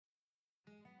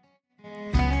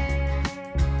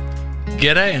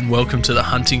G'day and welcome to the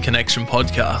Hunting Connection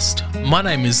podcast. My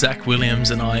name is Zach Williams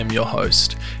and I am your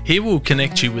host. Here we'll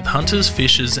connect you with hunters,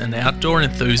 fishers and outdoor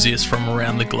enthusiasts from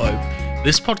around the globe.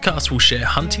 This podcast will share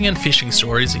hunting and fishing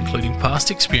stories including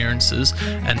past experiences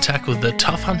and tackle the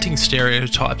tough hunting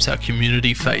stereotypes our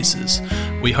community faces.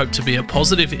 We hope to be a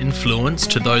positive influence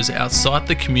to those outside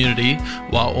the community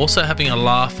while also having a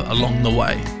laugh along the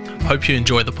way. Hope you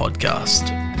enjoy the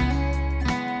podcast.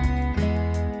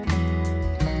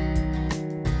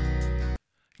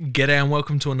 G'day and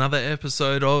welcome to another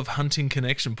episode of Hunting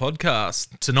Connection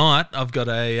podcast. Tonight I've got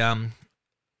a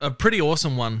pretty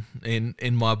awesome one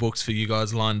in my books for you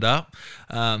guys lined up.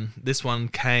 This one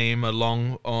came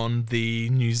along on the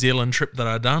New Zealand trip that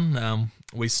I done.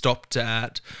 We stopped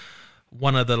at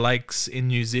one of the lakes in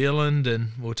New Zealand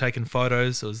and we were taking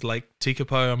photos. It was Lake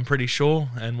Tekapo, I'm pretty sure,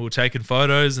 and we were taking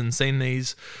photos and seen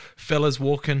these fellas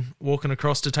walking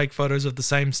across to take photos of the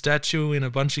same statue in a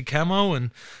bunch of camo,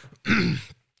 and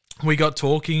we got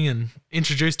talking and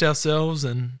introduced ourselves,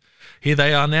 and here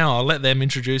they are now. I'll let them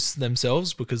introduce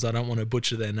themselves because I don't want to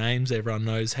butcher their names. Everyone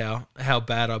knows how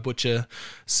bad I butcher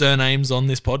surnames on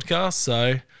this podcast.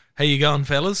 So, how you going,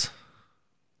 fellas?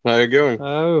 How you going?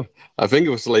 Oh, I think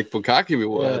it was Lake Bukaki we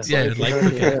were at. Yeah, Lake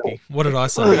Bukaki. What did I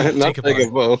say? Not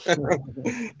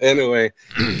Tekapo. Anyway,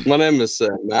 my name is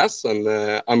Mads,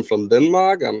 and I'm from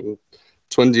Denmark. I'm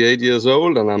 28 years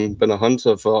old, and I've been a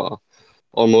hunter for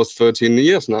almost 13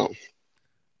 years now.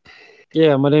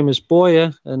 yeah, my name is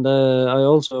Bogi, and I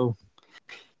also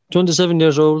 27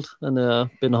 years old, and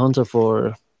been a hunter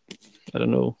for,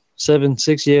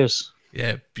 6 years.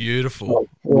 Yeah, beautiful.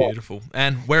 Beautiful.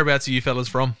 And whereabouts are you fellas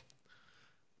from?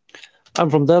 I'm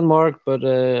from Denmark, but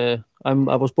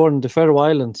I was born in the Faroe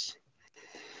Islands.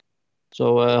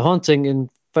 So hunting in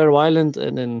Faroe Island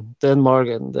and in Denmark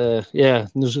and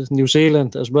New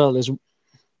Zealand as well is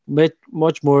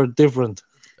much more different.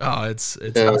 Oh, it's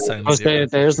insanely because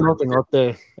different. there's nothing up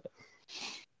there.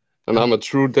 And I'm a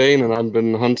true Dane, and I've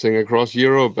been hunting across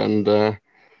Europe. And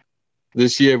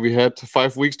this year we had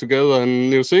 5 weeks together in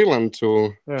New Zealand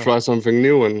to try something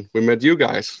new, and we met you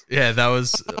guys. Yeah,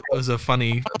 it was a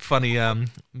funny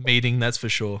meeting, that's for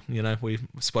sure. You know, we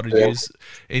spotted you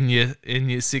in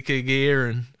your Sika gear,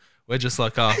 and we're just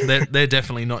like, oh, they're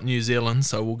definitely not New Zealand,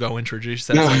 so we'll go introduce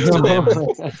ourselves to them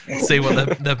and see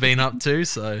what they've been up to.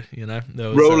 So, you know, there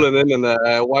was, rolling in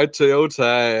a white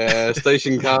Toyota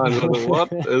station car, and what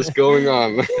is going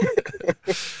on?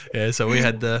 Yeah, so we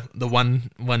had the one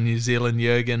New Zealand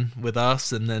Jurgen with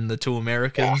us, and then the two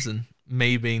Americans, and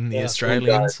me being the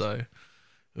Australian. So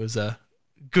it was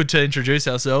good to introduce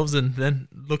ourselves, and then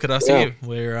look at us here.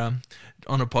 We're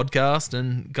on a podcast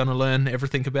and going to learn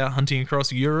everything about hunting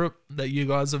across Europe that you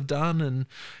guys have done, and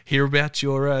hear about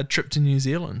your trip to New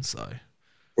Zealand. So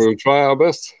we'll try our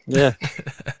best. Yeah.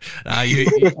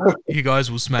 You guys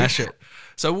will smash it.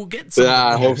 So we'll get some. Yeah,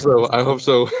 I hope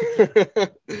so.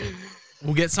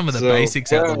 We'll get some of the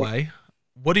basics out of the way.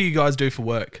 What do you guys do for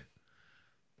work?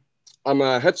 I'm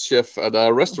a head chef at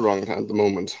a restaurant at the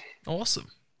moment. Awesome.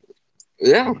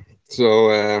 Yeah.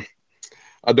 So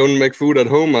I don't make food at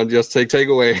home. I just take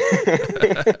takeaway.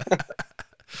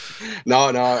 No,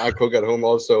 I cook at home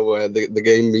also, the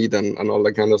game meat and all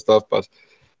that kind of stuff. But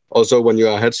also when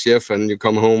you're a head chef and you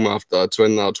come home after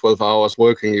 10 or 12 hours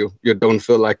working, you don't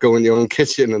feel like going in your own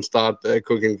kitchen and start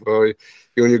cooking for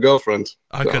you and your girlfriend.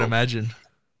 I could imagine.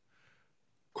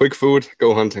 Quick food,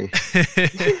 go hunting.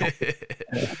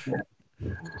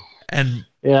 And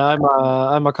Yeah,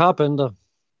 I'm a carpenter.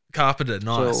 Carpenter,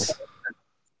 nice. So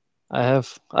I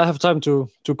have time to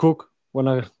cook when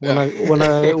I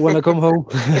come home.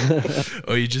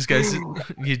 Or you just go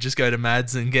to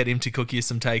Mads and get him to cook you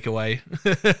some takeaway.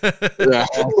 Yeah,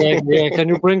 can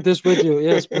you bring this with you?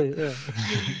 Yes, please. Yeah.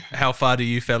 How far do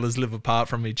you fellas live apart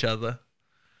from each other?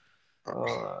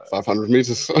 500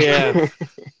 meters. Yeah.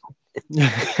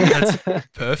 That's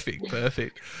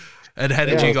perfect. And how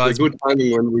did you guys? It's a good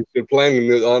timing when we were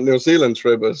planning our New Zealand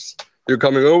trip. Is you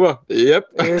coming over? Yep.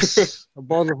 Yes, a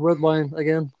bottle of red wine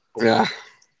again. Yeah.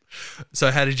 So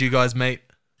how did you guys meet?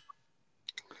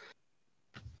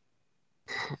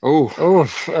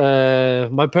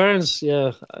 My parents.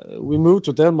 Yeah, we moved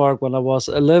to Denmark when I was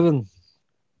 11,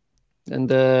 and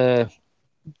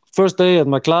first day at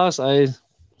my class, I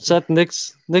sat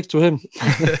next to him.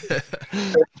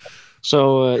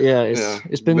 So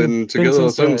it's been together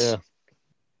since. Yeah.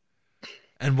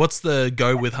 And what's the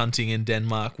go with hunting in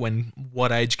Denmark?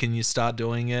 What age can you start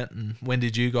doing it, and when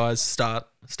did you guys start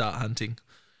hunting?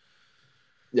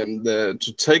 Yeah,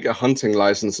 to take a hunting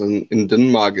license in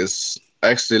Denmark is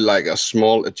actually like a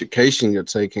small education you're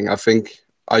taking. I think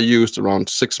I used around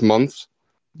 6 months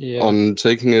on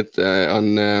taking it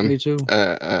on Me too.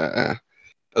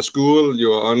 a school.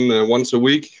 You're on once a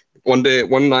week, one day,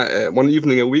 one night, one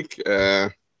evening a week,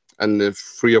 and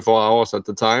 3 or 4 hours at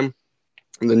the time.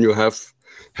 And then you have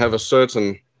a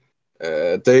certain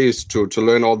days to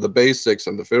learn all the basics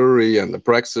and the theory and the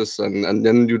praxis, and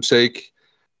then you take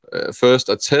first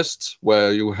a test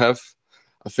where you have,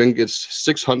 I think it's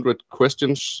 600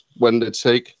 questions when they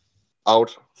take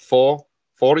out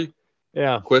 40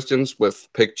 questions with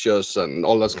pictures and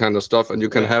all that kind of stuff, and you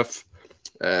can have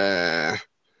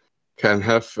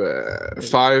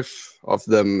 5 of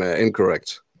them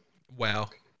incorrect. Wow.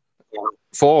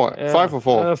 5 or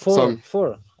 4?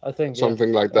 Four, I think.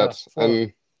 Something like that. 4.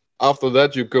 And after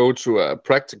that, you go to a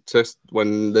practice test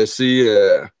when they see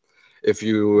if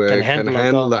you can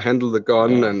handle the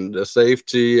gun and the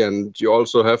safety, and you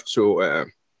also have to.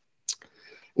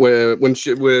 When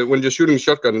you're shooting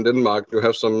shotgun in Denmark, you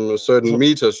have some certain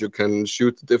meters you can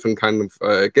shoot different kind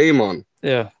of game on.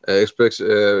 Yeah.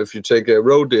 If you take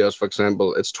roe deers, for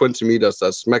example, it's 20 meters.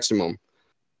 That's maximum.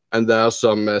 And there are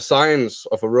some signs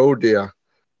of a roe deer,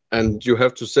 and you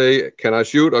have to say, "Can I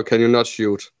shoot or can you not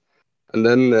shoot?" And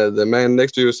then the man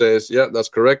next to you says, "Yeah, that's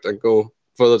correct," and go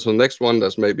further to the next one.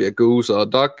 There's maybe a goose or a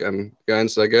duck, and you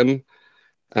answer again.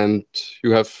 And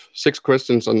you have 6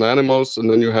 questions on the animals, and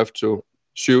then you have to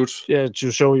shoot. Yeah,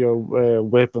 to show your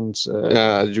weapons.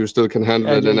 You still can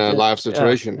handle it in a live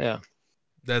situation. Yeah.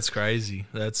 That's crazy.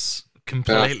 That's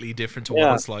completely different to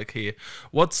what it's like here.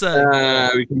 What's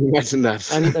that? We can imagine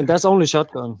that. And that's only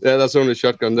shotgun. Yeah, that's only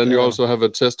shotgun. Then you also have a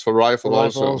test for rifle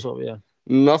also. Yeah.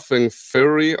 Nothing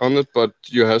theory on it, but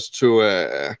you have to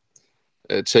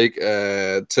take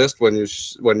a test when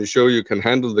you show you can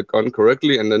handle the gun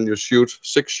correctly, and then you shoot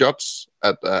 6 shots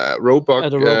at a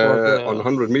roebuck on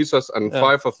 100 meters, and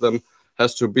 5 of them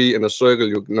has to be in a circle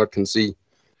you not can see.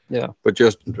 Yeah. But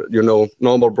just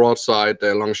normal broadside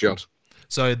long shot.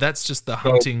 So that's just the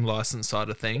hunting license side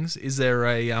of things. Is there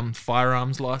a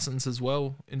firearms license as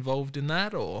well involved in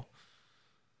that, or?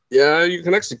 Yeah, you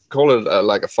can actually call it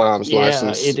like a firearms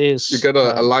license. Yeah, it is. You get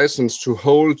a license to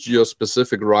hold your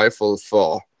specific rifle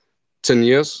for 10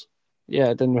 years.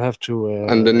 Yeah, then you have to...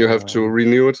 and then you have to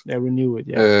renew it. Yeah, renew it,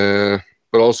 yeah.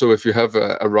 But also if you have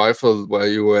a rifle where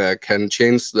you can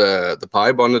change the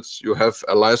pipe on it, you have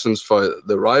a license for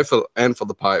the rifle and for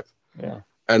the pipe. Yeah.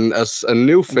 And as a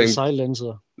new thing... the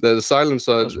silencer. The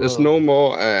silencer is no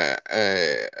more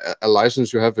a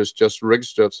license you have, is just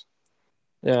registered.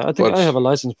 Yeah, I think I have a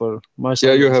license for my silencer.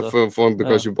 Yeah, you have for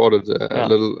because you bought it a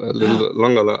little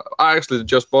longer. I actually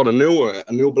just bought a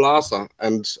new blaster,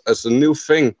 and as a new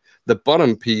thing, the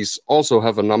bottom piece also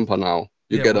have a number now.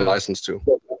 You get a license to.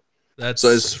 So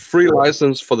it's free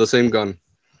license for the same gun.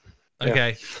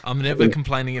 Okay, I'm never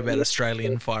complaining about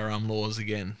Australian firearm laws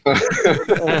again.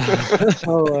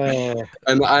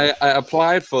 And I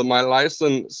applied for my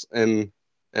license in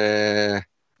I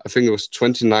think it was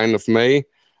 29th of May,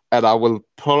 and I will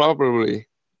probably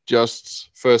just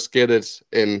first get it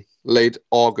in late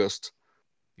August.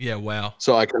 Yeah, wow.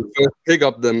 So I can first pick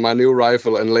up my new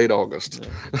rifle in late August.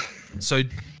 So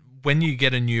when you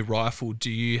get a new rifle,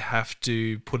 do you have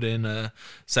to put in a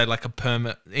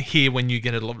permit? Here, when you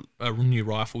get a new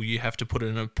rifle, you have to put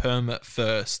in a permit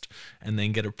first and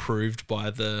then get approved by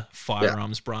the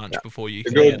firearms branch before you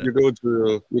can get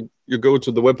it. You go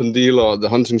to the weapon dealer or the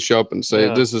hunting shop and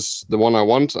say, this is the one I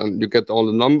want, and you get all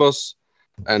the numbers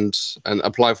and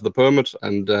apply for the permit,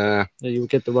 and you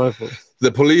get the rifle.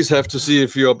 The police have to see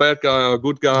if you're a bad guy or a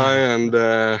good guy, and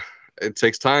it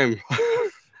takes time.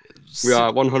 We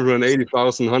are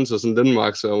 180,000 hunters in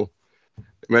Denmark, so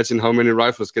imagine how many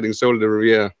rifles getting sold every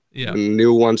year. Yeah. And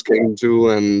new ones came too,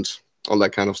 and all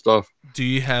that kind of stuff. Do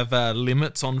you have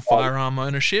limits on firearm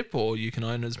ownership, or you can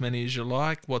own as many as you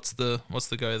like? What's the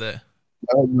go there?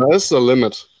 There's a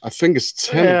limit. I think it's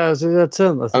 10. Yeah, so that's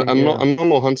 10. I think, a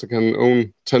normal hunter can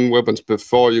own 10 weapons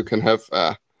before you can have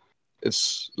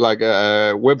it's like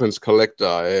a weapons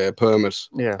collector permit.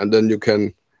 Yeah. And then you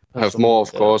can have more,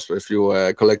 of course, if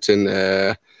you collecting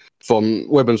from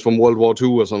weapons from World War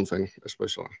II or something,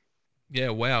 especially.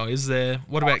 Yeah, wow.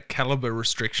 What about caliber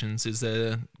restrictions? Is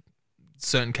there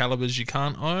certain calibers you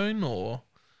can't own, or?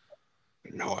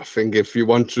 No, I think if you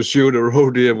want to shoot a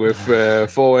roe deer with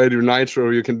 480 nitro,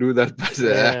 you can do that.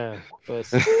 But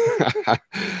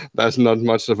that's not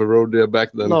much of a roe deer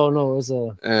back then. No,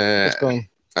 it's gone.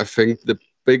 I think the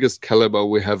biggest caliber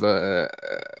we have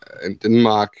in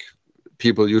Denmark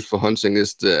people use for hunting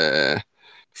is the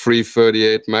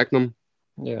 338 Magnum.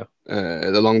 Yeah.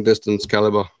 The long distance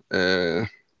caliber.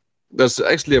 There's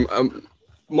actually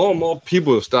more and more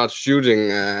people start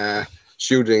shooting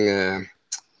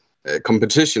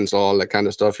competitions or all that kind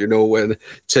of stuff, where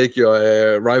take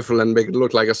your rifle and make it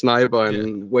look like a sniper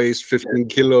and weighs 15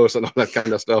 kilos and all that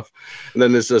kind of stuff. And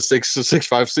then it's a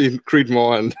 6.5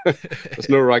 Creedmoor and there's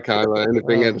no Rikar or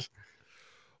anything in it.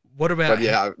 What about? But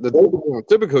yeah, the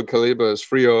typical caliber is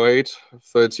 308,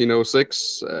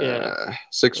 1306,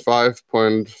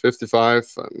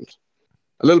 65.55, and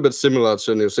a little bit similar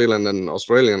to New Zealand and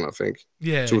Australian, I think.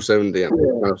 Yeah. 270 and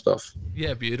that kind of stuff.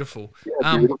 Yeah, beautiful.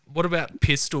 What about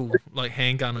pistol, like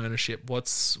handgun ownership?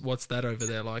 What's that over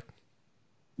there like?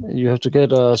 You have to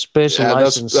get a special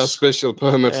license. That's special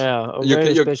permit. Yeah,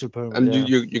 a special permit. And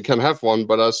you can have one,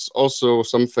 but that's also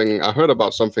something I heard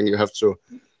about. Something you have to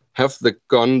have the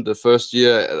gun the first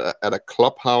year at a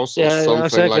clubhouse or something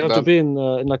exactly. like that. You have to be in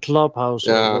a clubhouse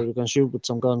where you can shoot with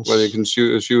some guns. Where you can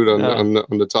shoot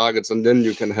on the targets, and then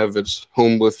you can have it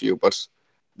home with you. But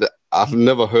I've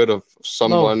never heard of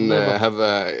someone have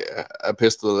a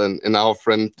pistol in our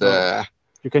friend. You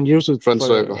can use it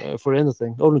for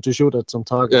anything, only to shoot at some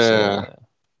targets. Yeah.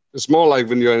 It's more like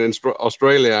when you're in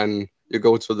Australia and you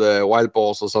go to the wild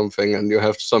boars or something, and you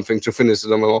have something to finish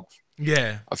them off.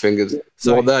 Yeah, I think it's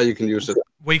more there you can use it.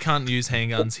 We can't use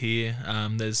handguns here.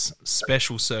 There's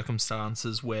special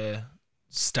circumstances where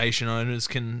station owners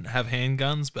can have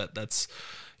handguns, but that's,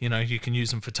 you can use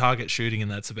them for target shooting,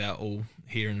 and that's about all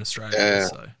here in Australia. Yeah.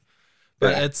 So,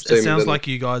 but it sounds like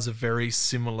you guys are very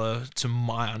similar to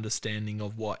my understanding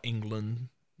of what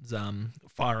England's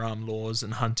firearm laws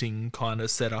and hunting kind of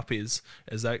setup is.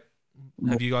 Is that?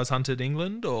 Have you guys hunted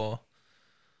England or?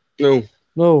 No.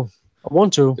 I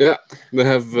want to. Yeah, they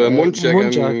have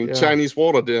muntjac and Chinese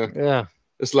water there. Yeah,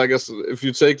 it's like if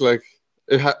you take like.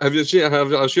 Have you seen?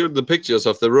 I showed the pictures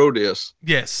of the roe deers.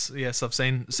 Yes, I've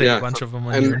seen a bunch of them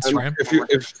on your Instagram. And if you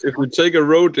take a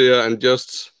roe deer and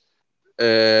just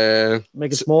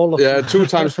make it smaller, 2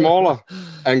 times smaller,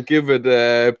 and give it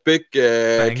big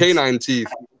canine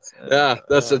teeth. Yeah,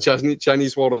 that's a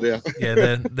Chinese water deer.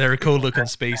 Yeah, they're a cool looking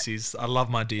species. I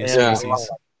love my deer species.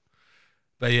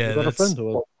 But yeah, got a friend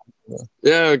who.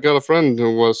 Yeah, I got a friend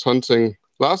who was hunting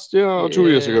last year or 2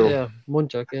 years ago. Yeah,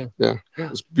 muntjac, Yeah,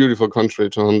 it's a beautiful country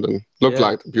to hunt in. Look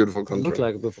like a beautiful country. Look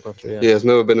like a beautiful country, He has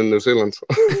never been in New Zealand.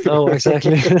 Oh,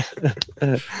 exactly.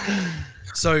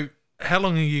 So, how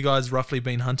long have you guys roughly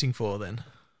been hunting for then?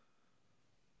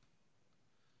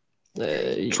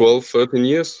 12, 13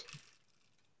 years.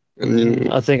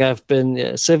 And I think I've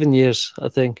been 7 years, I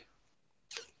think.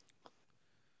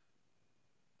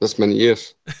 That's many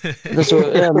years.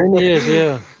 Many years,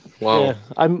 yeah. Wow. Yeah.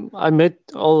 I met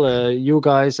all you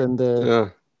guys and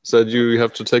said you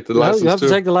have to take the license. You have to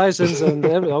take the license and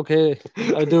okay,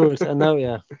 I do it. And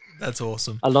now that's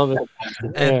awesome. I love it.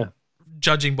 And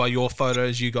judging by your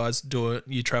photos, you guys do it.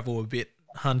 You travel a bit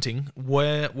hunting.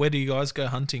 Where do you guys go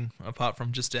hunting apart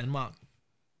from just Denmark?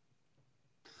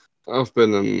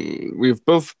 We've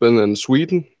both been in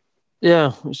Sweden.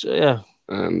 Yeah.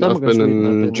 And I've been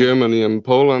in Germany and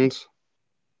Poland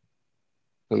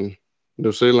and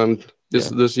New Zealand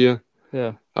this year.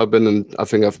 Yeah. I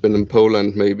think I've been in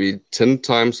Poland maybe 10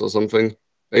 times or something,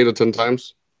 8 or 10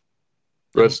 times.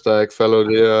 Red stag, fallow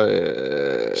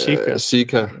deer,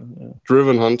 Sika,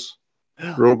 driven hunt,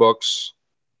 roebucks.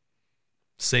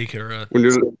 Sika,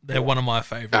 they're one of my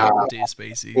favorite deer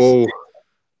species. Oh.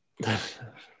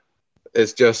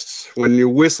 It's just when you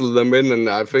whistle them in, and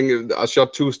I think I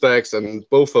shot 2 stags, and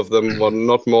both of them were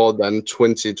not more than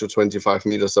 20 to 25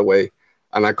 meters away,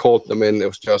 and I caught them in. It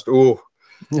was just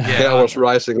hair was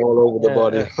rising all over the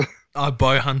body. I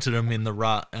bow hunted them in the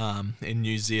rut in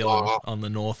New Zealand on the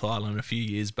North Island a few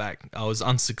years back. I was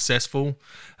unsuccessful.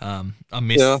 I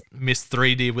missed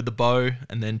 3 deer with the bow,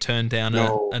 and then turned down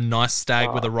a nice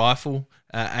stag with a rifle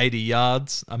at 80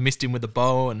 yards. I missed him with the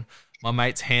bow, and my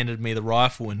mates handed me the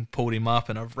rifle and pulled him up,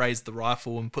 and I've raised the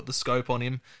rifle and put the scope on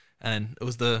him. And it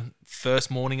was the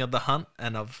first morning of the hunt,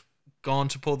 and I've gone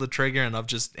to pull the trigger, and I've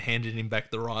just handed him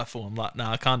back the rifle. I'm like,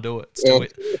 I can't do it.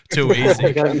 It's too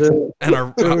easy. And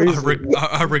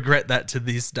I regret that to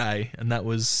this day. And that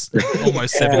was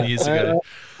almost 7 years ago.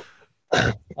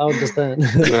 I understand.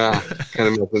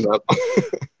 Kind of messing up.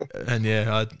 And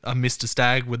I missed a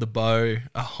stag with a bow,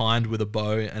 a hind with a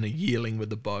bow, and a yearling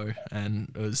with a bow,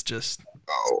 and it was just.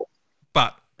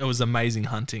 But it was amazing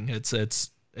hunting.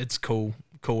 It's cool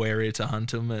area to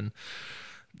hunt them, and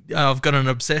I've got an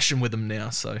obsession with them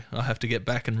now, so I have to get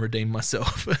back and redeem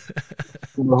myself.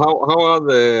 How are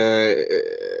they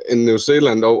in New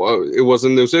Zealand? It was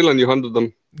in New Zealand you hunted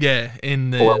them. Yeah,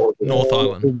 in the North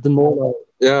Island.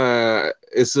 Yeah,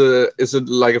 is it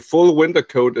like a full winter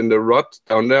coat in the rut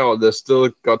down there, or they still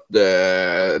got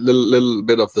the little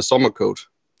bit of the summer coat?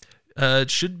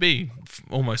 It should be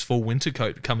almost full winter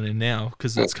coat coming in now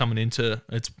because it's coming into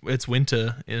it's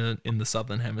winter in the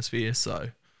southern hemisphere. So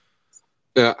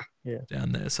Yeah,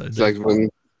 down there. So it's like when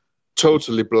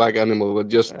totally black animal, but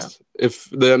just if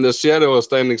they're in the shadow or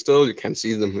standing still, you can't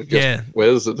see them. Where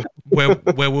is it? where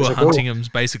we were hunting them is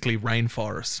basically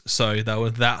rainforest, so they were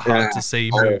that hard to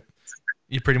see.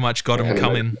 You pretty much got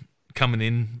them coming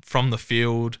in from the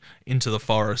field into the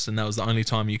forest, and that was the only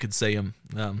time you could see them.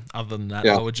 Other than that,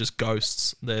 they were just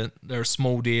ghosts. They're a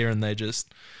small deer, and they're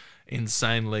just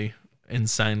insanely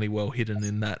well hidden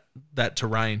in that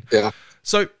terrain. Yeah.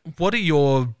 So, what are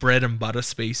your bread and butter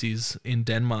species in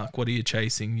Denmark? What are you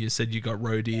chasing? You said you got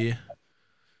roe deer,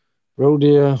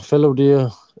 fallow deer,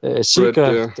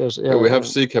 sika. We have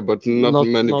sika, but not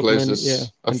many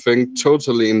places. I think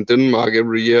totally in Denmark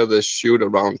every year they shoot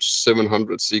around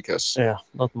 700 sikas. Yeah,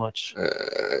 not much.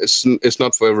 It's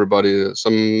not for everybody.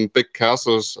 Some big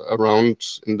castles around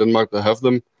in Denmark that have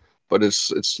them, but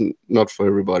it's not for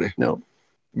everybody. No.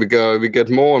 We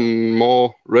get more and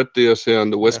more red deers here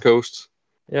on the west coast.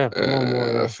 Yeah,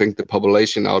 I think the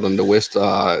population out on the west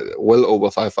are well over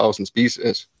 5,000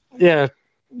 species. Yeah,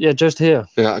 just here.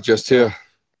 Yeah, just here,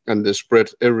 and they spread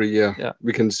every year. Yeah.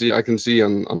 I can see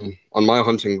on my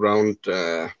hunting ground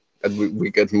that we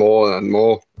get more and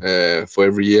more for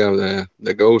every year.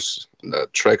 There goes the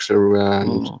tracks everywhere,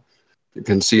 and you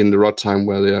can see in the rut time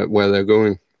where they're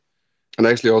going. And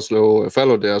actually, also a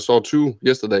fallow deer. I saw 2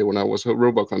 yesterday when I was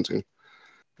roebuck hunting.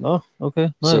 Oh,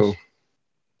 okay, nice. So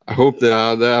I hope they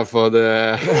are there for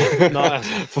the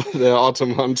for the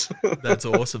autumn hunt. That's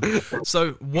awesome.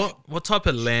 So, what type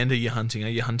of land are you hunting? Are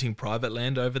you hunting private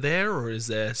land over there, or is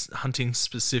there hunting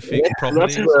specific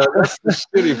properties? That's the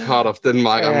shitty part of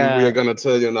Denmark. We're gonna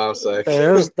tell you now, Zach.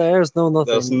 There's nothing.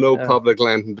 There's no public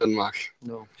land in Denmark.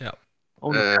 No. Yeah.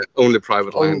 Only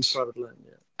private land. Private land.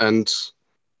 Yeah. And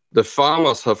the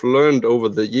farmers have learned over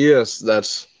the years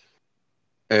that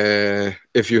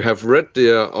if you have red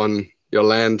deer on your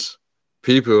land,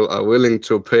 people are willing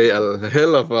to pay a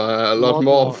hell of a lot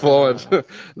more for it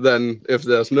than if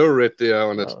there's no red deer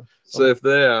on it. So if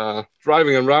they are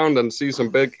driving around and see some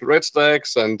big red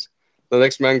stacks and the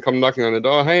next man come knocking on the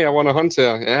door, hey, I want to hunt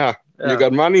here. Yeah. You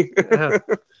got money?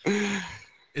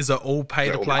 Is it all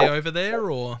pay to play over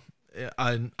there, or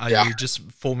are you just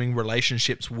forming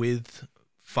relationships with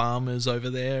farmers over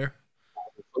there?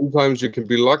 Sometimes you can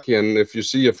be lucky, and if you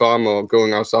see a farmer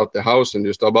going outside the house and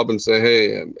you stop up and say,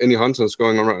 hey, any hunters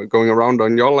going around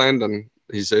on your land, and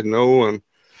he said no, and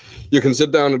you can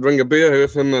sit down and drink a beer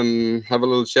with him and have a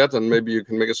little chat, and maybe you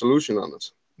can make a solution on it.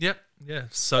 Yep. Yeah.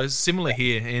 So similar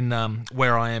here in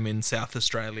where I am in South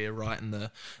Australia, right in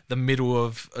the middle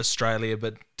of Australia,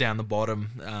 but down the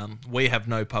bottom, we have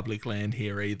no public land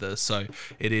here either. So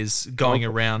it is going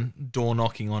around door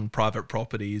knocking on private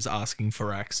properties, asking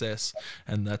for access,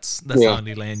 and that's the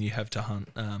only land you have to hunt.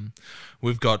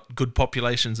 We've got good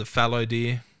populations of fallow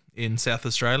deer in South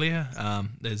Australia.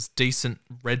 There's decent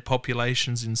red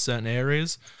populations in certain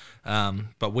areas,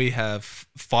 but we have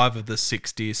 5 of the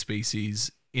 6 deer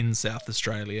species in South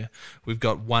Australia. We've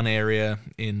got one area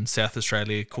in South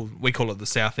Australia we call it the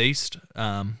southeast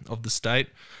of the state,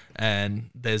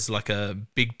 and there's like a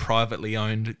big privately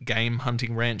owned game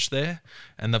hunting ranch there,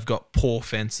 and they've got poor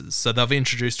fences. So they've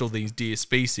introduced all these deer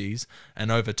species, and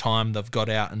over time they've got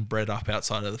out and bred up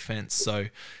outside of the fence. So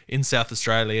in South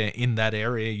Australia, in that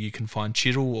area, you can find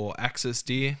chital or axis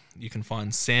deer, you can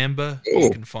find sambar, you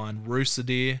can find rooster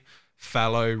deer,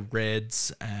 fallow,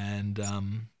 reds, and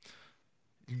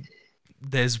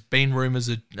there's been rumours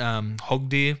of hog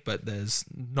deer, but there's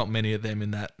not many of them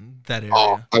in that area.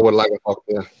 Oh, I would like a hog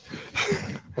deer.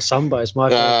 A sambar is my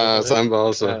favorite. Yeah, sambar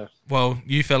also. Well,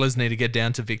 you fellas need to get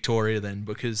down to Victoria then,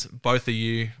 because both of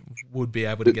you would be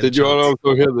able to get Did you all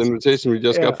also hear the invitation we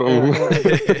just got from him?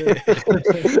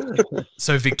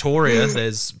 So Victoria,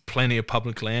 there's plenty of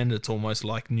public land. It's almost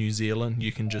like New Zealand.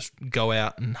 You can just go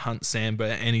out and hunt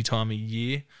sambar any time of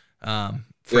year,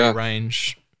 free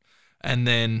range. And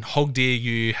then hog deer,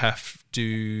 you have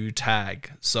to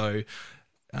tag. So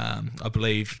I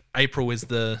believe April is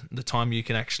the time you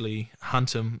can actually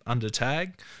hunt them under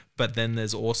tag. But then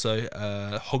there's also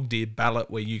a hog deer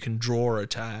ballot where you can draw a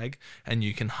tag and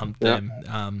you can hunt them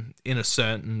in a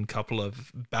certain couple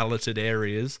of balloted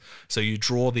areas. So you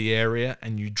draw the area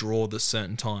and you draw the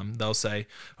certain time. They'll say,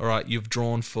 all right, you've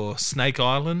drawn for Snake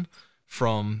Island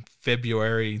from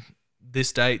February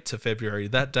this date to February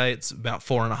that date. It's about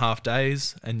 4.5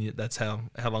 days, and that's how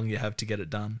long you have to get it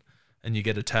done, and you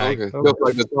get a tag. Okay, just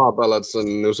like the tar ballots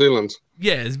in New Zealand.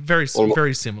 Yeah, it's very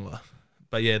similar.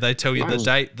 But yeah, they tell you the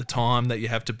date, the time that you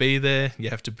have to be there.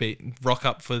 You have to rock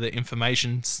up for the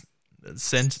information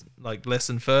sent like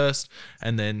lesson first,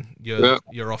 and then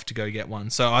you're off to go get one.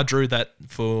 So I drew that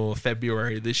for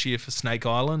February this year for Snake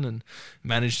Island and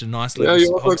managed a nice little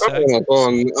you also got hog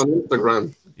one on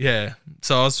Instagram. Yeah,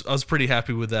 so I was pretty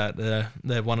happy with that.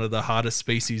 They're one of the hardest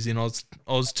species in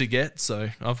Oz to get, so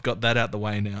I've got that out the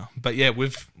way now. But yeah,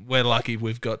 we're lucky.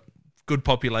 We've got good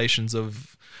populations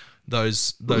of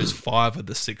those 5 of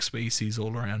the 6 species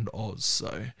all around Oz.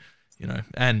 So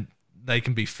and they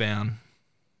can be found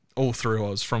all through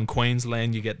Oz. From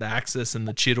Queensland, you get the Axis and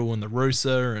the Chiddle and the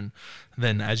Roosa, and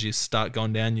then as you start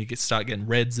going down, you start getting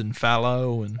reds and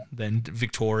fallow, and then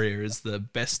Victoria is the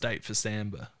best state for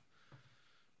sambar.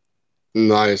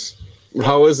 Nice.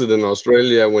 How is it in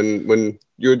Australia when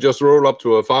you just roll up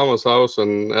to a farmer's house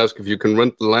and ask if you can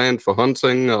rent the land for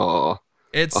hunting, or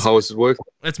how is it working?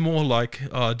 It's more like,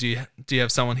 do you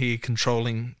have someone here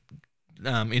controlling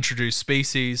introduced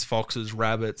species, foxes,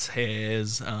 rabbits,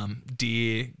 hares,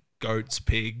 deer, goats,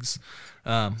 pigs?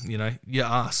 You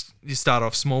start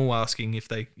off small, asking if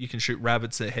you can shoot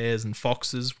rabbits, hares, and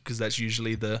foxes, because that's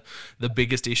usually the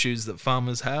biggest issues that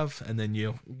farmers have, and then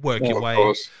you work your way.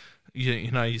 Course.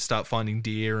 You start finding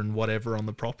deer and whatever on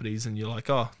the properties, and you're like,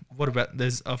 oh, what about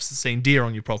I've seen deer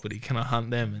on your property, can I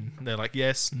hunt them? And they're like,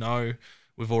 yes, no,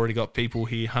 we've already got people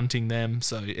here hunting them.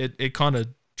 So it kind of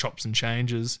chops and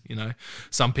changes.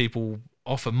 Some people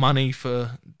offer money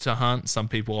to hunt, some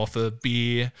people offer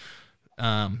beer,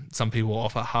 some people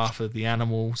offer half of the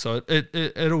animal. So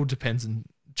it all depends and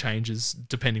changes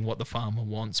depending what the farmer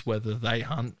wants, whether they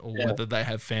hunt or whether they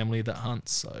have family that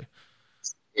hunts. So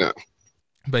yeah.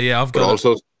 But yeah, I've got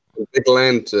also big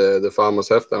land the farmers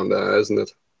have down there, isn't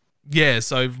it? Yeah,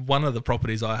 so one of the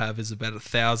properties I have is about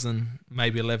 1,000,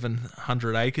 maybe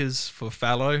 1,100 acres for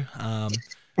fallow, and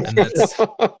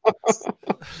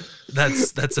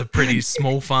that's a pretty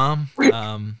small farm.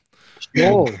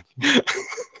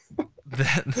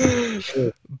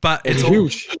 But it's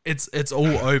huge. It's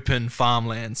all open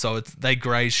farmland, so they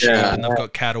graze sheep and they've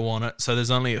got cattle on it. So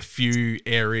there's only a few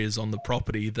areas on the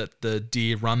property that the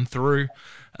deer run through.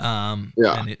 And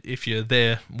if you're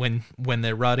there when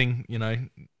they're rutting,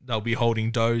 they'll be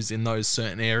holding does in those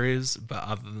certain areas. But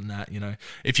other than that,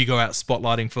 if you go out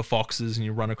spotlighting for foxes and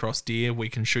you run across deer, we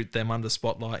can shoot them under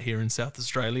spotlight here in South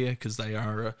Australia because they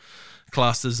are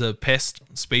classed as a pest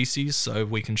species, so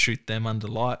we can shoot them under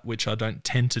light, which I don't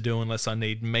tend to do unless I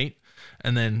need meat.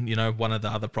 And then, one of the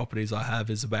other properties I have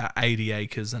is about 80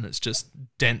 acres, and it's just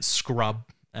dense scrub,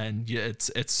 and it's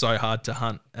so hard to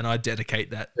hunt, and I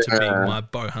dedicate that to being my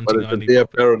bow hunting. But it's a deer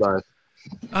paradise.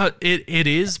 It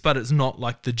is, but it's not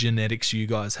like the genetics you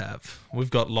guys have.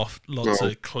 We've got lots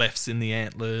of clefts in the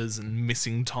antlers and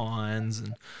missing tines,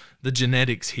 and the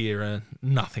genetics here are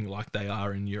nothing like they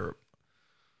are in Europe.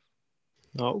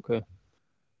 Oh, okay.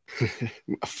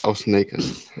 1,000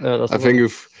 acres. I think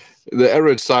if the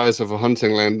average size of a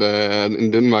hunting land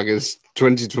in Denmark is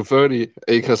 20 to 30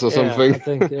 acres or something. I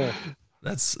think,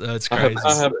 that's crazy.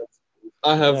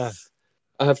 I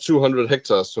have 200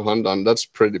 hectares to hunt on. That's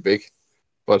pretty big.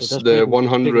 But the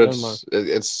 100,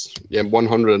 it's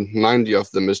 190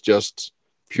 of them is just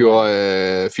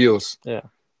pure fields. Yeah.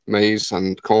 Maize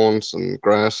and corns and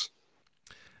grass.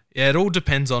 Yeah, it all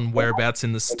depends on whereabouts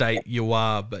in the state you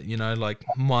are. But, like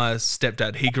my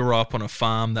stepdad, he grew up on a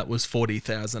farm that was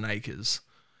 40,000 acres.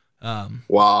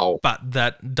 Wow. But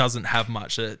that doesn't have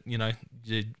much.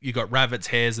 You got rabbits,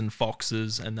 hares, and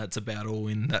foxes, and that's about all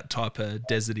in that type of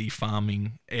deserty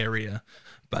farming area.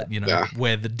 But,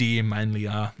 where the deer mainly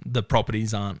are, the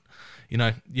properties aren't.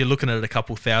 You're looking at a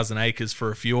couple thousand acres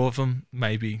for a few of them.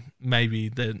 Maybe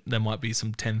there might be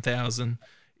some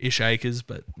 10,000-ish acres,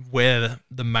 but where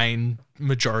the main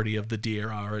majority of the deer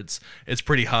are, it's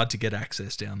pretty hard to get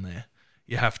access down there.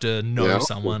 You have to know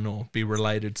someone or be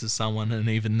related to someone, and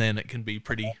even then it can be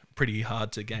pretty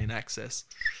hard to gain access.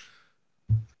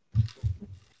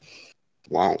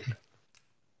 Wow.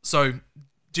 So,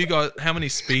 how many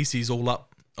species all up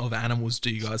of animals do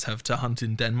you guys have to hunt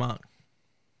in Denmark?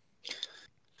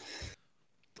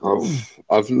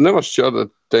 I've never shot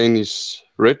a Danish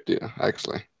red deer,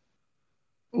 actually.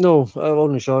 No, I've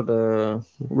only shot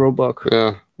roebuck.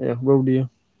 Yeah, roe deer.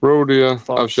 Roe deer.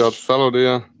 Fox. I've shot fallow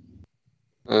deer.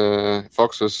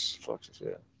 Foxes.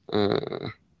 But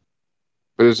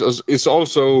it's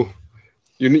also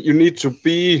you need to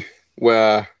be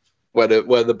where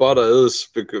the butter is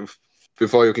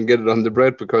before you can get it on the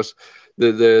bread, because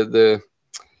the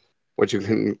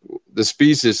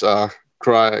species are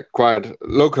quite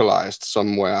localized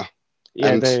somewhere. Yeah,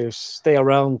 and they stay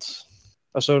around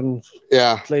a certain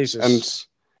places. And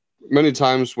many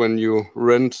times when you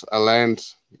rent a land,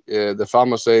 the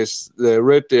farmer says the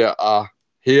red deer are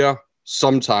here,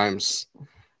 sometimes,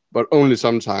 but only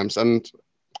sometimes. And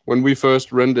when we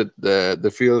first rented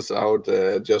the fields out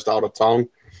just out of town,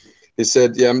 he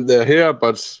said, yeah, they're here,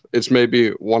 but it's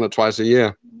maybe 1 or twice a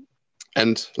year.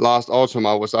 And last autumn,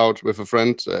 I was out with a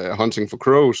friend hunting for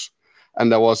crows, and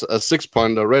there was a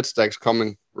 6-pointer red stacks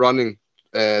running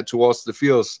towards the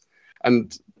fields.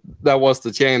 And that was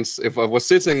the chance. If I was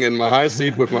sitting in my high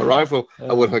seat with my rifle,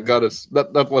 I would have got it.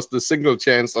 That was the single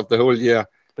chance of the whole year.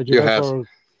 But you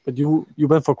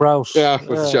went for grouse. Yeah,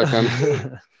 with the shotgun.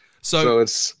 So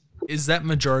it's, is that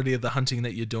majority of the hunting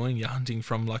that you're doing? You're hunting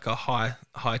from like a high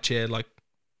chair, like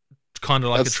kind of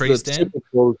like a tree stand?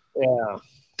 Typical,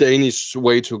 Danish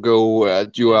way to go.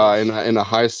 You are in a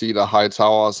high seat, a high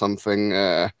tower or something.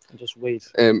 Just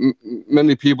wait.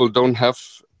 Many people don't have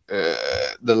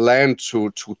the land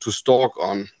to stalk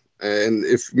on. And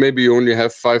if maybe you only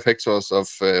have 5 hectares of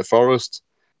forest,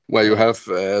 where you have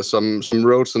some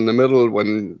roads in the middle,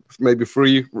 when maybe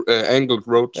 3 angled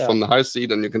roads from the high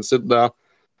seat, and you can sit there,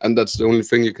 and that's the only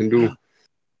thing you can do.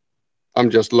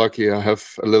 I'm just lucky I have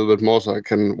a little bit more, so I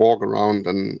can walk around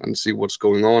and see what's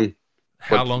going on.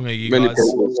 How long are you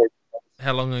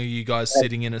guys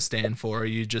sitting in a stand for? Are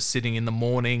you just sitting in the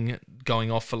morning, going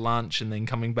off for lunch, and then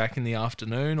coming back in the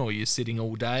afternoon, or are you sitting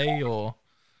all day, or?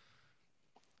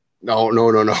 No,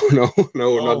 not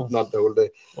the whole day.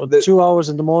 Well, 2 hours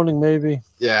in the morning, maybe.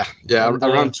 Yeah,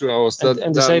 around 2 hours.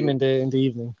 And the same in the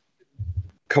evening.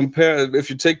 If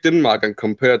you take Denmark and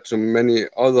compare it to many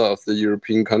other of the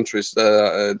European countries,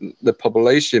 the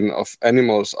population of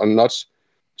animals are not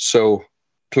so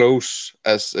close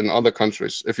as in other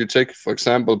countries. If you take, for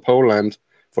example, Poland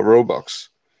for roebucks,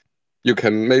 you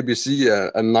can maybe see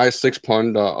a nice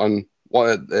 6-pointer on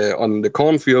the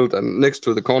cornfield, and next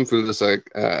to the cornfield is a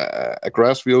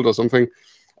grass field or something,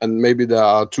 and maybe there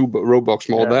are 2 roebucks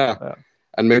more there. Yeah.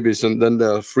 And maybe then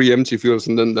there are 3 empty fields,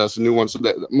 and then there's a new one. So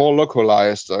they're more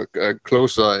localized,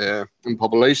 closer in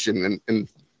population in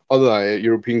other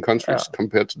European countries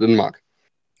compared to Denmark.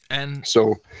 And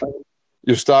so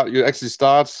you actually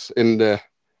start in the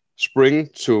spring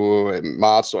to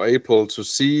March or April to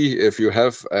see if you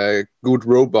have a good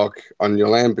roebuck on your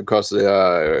land, because they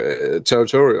are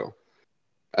territorial,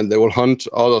 and they will hunt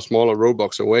other smaller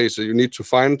roebucks away. So you need to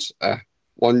find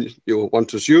one you want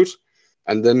to shoot,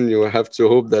 and then you have to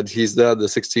hope that he's there the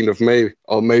 16th of May,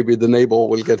 or maybe the neighbor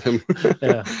will get him.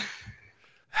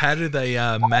 How do they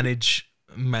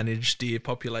manage deer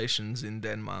populations in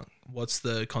Denmark? What's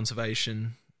the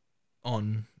conservation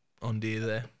on deer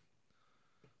there?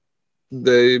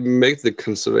 They make the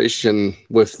conservation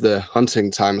with the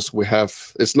hunting times we have.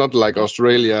 It's not like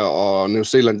Australia or New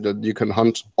Zealand that you can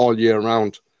hunt all year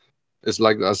round. It's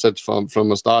like I said from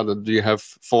the start, that you have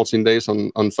 14 days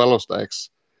on fallow stacks.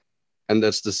 And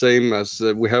that's the same as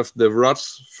we have the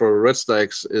ruts for red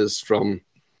stacks is from,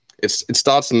 it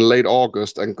starts in late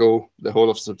August and go the whole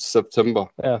of September.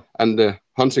 Yeah. And the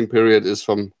hunting period is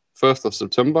from 1st of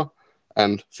September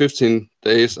and 15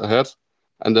 days ahead.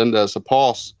 And then there's a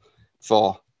pause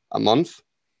for a month,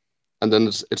 and then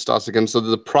it starts again. So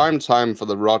the prime time for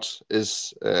the rut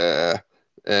is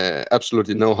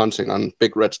absolutely no hunting on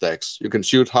big red stacks. You can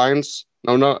shoot hinds.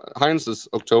 No, hinds is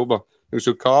October. You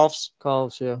shoot calves,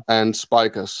 and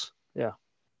spikers. Yeah.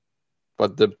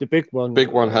 But the big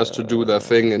one has to do their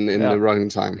thing in the running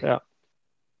time.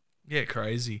 Yeah,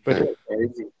 crazy. But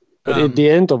at the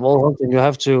end of all hunting, you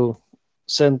have to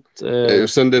you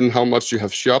send in how much you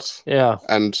have shot,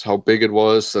 and how big it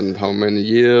was, and how many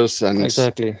years, and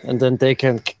exactly, and then they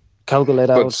can calculate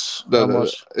out how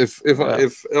much. If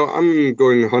I'm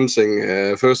going hunting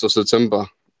 1st of September,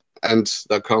 and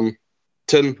there come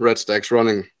 10 red stacks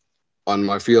running on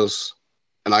my fields,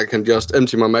 and I can just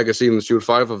empty my magazine and shoot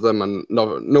 5 of them, and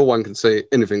no one can say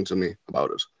anything to me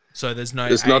about it. So there's no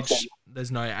age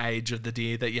of the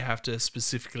deer that you have to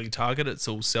specifically target. It's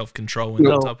all self-control and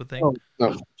that type of thing.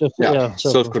 No.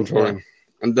 Self-controlling. Yeah.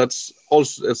 And that's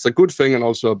also, it's a good thing and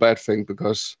also a bad thing,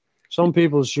 because some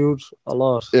people shoot a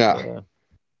lot. Yeah.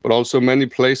 But also many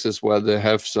places where they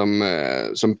have some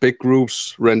big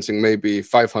groups renting maybe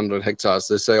 500 hectares.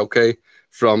 They say, okay,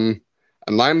 from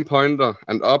a 9-pointer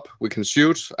and up we can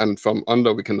shoot, and from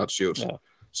under we cannot shoot. Yeah.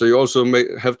 So you also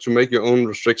have to make your own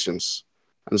restrictions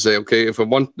and say, okay, if I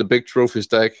want the big trophy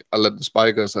stack, I'll let the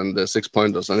spikers and the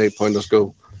 6-pointers and 8-pointers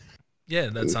go. Yeah,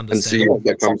 that's understandable. And see if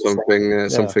there comes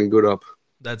something good up.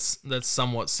 That's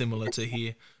somewhat similar to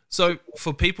here. So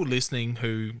for people listening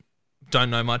who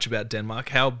don't know much about Denmark,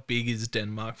 how big is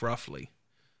Denmark roughly?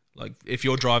 Like if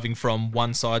you're driving from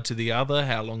one side to the other,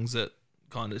 how long's it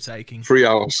kind of taking? 3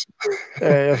 hours.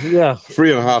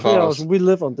 3.5 hours. We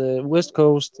live on the west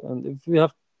coast, and if we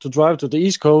have to drive to the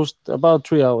East Coast, about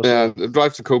 3 hours. Yeah, the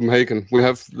drive to Copenhagen. We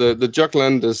have the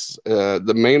Jutland is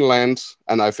the mainland,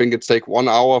 and I think it takes 1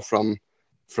 hour from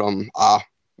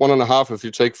 1.5 if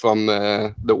you take from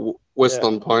the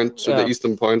western point to the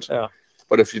eastern point. Yeah.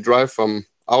 But if you drive from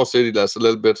our city, that's a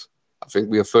little bit. I think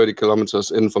we are 30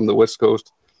 kilometers in from the west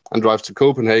coast, and drive to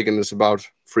Copenhagen is about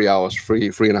 3 hours,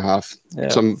 3.5. Yeah.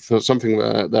 Something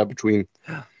there between.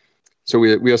 So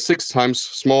we are 6 times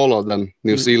smaller than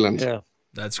New Zealand. Yeah.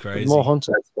 That's crazy. More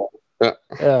hunting.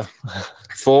 Yeah.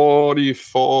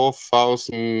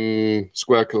 44,000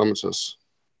 square kilometers.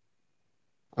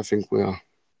 I think we are.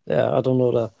 Yeah, I don't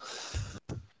know that.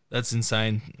 That's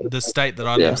insane. The state that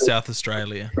I live, South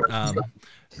Australia,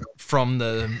 from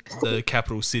the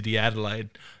capital city, Adelaide,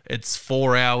 it's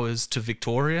 4 hours to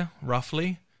Victoria,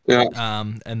 roughly. Yeah.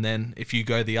 And then if you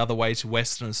go the other way to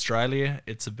Western Australia,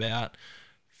 it's about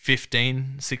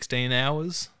 15, 16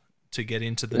 hours to get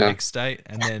into the next state.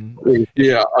 And then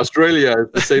Australia is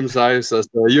the same size as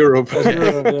Europe.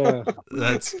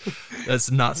 That's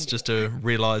nuts just to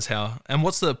realize how. And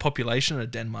what's the population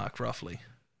of Denmark roughly?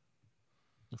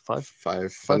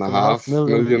 5.5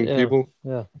 million people.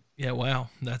 Yeah, wow,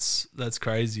 that's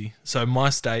crazy. So my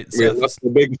state, we're not the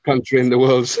biggest country in the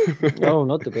world. No,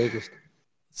 not the biggest.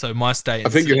 So my state, I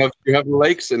think you have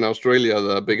lakes in Australia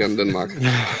that are bigger than Denmark.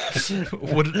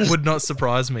 would not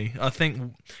surprise me. I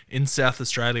think in South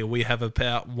Australia we have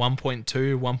about 1.2,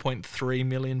 1.3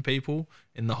 million people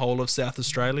in the whole of South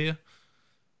Australia.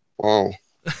 Wow.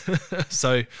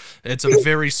 So it's a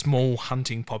very small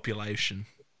hunting population.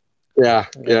 Yeah.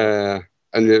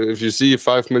 And if you see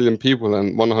 5 million people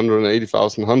and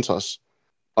 180,000 hunters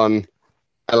on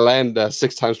a land that's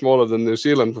 6 times smaller than New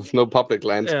Zealand with no public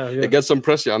land, it gets some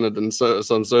pressure on it in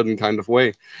some certain kind of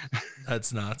way.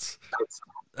 That's nuts.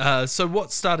 So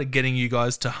what started getting you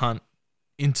guys to hunt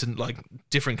into like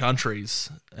different countries,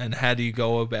 and how do you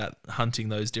go about hunting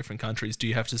those different countries? Do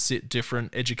you have to sit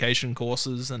different education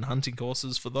courses and hunting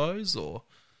courses for those, or?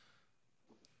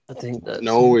 I think that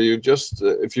no, you just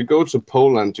if you go to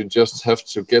Poland, you just have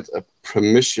to get a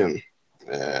permission.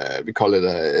 We call it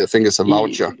I think it's a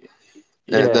voucher.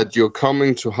 That you're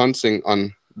coming to hunting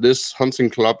on this hunting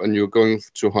club and you're going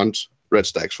to hunt red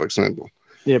stags, for example.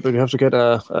 Yeah, but you have to get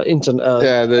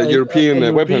the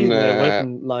European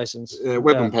weapon license.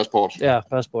 Weapon passport. Yeah,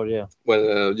 passport, yeah.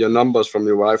 Where your numbers from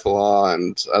your rifle are,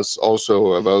 and that's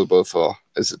also available for,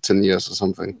 is it 10 years or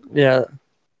something? Yeah.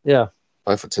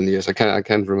 5 for 10 years. I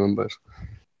can't remember it.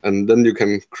 And then you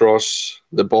can cross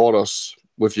the borders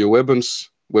with your weapons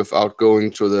without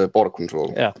going to the border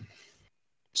control. Yeah.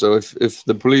 So if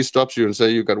the police stops you and say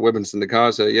you got weapons in the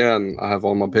car, say, yeah, and I have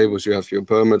all my papers, you have your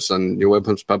permits and your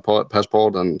weapons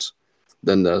passport, and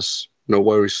then there's no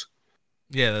worries.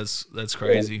 Yeah, that's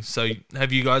crazy. Yeah. So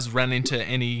have you guys run into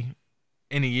any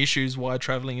issues while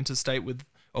traveling interstate with,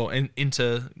 or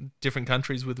into different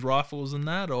countries with rifles and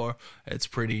that, or it's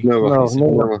pretty... No.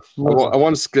 I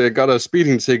once got a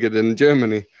speeding ticket in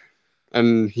Germany.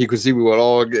 And he could see we were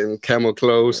all getting camo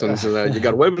clothes and said, you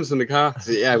got weapons in the car? I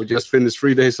said, yeah, we just finished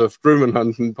 3 days of driven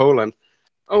hunt in Poland.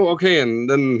 Oh, okay. And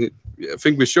then I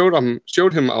think we showed him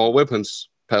our weapons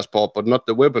passport, but not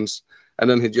the weapons. And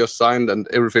then he just signed and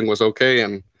everything was okay.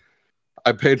 And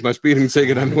I paid my speeding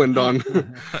ticket and went on.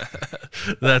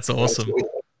 That's awesome.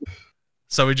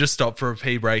 So we just stopped for a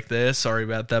pee break there. Sorry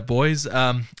about that, boys.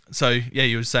 So yeah,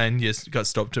 you were saying you got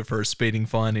stopped for a speeding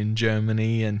fine in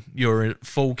Germany, and you were in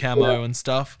full camo and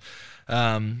stuff.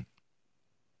 And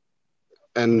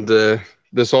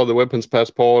they saw the weapons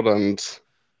passport, and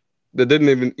they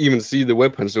didn't even see the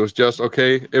weapons. It was just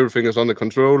okay. Everything is under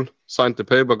control. Signed the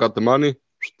paper, got the money,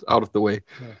 out of the way.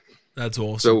 Yeah. That's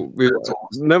awesome. So we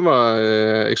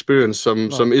never experienced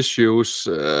some issues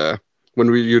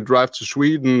when you drive to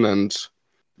Sweden and.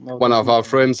 One of our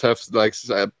friends has like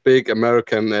a big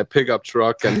American pickup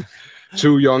truck, and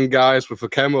 2 young guys with a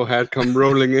camo hat come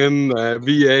rolling in,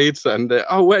 V8s, and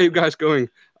where are you guys going?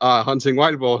 Hunting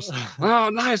wild boars. Oh,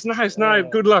 nice.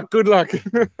 Good luck.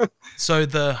 So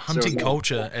the hunting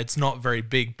culture, it's not very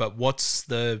big, but what's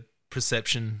the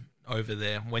perception over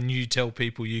there when you tell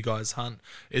people you guys hunt?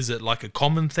 Is it like a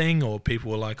common thing, or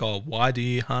people are like, oh, why do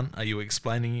you hunt? Are you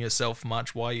explaining yourself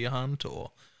much why you hunt, or?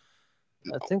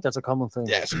 I think that's a common thing.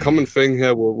 Yeah, it's a common thing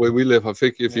here where we live. I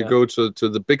think if you go to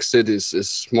the big cities,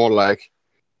 it's more like,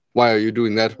 why are you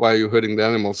doing that? Why are you hurting the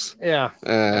animals? Yeah.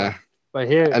 But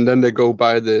here, and then they go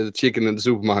buy the chicken in the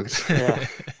supermarket.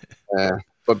 Yeah.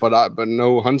 But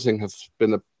no, hunting has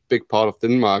been a big part of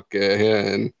Denmark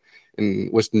here in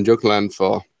Western Jutland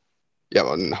for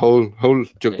whole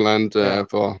Jutland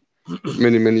for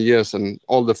many years, and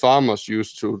all the farmers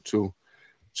used to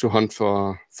to hunt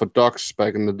for ducks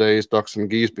back in the days, ducks and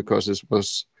geese, because it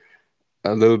was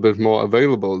a little bit more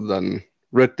available than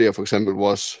red deer, for example,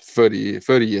 was 30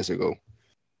 years ago.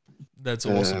 That's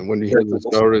awesome. When we hear the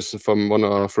stories from one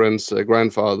of our friends'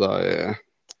 grandfather,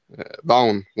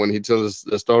 Vaughn, when he tells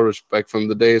the stories back from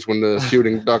the days when they're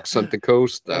shooting ducks at the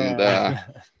coast, and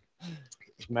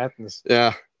it's madness.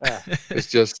 Yeah, it's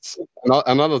just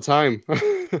another time.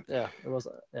 It was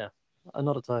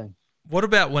another time. What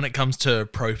about when it comes to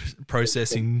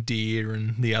processing deer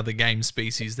and the other game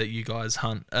species that you guys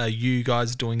hunt? Are you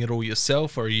guys doing it all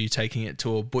yourself, or are you taking it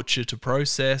to a butcher to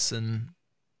process and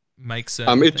make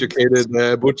certain I'm educated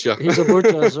butcher. He's a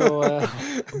butcher, so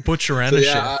butcher and a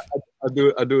chef. I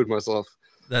do it myself.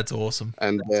 That's awesome.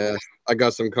 And I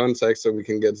got some contacts so we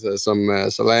can get some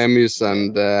salamis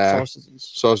and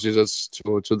sausages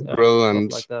to the grill,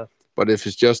 and like that. But if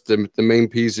it's just the main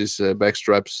pieces,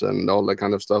 backstraps and all that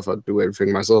kind of stuff, I do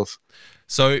everything myself.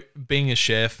 So being a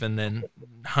chef and then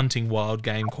hunting wild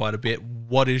game quite a bit,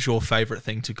 what is your favorite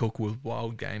thing to cook with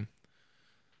wild game?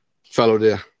 Fallow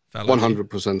deer.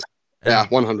 100%. Yeah,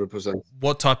 100%.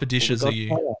 What type of dishes are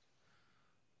you?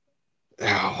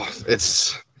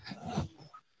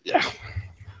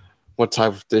 What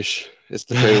type of dish is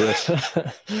the favorite?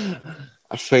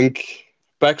 I think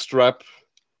backstrap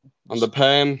on the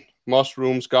pan,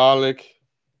 mushrooms, garlic,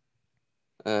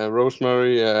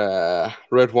 rosemary,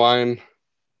 red wine,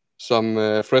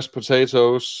 some fresh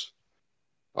potatoes.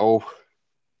 Oh.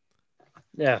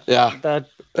 Yeah.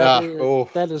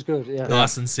 That is good. Yeah.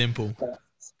 Nice and simple.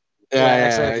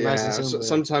 Exactly. Nice and simple,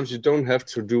 Sometimes you don't have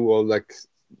to do all like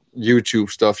YouTube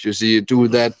stuff. You see, do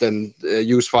that, then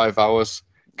use 5 hours.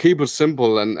 Keep it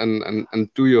simple and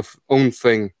do your own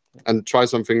thing and try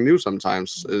something new.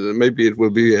 Sometimes maybe it will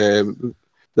be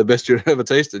the best you've ever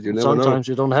tasted. You never know. Sometimes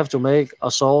you don't have to make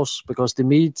a sauce because the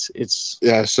meat it's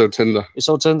so tender. It's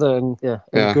so tender and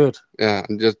good. Yeah,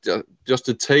 and just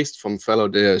the taste from fallow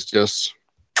deer is just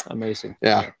amazing.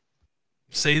 Yeah.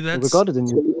 See, we got it in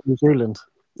New Zealand.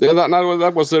 Yeah,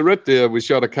 that was a red deer. We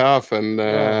shot a calf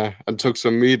and took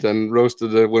some meat and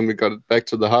roasted it when we got it back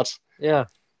to the hut. Yeah.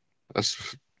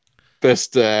 That's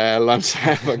best lunch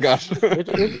I ever got.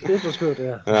 it was good,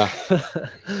 yeah.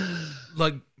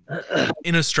 Like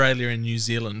in Australia and New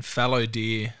Zealand, fallow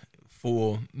deer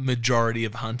for majority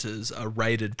of hunters are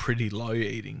rated pretty low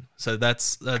eating. So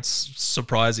that's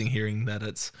surprising hearing that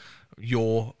it's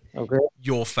your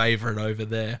favorite over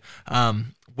there. How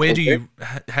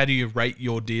do you rate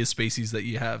your deer species that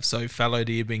you have? So fallow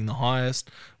deer being the highest,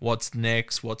 what's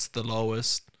next, what's the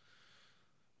lowest?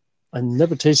 I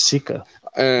never taste Sika.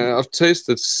 I've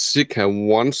tasted Sika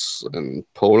once in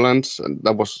Poland, and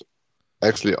that was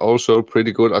actually also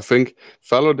pretty good. I think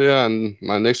fallow deer and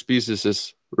my next species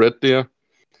is red deer.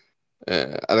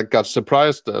 And I got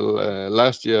surprised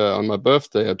last year on my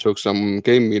birthday. I took some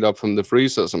game meat up from the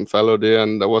freezer, some fallow deer,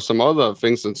 and there was some other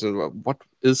things that said, what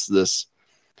is this?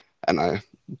 And I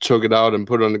took it out and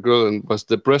put it on the grill, and it was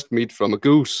the breast meat from a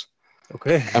goose.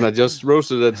 Okay. And I just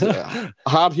roasted it,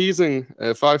 hard heating,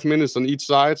 5 minutes on each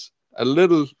side, a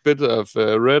little bit of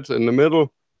red in the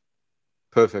middle.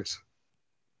 Perfect.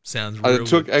 Sounds real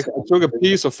good. I took a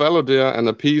piece of fallow deer and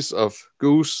a piece of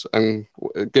goose and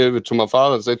gave it to my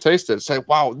father and said, taste it. Said,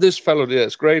 wow, this fallow deer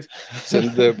is great.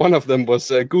 And one of them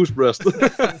was goose breast.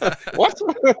 What?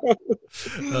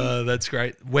 That's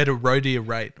great. Where do roe deer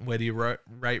rate? Where do you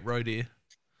rate roe deer?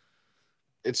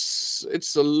 It's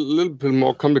a little bit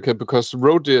more complicated because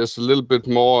roe deer is a little bit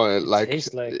more like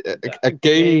a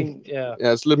game. Yeah,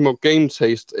 it's a little more game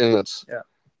taste in it. Yeah.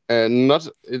 And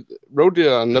roe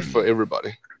deer are not for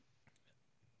everybody.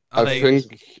 I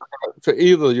think for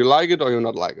either you like it or you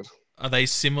not like it. Are they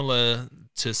similar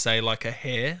to, say, like a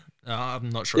hare? I'm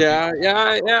not sure. Yeah.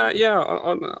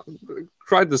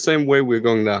 Quite the same way we're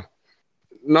going there.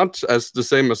 Not as the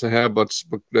same as a hare, but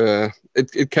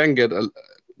it can get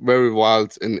very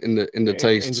wild in the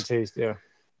taste. In the taste, yeah.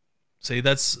 See,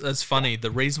 that's funny. The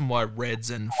reason why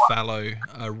reds and fallow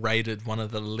are rated one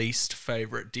of the least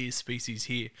favorite deer species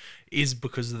here is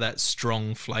because of that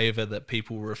strong flavor that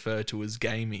people refer to as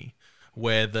gamey.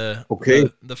 Where the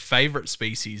favorite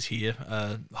species here,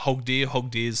 hog deer. Hog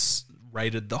deer's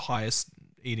rated the highest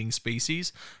eating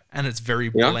species, and it's very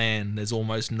bland. There's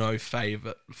almost no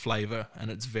flavor,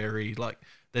 and it's very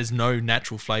there's no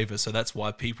natural flavor. So that's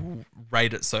why people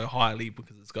rate it so highly,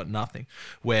 because it's got nothing.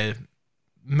 Where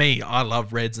I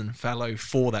love reds and fallow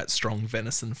for that strong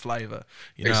venison flavor.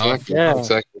 Exactly.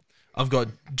 I've got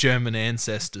German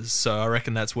ancestors, so I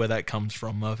reckon that's where that comes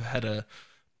from. I've had a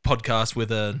podcast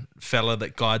with a fella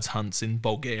that guides hunts in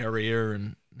Bulgaria,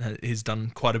 and he's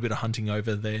done quite a bit of hunting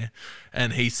over there.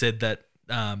 And he said that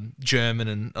German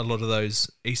and a lot of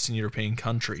those Eastern European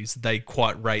countries, they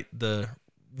quite rate the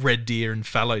red deer and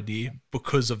fallow deer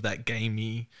because of that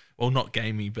gamey, well, not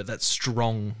gamey, but that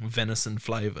strong venison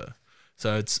flavour.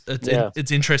 So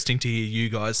it's interesting to hear you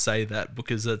guys say that,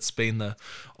 because it's been the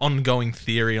ongoing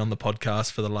theory on the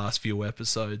podcast for the last few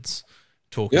episodes,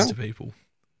 talking to people.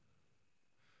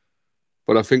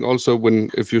 But I think also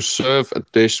if you serve a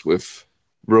dish with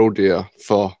roe deer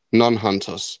for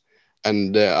non-hunters,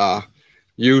 and they are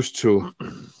used to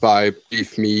buy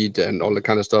beef meat and all that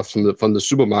kind of stuff from the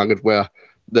supermarket, where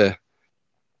the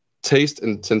taste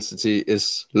intensity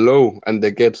is low, and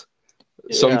they get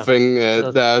something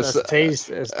there's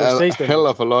a hell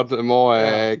of a lot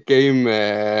more game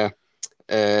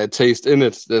taste in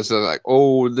it. There's like,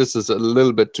 oh, this is a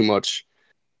little bit too much.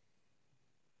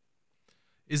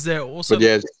 Is there also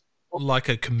like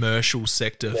a commercial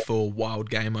sector for wild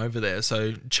game over there?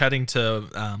 So chatting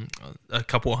to a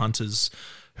couple of hunters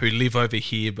who live over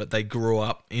here, but they grew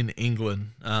up in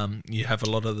England. You have a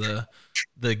lot of the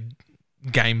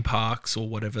game parks or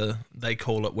whatever they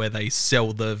call it, where they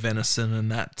sell the venison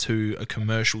and that to a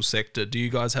commercial sector. Do you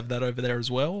guys have that over there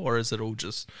as well, or is it all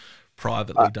just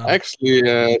privately done? I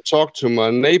actually talked to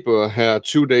my neighbor here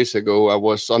 2 days ago. I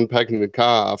was unpacking the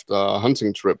car after a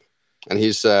hunting trip, and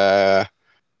he's not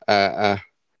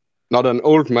an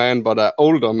old man, but an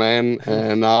older man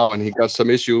now, and he got some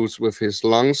issues with his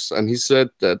lungs. And he said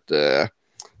that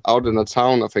out in a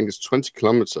town, I think it's 20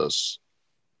 kilometers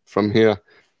from here,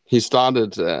 he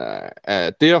started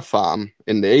a deer farm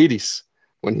in the 80s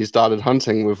when he started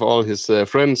hunting with all his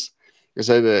friends. He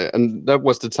said, and that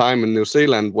was the time in New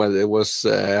Zealand where it was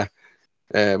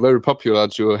very popular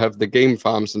to have the game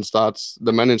farms and start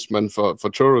the management for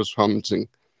tourist hunting.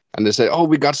 And they say, oh,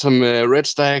 we got some red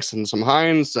stags and some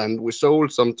hinds, and we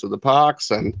sold some to the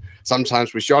parks, and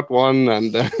sometimes we shot one.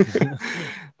 And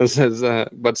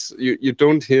but you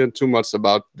don't hear too much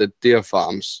about the deer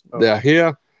farms. Oh. They're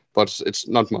here, but it's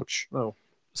not much. Oh.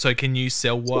 So can you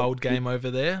sell wild game over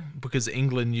there? Because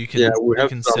England, you can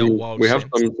sell wild game. We have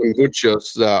some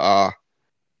butchers that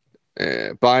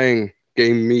are buying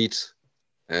game meat,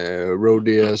 roe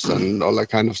deers and all that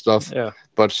kind of stuff. Yeah.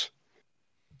 But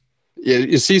yeah,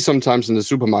 you see sometimes in the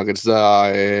supermarkets there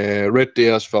are red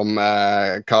deers from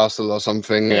Castle or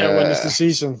something. Yeah, when it's the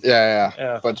season.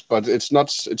 Yeah. But it's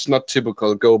not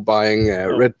typical go buying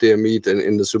red deer meat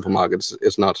in the supermarkets.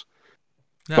 It's not.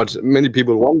 No. But many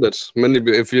people want it.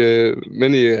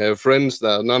 Many friends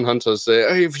that are non-hunters say,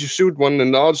 hey, if you shoot one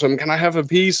in the autumn, can I have a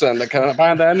piece and can I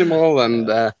buy the animal? And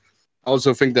I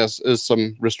also think there's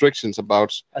some restrictions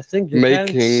about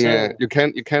you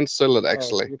can't sell it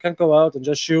actually. You can't go out and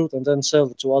just shoot and then sell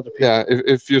it to other people. Yeah,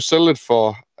 if you sell it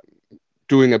for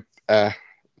doing a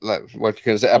like what you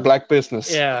can say, a black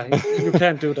business. Yeah, you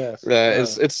can't do that. Yeah,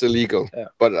 it's illegal. Yeah.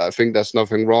 But I think there's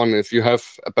nothing wrong if you have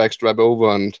a backstrap over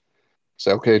and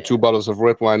say, okay, 2 bottles of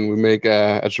red wine, we make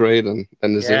a trade, and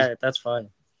this is. Yeah, that's fine.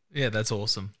 Yeah, that's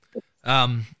awesome.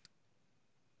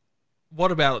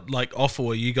 What about like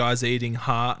offal? Are you guys eating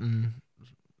heart and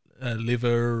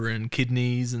liver and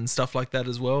kidneys and stuff like that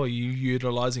as well? Are you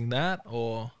utilizing that,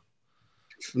 or?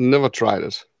 Never tried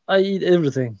it. I eat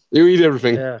everything. You eat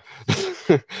everything? Yeah.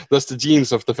 That's the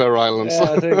genes of the Faroe Islands.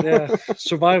 Yeah, I think,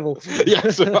 survival. Yeah,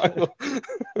 survival.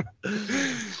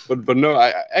 But no,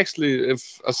 I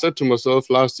said to myself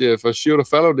last year, if I shoot a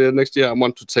fallow deer next year, I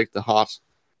want to take the heart.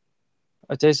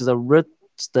 I tasted a red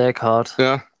stag heart.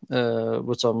 Yeah.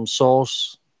 With some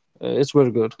sauce. It's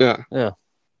very good. Yeah.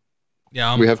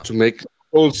 We have to make a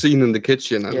whole scene in the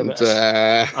kitchen, and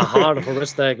a heart of a red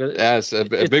stag. Yeah, it's a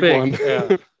big one.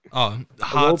 Yeah. Oh,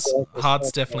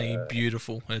 heart's definitely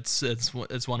beautiful. It's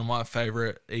one of my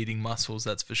favorite eating muscles,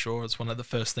 that's for sure. It's one of the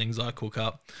first things I cook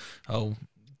up. I'll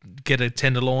get a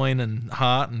tenderloin and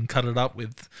heart and cut it up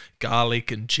with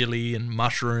garlic and chili and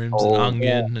mushrooms and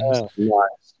onion and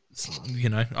you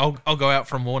know, I'll go out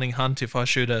for a morning hunt if I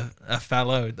shoot a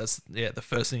fallow. That's the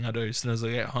first thing I do as soon as I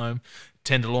get home.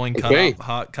 Tenderloin cut up,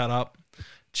 heart cut up,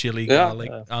 chili,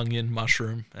 garlic, onion,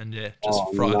 mushroom, and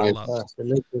just fry it all up.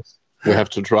 We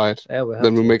have to try it. Yeah,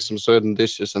 then we'll make some certain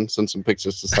dishes and send some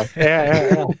pictures to stuff.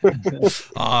 Yeah.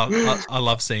 I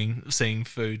love seeing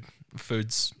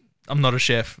foods. I'm not a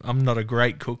chef. I'm not a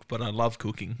great cook, but I love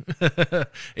cooking.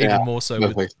 Even more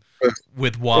so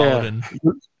with wild and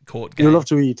caught game. You love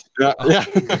to eat.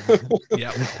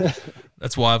 Yeah.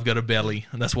 That's why I've got a belly,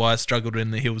 and that's why I struggled in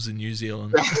the hills in New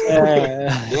Zealand.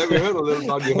 Yeah, we heard a little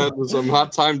about you had some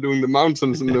hard time doing the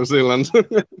mountains in New Zealand.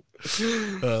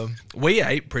 We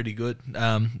ate pretty good.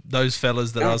 Those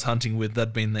fellas that I was hunting with,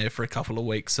 they'd been there for a couple of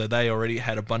weeks, so they already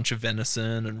had a bunch of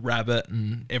venison and rabbit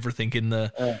and everything in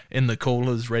the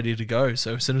coolers ready to go.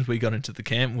 So as soon as we got into the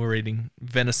camp, we were eating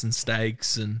venison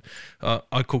steaks, and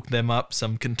I cooked them up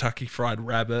some Kentucky fried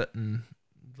rabbit, and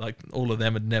like all of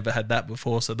them had never had that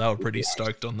before, so they were pretty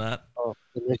stoked on that. Oh,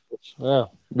 delicious. Yeah.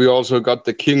 We also got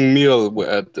the king meal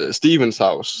at Stephen's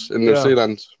house in New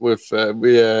Zealand. With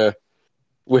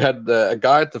we had a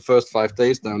guide the first 5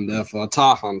 days down there for a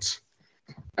tar hunt,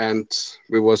 and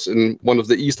we was in one of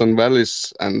the eastern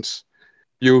valleys. And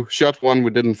you shot one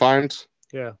we didn't find.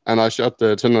 Yeah. And I shot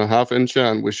the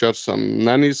 10.5-incher, and we shot some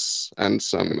nannies and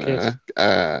some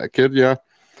kid. Yeah.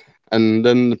 And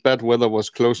then the bad weather was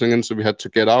closing in, so we had to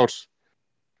get out.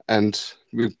 And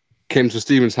we came to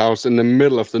Stephen's house in the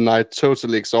middle of the night,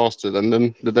 totally exhausted. And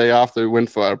then the day after, we went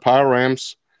for our power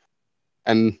rams.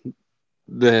 And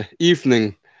the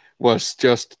evening was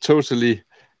just totally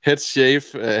head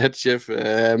chef,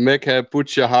 Mecca,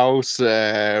 butcher house,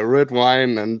 red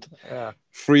wine, and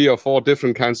 3 or 4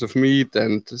 different kinds of meat.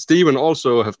 And Stephen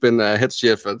also have been a head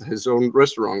chef at his own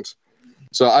restaurant.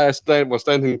 So I was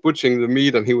standing butchering the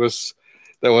meat, and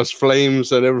there was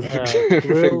flames and everything.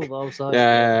 Grilled outside.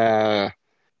 Yeah.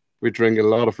 We drank a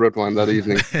lot of red wine that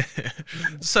evening.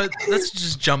 So let's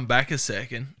just jump back a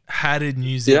second. How did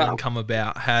New Zealand come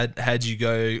about? How'd you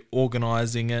go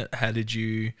organising it? How did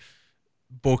you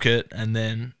book it? And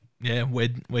then,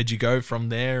 where'd you go from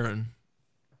there? And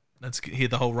let's hear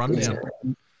the whole rundown.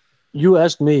 You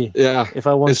asked me if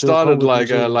I wanted to. It started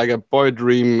like a boy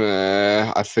dream.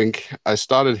 I think I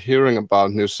started hearing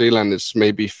about New Zealand. It's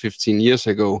maybe 15 years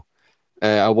ago.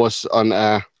 I was on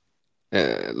a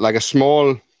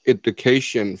small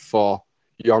education for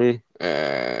young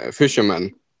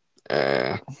fishermen,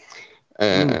 where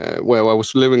I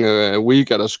was living a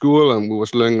week at a school, and we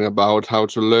was learning about how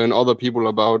to learn other people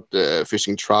about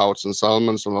fishing trouts and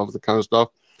salmons and all of the kind of stuff.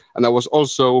 And I was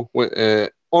also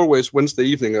always Wednesday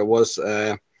evening. It was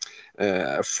a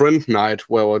friend night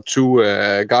where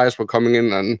 2 guys were coming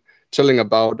in and telling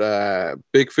about a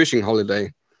big fishing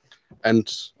holiday.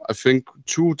 And I think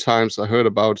 2 times I heard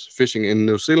about fishing in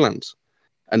New Zealand.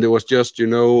 And it was just,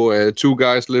 2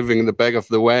 guys living in the back of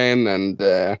the van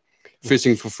and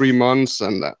fishing for 3 months.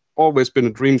 And always been a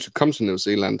dream to come to New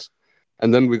Zealand.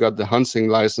 And then we got the hunting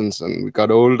license, and we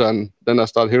got older. And then I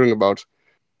started hearing about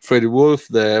Freddie Wolf,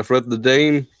 Fred the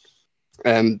Dane.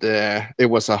 And it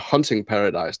was a hunting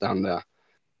paradise down there.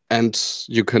 And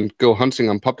you can go hunting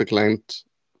on public land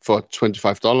for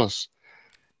 $25.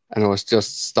 And I was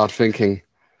just start thinking,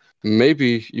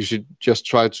 maybe you should just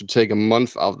try to take a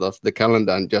month out of the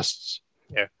calendar and just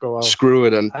go out, screw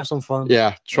it and have some fun.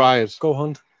 Yeah, try it. Go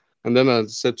hunt. And then I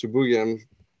said to Bogi, I'm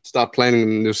start planning a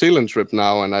New Zealand trip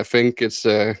now, and I think it's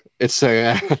a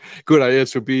good idea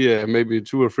to be maybe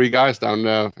 2 or 3 guys down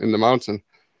there in the mountain.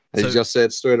 And he just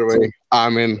said straight away,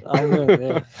 I'm in.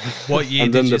 Yeah. What year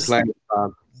and did then you the plan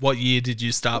started. What year did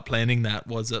you start planning that?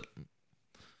 Was it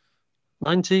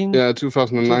 19? Yeah,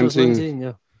 2019.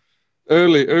 Yeah.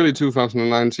 Early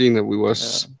 2019, and we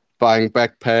was buying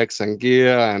backpacks and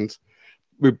gear, and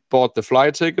we bought the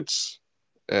flight tickets,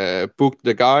 booked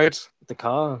the guide. The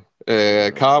car.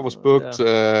 Car was booked,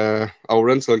 our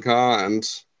rental car, and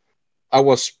I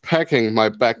was packing my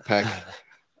backpack.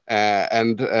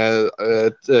 And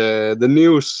the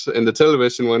news in the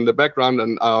television were in the background,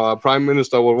 and our prime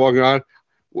minister was walking around.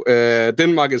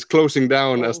 Denmark is closing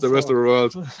down as the rest of the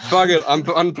world. Fuck it, I'm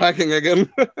unpacking again.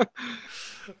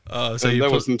 So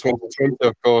that was in 2020,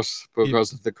 of course,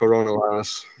 because of the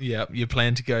coronavirus. Yeah, you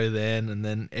plan to go then, and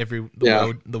then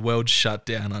the world shut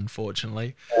down,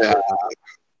 unfortunately. Yeah.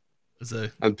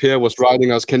 And Pierre was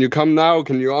writing us, can you come now?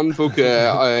 Can you unbook,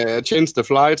 change the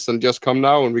flights and just come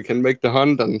now and we can make the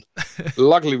hunt? And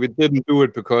luckily we didn't do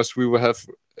it because we would have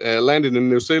landed in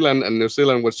New Zealand and New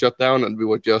Zealand was shut down and we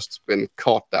would just been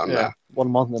caught down there. 1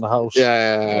 month in the house.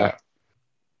 Yeah.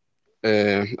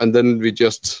 And then we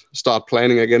just start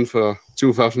planning again for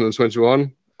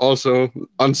 2021. Also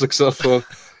unsuccessful.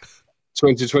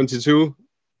 2022,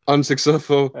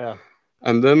 unsuccessful. Yeah.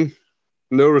 And then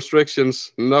no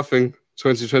restrictions, nothing.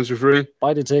 2023.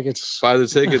 Buy the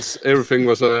tickets. Everything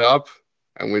was up,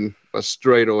 and we was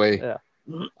straight away. Yeah.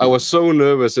 I was so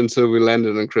nervous until we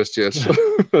landed in Christchurch.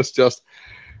 It was just,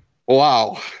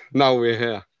 wow, now we're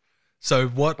here. So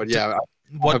what? But yeah,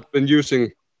 I've been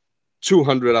using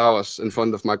 200 hours in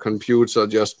front of my computer,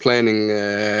 just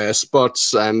planning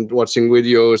spots and watching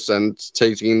videos and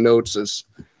taking notes.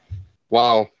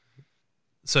 Wow.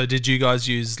 So did you guys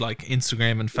use like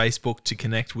Instagram and Facebook to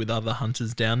connect with other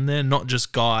hunters down there? Not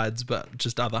just guides, but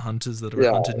just other hunters that have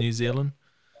hunted New Zealand?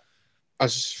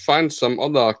 find some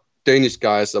other Danish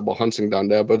guys that were hunting down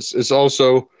there, but it's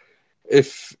also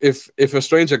if a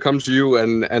stranger comes to you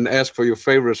and asks for your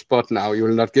favorite spot now, you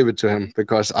will not give it to him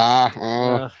because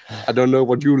I don't know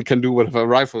what you can do with a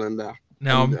rifle in there.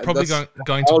 Now And I'm probably going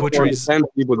I to also butcher his. understand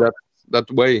people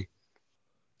that way.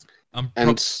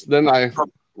 Then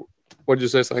what did you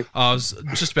say, Frank? I was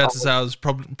just about to say I was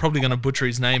probably going to butcher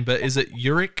his name, but is it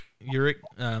Yurik?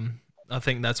 I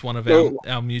think that's one of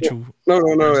our mutual.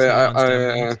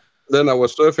 No. Then I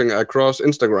was surfing across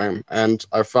Instagram and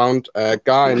I found a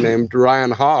guy named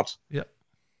Ryan Hart. Yep.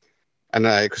 And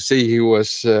I could see he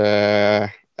was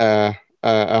a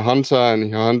hunter and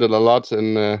he hunted a lot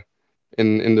in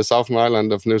the Southern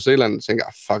Island of New Zealand. I think,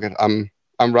 fuck it, I'm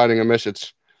writing a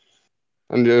message.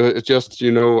 And it's just,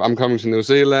 I'm coming to New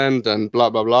Zealand and blah,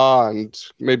 blah, blah, and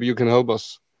maybe you can help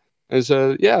us. And he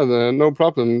said, yeah, no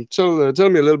problem. Tell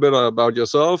me a little bit about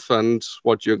yourself and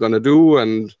what you're going to do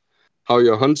and how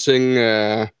your hunting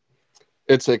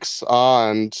ethics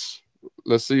are, and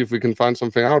let's see if we can find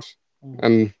something out.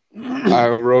 And I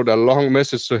wrote a long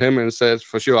message to him and said,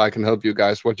 for sure, I can help you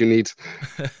guys, what you need.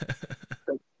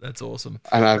 That's awesome.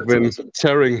 And I've been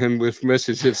tearing him with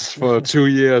messages for 2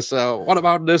 years. What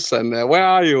about this? And where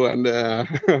are you? And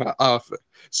our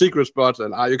secret spot.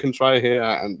 And you can try here.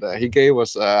 And he gave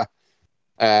us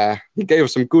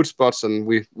some good spots. And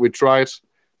we tried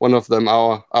one of them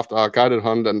after our guided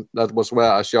hunt. And that was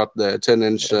where I shot the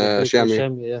 10-inch chamois.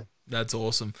 Yeah. That's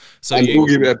awesome. So and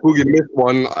Bogi missed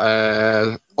one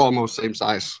almost same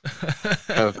size.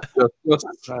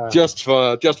 Just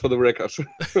for the record.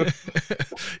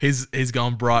 he's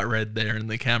gone bright red there in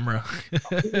the camera.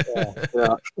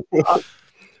 Yeah.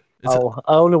 I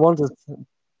only wanted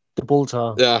the bull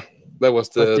tar. Yeah, that was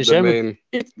the main.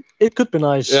 It could be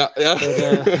nice. Yeah.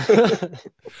 But,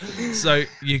 so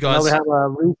you guys. Now we have a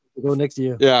reason to go next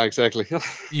year. Yeah, exactly.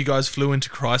 You guys flew into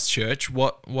Christchurch.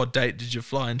 What date did you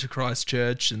fly into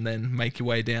Christchurch and then make your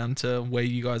way down to where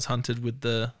you guys hunted with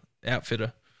the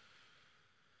outfitter?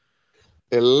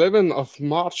 11th of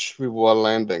March we were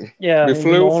landing. Yeah. We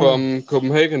flew from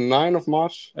Copenhagen 9th of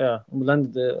March. Yeah, we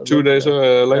landed 2 days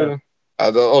later.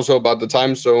 Yeah. Also about the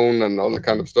time zone and all that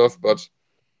kind of stuff, but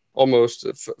almost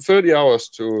 30 hours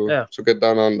to get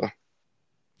down under.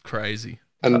 Crazy.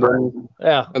 And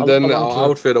then our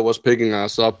outfitter was picking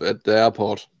us up at the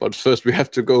airport. But first we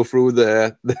had to go through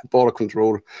the border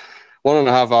control.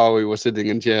 1.5 hours we were sitting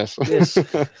in chairs. Yes.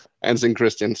 And St.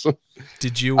 Christians.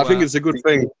 Did you? I think it's a good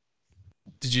thing.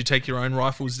 Did you take your own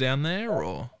rifles down there,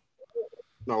 or?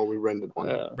 No, we rented one.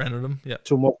 Rented them, yeah.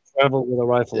 Too much travel with a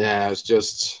rifle. Yeah, it's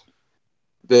just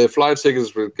the flight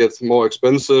tickets will get more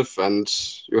expensive, and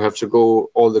you have to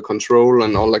go all the control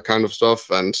and all that kind of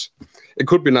stuff. And it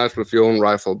could be nice with your own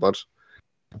rifle, but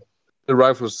the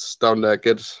rifles down there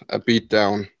get a beat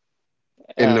down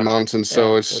in the mountains.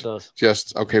 So it's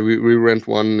just okay. We rent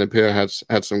one. The pair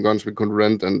had some guns we could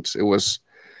rent, and it was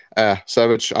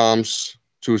Savage Arms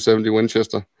 270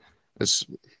 Winchester. It's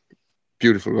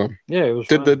beautiful gun. Yeah, it was.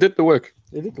 Did the work.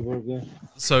 It did the work. Yeah.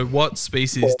 So, what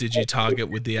species did you target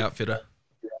with the outfitter?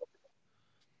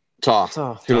 Tar.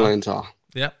 Himalayan tar.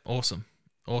 Yeah, awesome.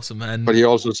 And but he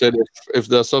also said if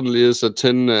there suddenly is a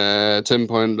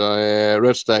 10-point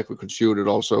red stack, we could shoot it.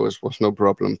 Also, it was no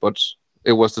problem. But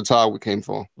it was the tar we came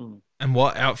for. And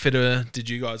what outfitter did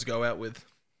you guys go out with?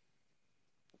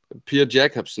 Pierre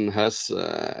Jacobsen has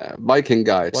Viking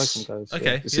Guides.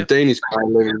 Okay, it's a Danish guy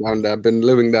living down there. Been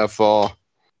living there for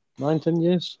 9-10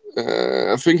 years.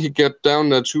 I think he got down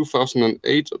there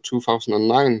 2008 or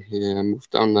 2009. He moved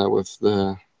down there with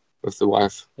the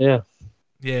wife. Yeah.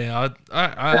 Yeah,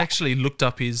 I actually looked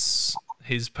up his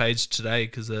page today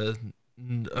because a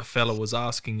fella was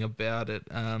asking about it.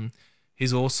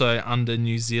 He's also under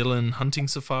New Zealand hunting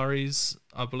safaris,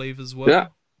 I believe, as well. Yeah.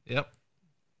 Yep.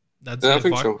 That's I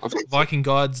think so.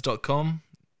 VikingGuides.com.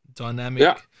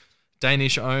 Dynamic,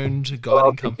 Danish owned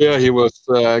guiding company. Yeah, he was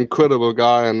an incredible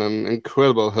guy and an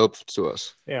incredible help to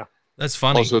us. Yeah. That's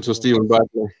funny. Also to Stephen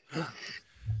Bradley.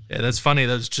 Yeah, that's funny.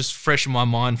 That was just fresh in my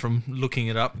mind from looking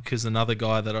it up because another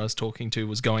guy that I was talking to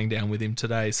was going down with him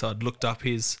today. So I'd looked up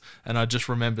his, and I just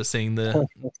remember seeing the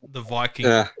Viking,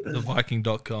 the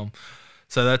Viking.com.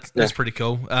 So that's pretty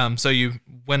cool. So you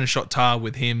went and shot tar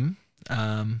with him,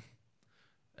 and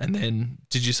then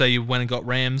did you say you went and got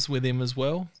rams with him as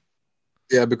well?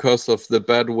 Yeah, because of the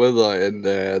bad weather in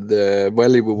the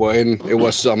valley we were in, it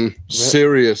was some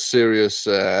serious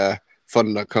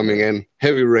thunder coming in,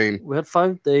 heavy rain. We had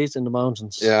 5 days in the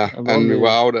mountains. Yeah, and we were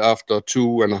out after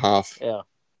 2.5. Yeah,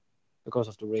 because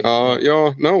of the rain.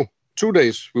 No, 2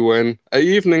 days we were in. An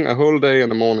evening, a whole day,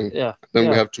 and a morning. Yeah. Then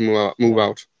we have to move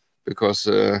out because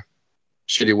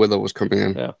shitty weather was coming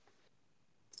in. Yeah.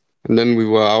 And then we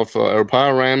were out for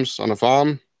Arapara rams on a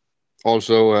farm.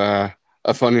 Also a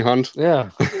funny hunt.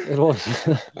 Yeah, it was.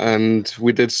 And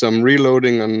we did some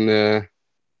reloading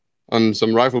on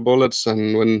some rifle bullets.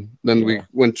 And we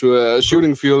went to a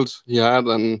shooting field he had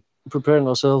and preparing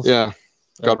ourselves. Yeah,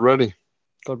 got ready.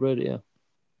 Yeah.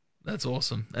 That's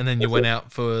awesome. And then you went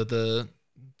out for the...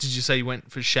 Did you say you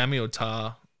went for chamois or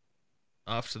tar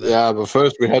after that? Yeah, but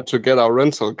first we had to get our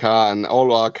rental car, and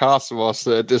all our cars was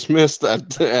dismissed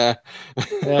at... Yeah,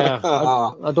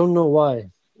 I don't know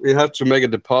why. We had to make a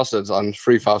deposit on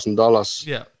 $3,000.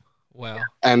 Yeah, wow.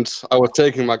 And I was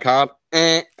taking my card.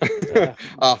 Yeah.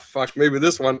 Oh, fuck, maybe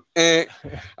this one. And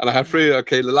I had three.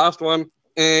 Okay, the last one.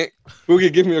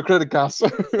 Bogi, give me your credit card. That's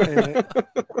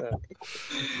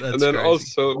And then crazy.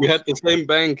 also we had the same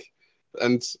bank,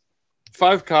 and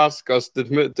 5 cars got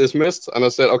dismissed. And I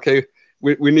said, okay,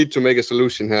 we need to make a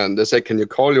solution here. And they said, can you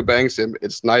call your banks?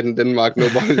 It's night in Denmark.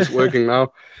 Nobody's working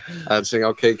now. I'm saying,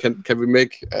 okay, can we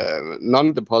make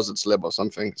non-deposit slip or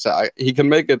something? So he can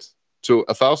make it to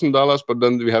 $1,000, but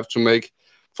then we have to make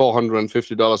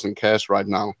 $450 in cash right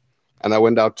now. And I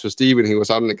went out to Steve, and he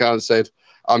was out in the car and said,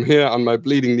 I'm here on my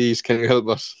bleeding knees. Can you help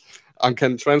us? I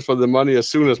can transfer the money as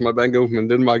soon as my bank opens in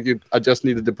Denmark. I just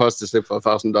need a deposit slip for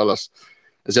 $1,000.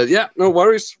 I said, yeah, no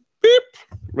worries. Beep.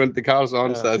 Went the cars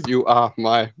on, said, you are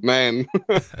my man.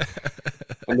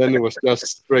 And then it was just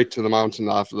straight to the mountain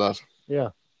after that. Yeah.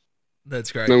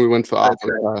 That's great. Then we went for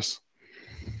Arthur Pass.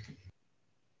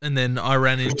 And then I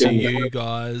ran into you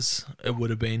guys. It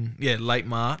would have been late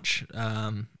March.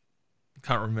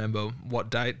 Can't remember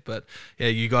what date, but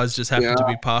you guys just happened to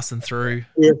be passing through.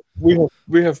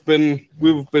 We've been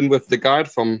with the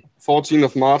guide from 14th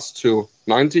of March to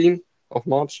 19th of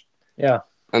March. Yeah.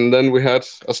 And then we had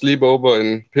a sleepover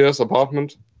in Pierre's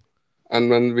apartment, and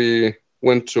then we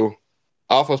went to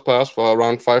Arthur's Pass for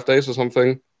around 5 days or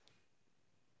something.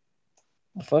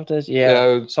 5 days,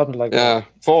 yeah, something like that. Yeah,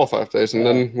 4 or 5 days, and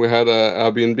then we had a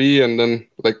Airbnb, and then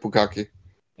Lake Pukaki.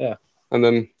 Yeah. And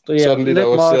then suddenly there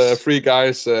was 3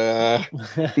 guys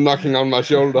knocking on my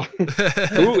shoulder.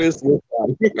 Who is this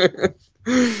guy?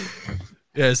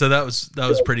 Yeah, so that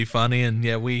was pretty funny, and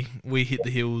we hit the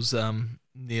hills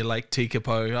near Lake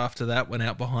Tekapo after that. Went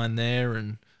out behind there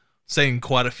and seen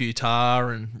quite a few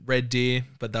tar and red deer,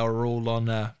 but they were all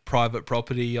on private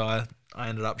property. I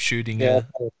ended up shooting a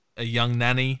young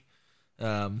nanny,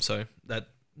 so that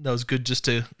was good just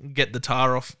to get the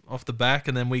tar off the back.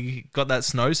 And then we got that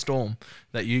snowstorm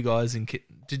that you guys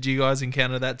did you guys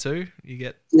encounter that too?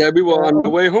 We were on the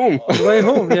way home. On the way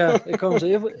home,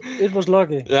 it was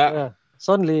lucky. Yeah.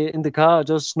 Suddenly in the car,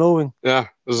 just snowing. Yeah,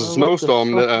 there's a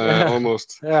snowstorm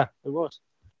almost. Yeah, it was.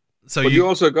 So but you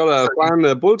also got a fine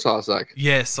bull tar, Zach.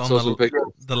 Yes, on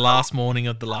the last morning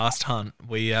of the last hunt,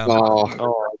 we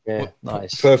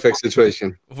nice, perfect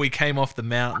situation. We came off the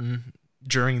mountain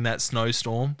during that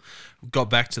snowstorm, got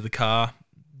back to the car.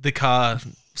 The car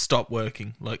stopped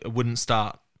working, like it wouldn't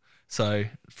start. So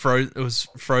it was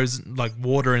frozen, like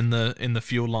water in the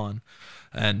fuel line.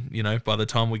 And by the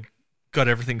time we got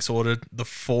everything sorted, the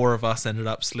 4 of us ended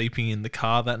up sleeping in the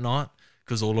car that night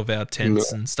because all of our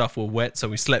tents and stuff were wet. So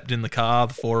we slept in the car,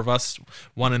 the 4 of us,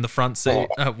 one in the front seat,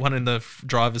 one in the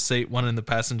driver's seat, one in the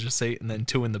passenger seat, and then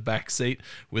 2 in the back seat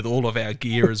with all of our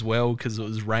gear as well because it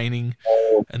was raining.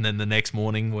 And then the next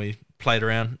morning we played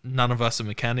around. None of us are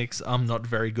mechanics. I'm not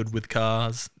very good with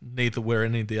cars. Neither were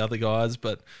any of the other guys,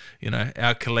 but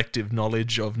our collective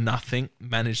knowledge of nothing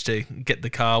managed to get the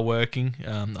car working.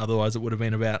 Otherwise it would have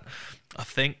been about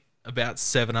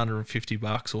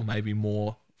 $750 or maybe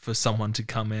more for someone to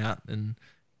come out and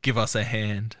give us a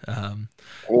hand.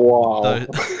 Wow.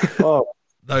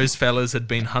 Those fellas had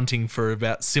been hunting for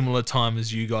about similar time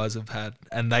as you guys have had,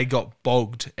 and they got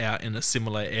bogged out in a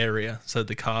similar area. So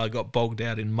the car got bogged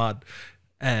out in mud,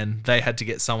 and they had to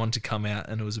get someone to come out,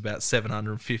 and it was about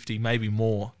 $750, maybe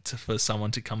more, for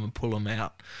someone to come and pull them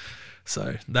out.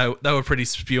 So they were pretty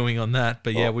spewing on that.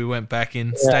 But we went back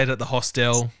in, stayed at the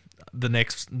hostel the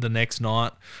next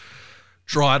night,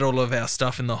 dried all of our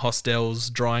stuff in the hostel's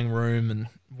drying room, and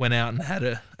went out and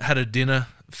had a dinner.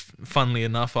 Funnily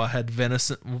enough, I had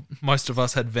venison. Most of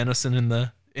us had venison in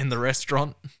the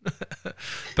restaurant.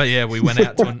 But we went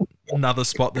out to another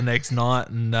spot the next night,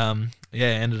 and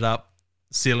ended up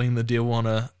sealing the deal on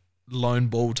a lone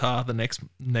bull tar the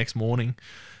next morning.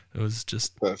 It was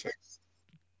just perfect,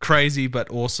 crazy but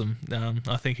awesome.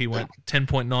 I think he went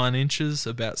 10.9 inches,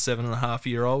 about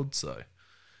 7.5-year-old. So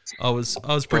I was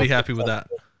pretty happy with that.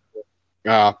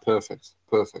 Ah, perfect.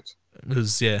 It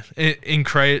was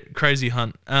crazy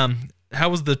hunt. How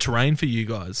was the terrain for you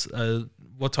guys?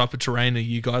 what type of terrain are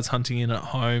you guys hunting in at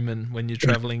home and when you're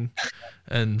traveling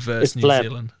and versus New flat.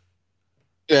 Zealand?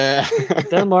 Yeah.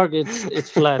 Denmark, it's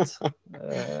flat.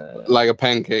 Like a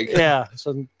pancake. Yeah.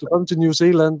 So to come to New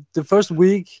Zealand, the first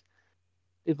week,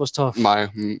 it was tough. My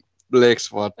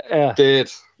legs were Yeah.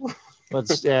 dead.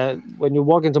 But yeah, when you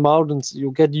walk into mountains,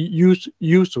 you get used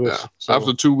to it. Yeah. So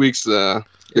After 2 weeks,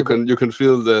 you can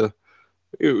feel the.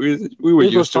 We were it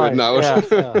was used to it fine. now. Yeah.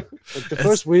 But the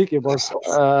first week, it was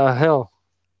hell.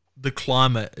 The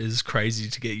climate is crazy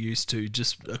to get used to,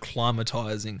 just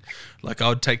acclimatizing. Like I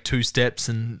would take 2 steps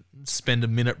and spend a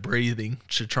minute breathing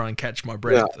to try and catch my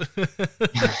breath. Yeah.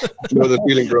 Know the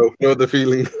feeling, bro. Know the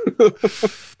feeling.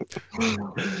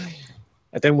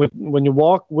 And then when you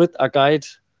walk with a guide,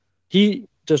 he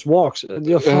just walks. And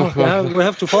we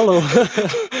have to follow.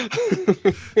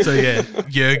 So yeah,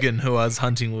 Jürgen, who I was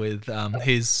hunting with,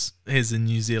 he's in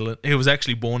New Zealand. He was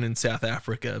actually born in South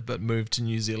Africa, but moved to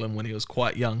New Zealand when he was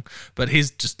quite young. But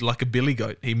he's just like a billy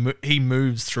goat. He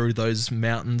moves through those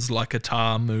mountains like a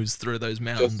tar moves through those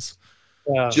mountains.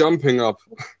 Jumping up.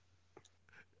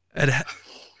 And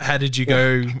how did you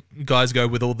guys go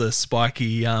with all the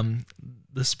spiky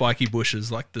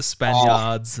bushes, like the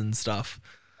Spaniards and stuff?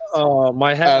 Oh,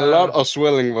 my head. A lot of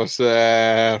swelling was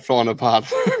falling apart.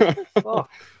 Oh.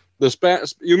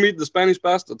 You meet the Spanish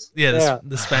bastards? Yeah,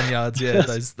 the Spaniards. Yeah,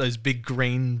 those big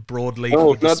green broadleaf.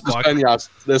 Oh, not the Spaniards.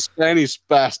 The Spanish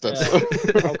bastards. Yeah.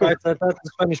 Okay, that's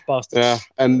the Spanish bastards. Yeah,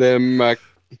 and the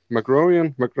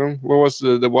Macron. What was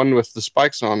the one with the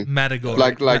spikes on? Matagorry.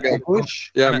 Like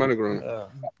Bush? yeah, Matagorry.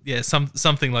 Yeah,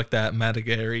 something like that.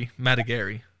 Matagorry.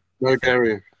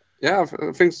 Yeah,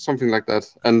 I think something like that.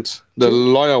 And the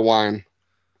lawyer wine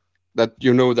that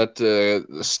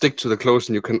stick to the clothes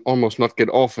and you can almost not get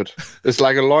off it. It's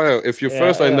like a lawyer. If you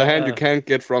first are in the hand, you can't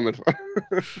get from it.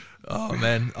 Oh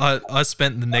man, I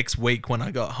spent the next week when I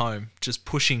got home just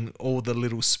pushing all the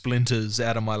little splinters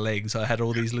out of my legs. I had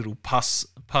all these little pus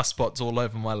spots all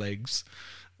over my legs.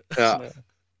 Yeah.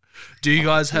 Do you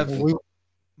guys have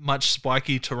much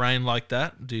spiky terrain like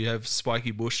that? Do you have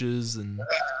spiky bushes and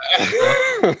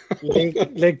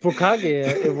Lake Bukage?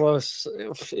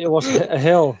 It was a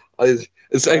hell.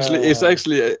 It's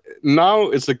actually now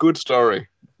it's a good story,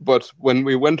 but when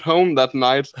we went home that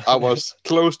night, I was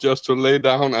close just to lay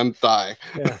down and die.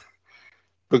 Yeah.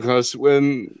 Because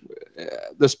when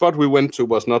the spot we went to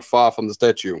was not far from the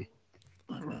statue,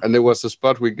 and it was a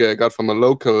spot we got from a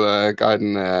local guide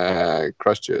in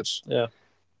Christchurch. Yeah.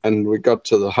 And we got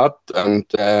to the hut and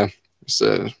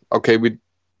said, okay, we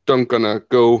don't gonna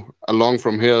go along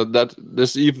from here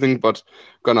this evening, but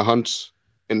gonna hunt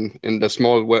in the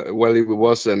small valley we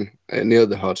was in near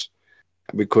the hut.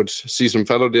 And we could see some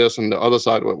fallow deers on the other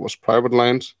side where it was private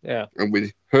land. Yeah. And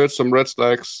we heard some red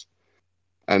stags.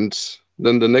 And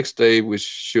then the next day we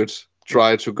should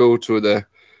try to go to the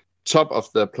top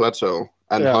of the plateau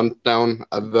and hunt down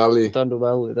a valley. Down the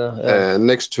valley there.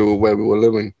 Next to where we were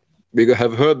living. We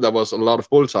have heard there was a lot of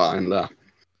bull tar in there.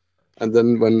 And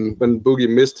then when Bogi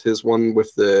missed his one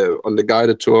on the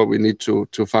guided tour, we need to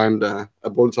find a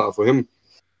bull tar for him.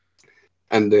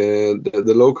 And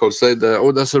the locals said,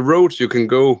 there's a road you can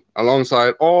go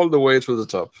alongside all the way to the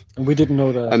top. And we didn't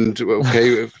know that. And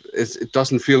okay, it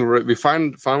doesn't feel right. We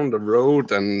found a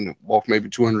road and walked maybe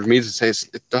 200 meters. Says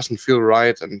it doesn't feel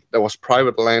right. And there was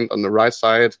private land on the right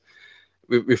side.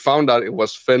 We found out it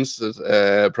was fenced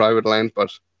private land,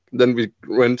 but then we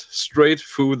went straight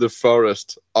through the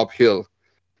forest uphill.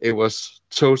 It was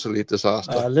totally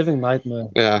disaster. A living nightmare.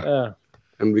 Yeah.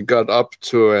 And we got up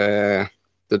to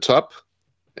the top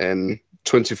and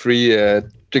 23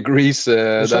 degrees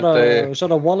that day. We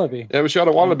shot a wallaby. Yeah, we shot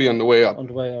a wallaby on the way up.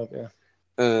 Yeah.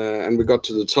 And we got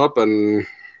to the top and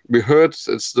we heard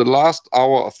it's the last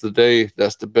hour of the day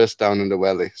that's the best down in the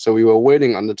valley. So we were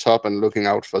waiting on the top and looking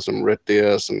out for some red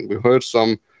deers, and we heard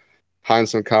some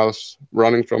hinds and cows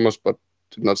running from us, but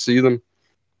did not see them.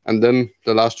 And then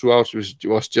the last 2 hours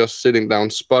was just sitting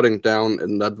down, spotting down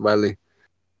in that valley.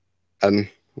 And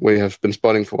we have been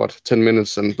spotting for 10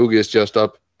 minutes, and Bogi is just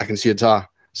up. I can see a tar.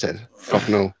 Said, fuck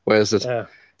no, where is it? Yeah,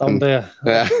 down there.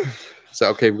 Yeah. So,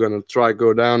 okay, we're going to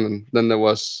go down. And then there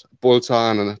was bull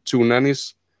tar and 2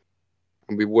 nannies.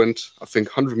 And we went, I think,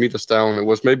 100 meters down. It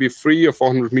was maybe 300 or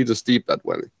 400 meters deep, that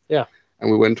valley. Yeah. And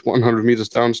we went 100 meters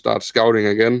down, started scouting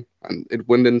again, and it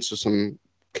went into some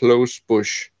close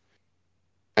bush.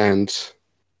 And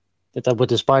did that with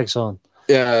the spikes on?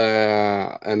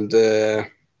 Yeah, and a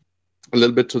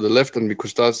little bit to the left, and we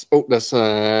could start. Oh, there's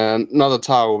another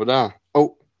tar over there.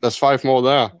 Oh, there's 5 more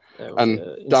there, and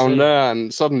down there,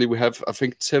 and suddenly we have, I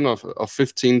think, 10 or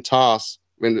 15 tars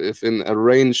within a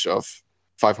range of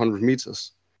 500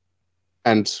 meters.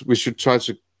 and we should try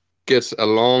to get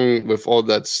along with all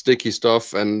that sticky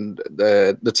stuff. And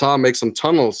the tar makes some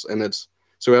tunnels in it,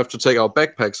 so we have to take our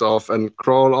backpacks off and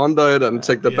crawl under it and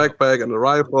take the backpack and the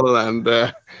rifle,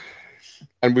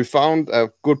 and we found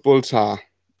a good bull tar.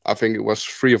 I think it was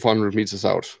 300 or 400 meters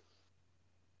out,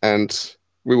 and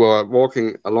we were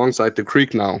walking alongside the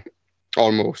creek now,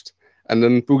 almost, and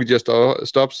then Bogi just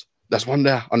stops. There's one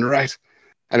there on the right.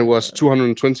 And it was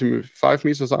 225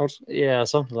 meters out. Yeah,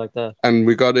 something like that. And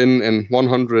we got in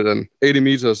 180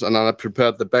 meters, and I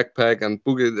prepared the backpack, and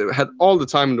Bogi had all the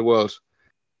time in the world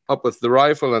up with the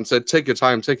rifle and said, take your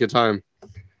time.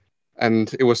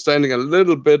 And it was standing a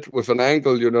little bit with an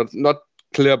angle, not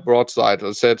clear broadside.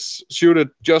 I said, shoot it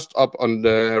just up on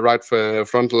the right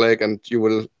frontal leg, and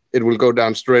it will go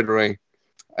down straight away.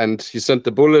 And he sent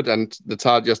the bullet, and the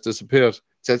tar just disappeared.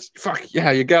 Says, fuck, yeah,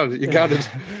 you got it.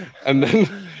 And then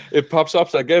it pops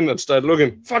up again and start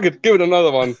looking, fuck it, give it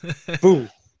another one. Boom.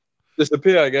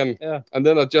 Disappear again. Yeah. And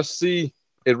then I just see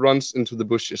it runs into the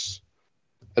bushes.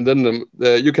 And then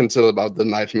you can tell about the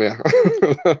nightmare.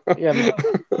 Yeah,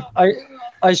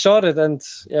 I shot it, and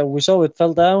we saw it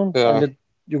fell down. Yeah. And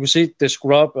you could see the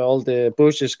scrub, all the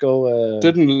bushes go.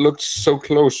 Didn't look so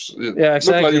close. Yeah,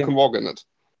 exactly. Looked like you can walk in it.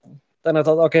 Then I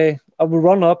thought, okay, I will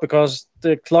run up because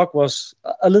the clock was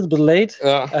a little bit late.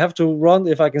 Yeah. I have to run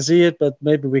if I can see it, but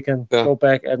maybe we can go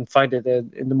back and find it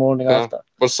in the morning after.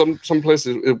 But some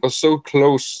places it was so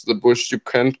close, the bush, you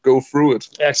can't go through it.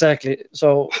 Exactly.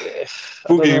 So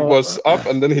Bogi was up,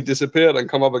 and then he disappeared and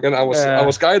come up again. I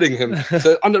was guiding him.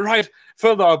 Said, on the right,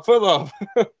 further up.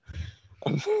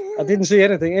 I didn't see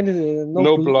anything.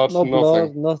 No blood,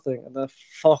 nothing. And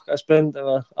I spent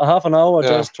a half an hour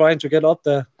just trying to get up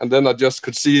there. And then I just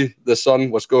could see the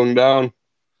sun was going down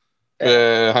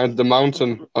behind the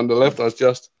mountain on the left. I was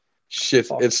just, shit,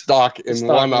 it's dark in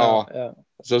 1 hour. Yeah.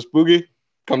 So Bogi,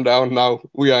 come down now.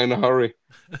 We are in a hurry.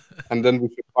 And then we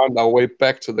could find our way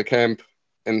back to the camp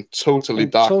in totally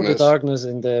darkness. Total darkness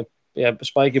in the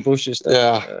spiky bushes.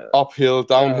 Uphill,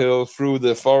 downhill, through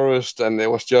the forest, and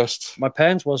it was just... My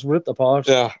pants was ripped apart,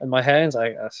 and my hands,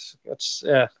 I got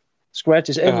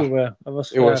scratches everywhere.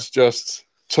 It was just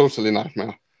totally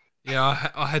nightmare.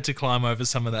 Yeah, I had to climb over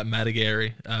some of that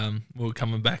matagari. We were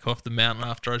coming back off the mountain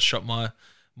after I'd shot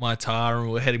my tar, and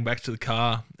we were heading back to the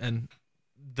car, and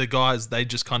the guys, they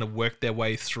just kind of worked their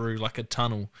way through like a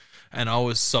tunnel, and I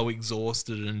was so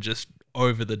exhausted and just...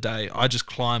 over the day, I just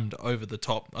climbed over the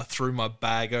top. I threw my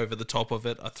bag over the top of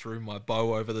it. I threw my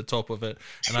bow over the top of it,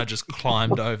 and I just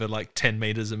climbed over like 10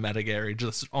 meters of matagari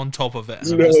just on top of it.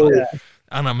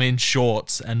 And I'm in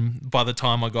shorts, and by the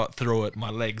time I got through it, my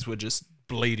legs were just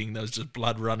bleeding. There was just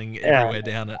blood running everywhere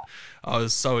down it. I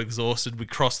was so exhausted. We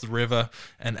crossed the river,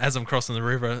 and as I'm crossing the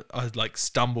river, I like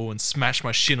stumble and smash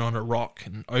my shin on a rock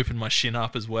and open my shin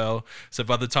up as well. So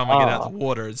by the time I get out of the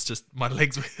water, it's just my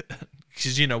legs were...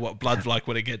 because you know what blood's like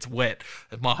when it gets wet.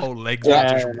 My whole legs were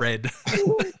just red.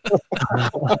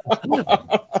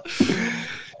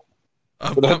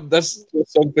 That's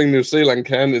something New Zealand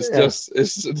can. It's just...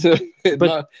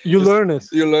 you learn it.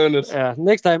 You learn it. Yeah.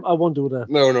 Next time, I won't do that.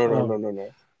 No.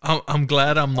 I'm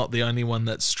glad I'm not the only one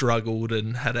that struggled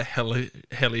and had a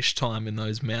hellish time in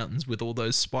those mountains with all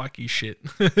those spiky shit.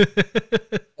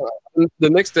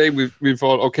 The next day we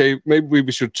thought, okay, maybe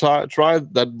we should try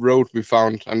that road we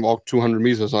found and walk 200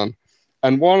 meters on.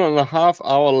 And 1.5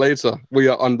 hours later, we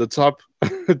are on the top,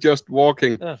 just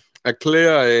walking a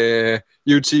clear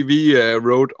UTV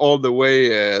road all the way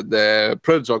the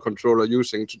predator controller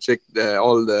using to check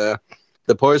all the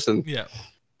poison. Yeah.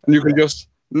 And you can just...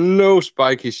 no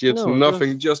spiky shit,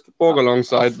 nothing. Just walk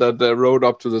alongside that road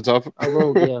up to the top.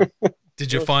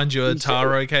 Did you find your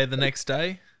tar okay the next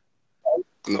day?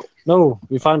 No,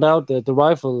 we found out that the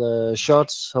rifle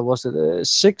shots, how was it,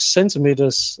 6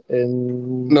 centimeters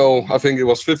in... No, I think it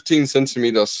was 15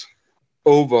 centimeters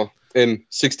over in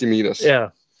 60 meters. Yeah.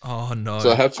 Oh, no.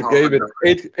 So I have to give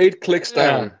it eight clicks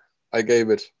down. I gave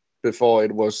it before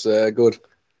it was good.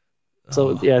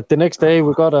 So, the next day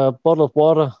we got a bottle of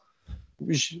water.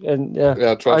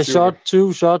 I shot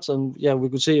 2 shots, and we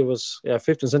could see it was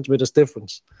 15 centimeters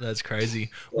difference. That's crazy.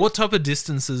 What type of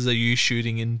distances are you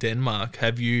shooting in Denmark?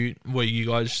 Were you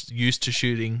guys used to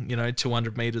shooting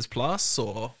 200 meters plus,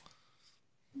 or?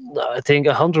 No, I think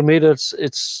 100 meters.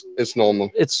 It's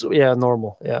normal. It's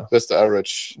normal. Yeah, that's the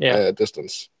average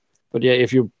distance. But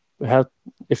if you're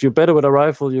better with a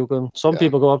rifle, you can. Some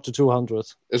people go up to 200.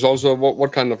 It's also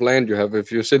what kind of land you have.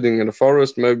 If you're sitting in a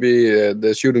forest, maybe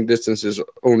the shooting distance is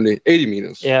only 80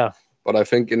 meters. Yeah. But I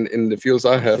think in the fields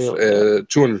I have,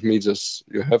 200 meters,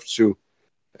 you have to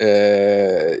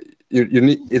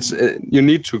you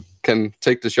need to can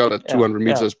take the shot at 200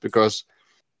 meters because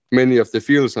many of the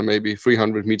fields are maybe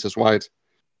 300 meters wide,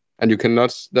 and you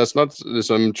cannot. There's not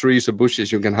some trees or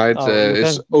bushes you can hide.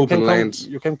 It's open lands.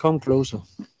 You can come closer.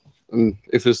 And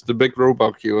if it's the big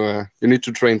roebuck, you need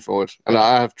to train for it. And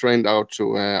I have trained out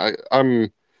to.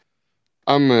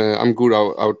 I'm good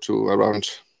out to around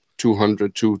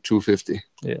 200 to 250.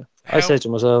 Yeah, I say to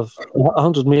myself,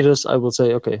 100 meters. I will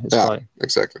say, okay, it's fine.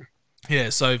 Exactly. Yeah,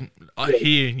 so I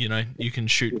hear, you can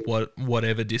shoot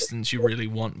whatever distance you really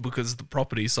want because the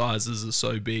property sizes are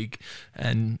so big,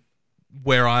 and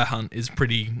where I hunt is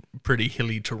pretty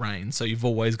hilly terrain, so you've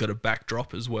always got a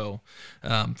backdrop as well.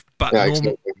 But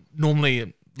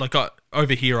normally, like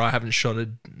over here, I haven't shot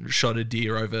a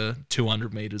deer over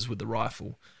 200 meters with the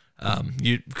rifle.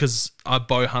 Because I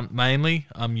bow hunt mainly,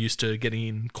 I'm used to getting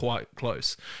in quite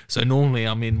close. So normally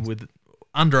I'm in with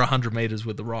under 100 meters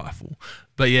with the rifle.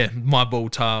 But yeah, my bull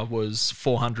tar was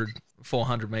 400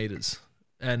 meters.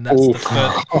 And that's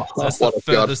the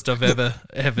furthest I've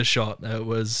ever shot. It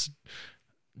was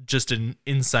just an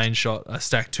insane shot. I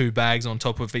stacked 2 bags on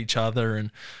top of each other,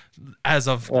 and as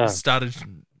I've we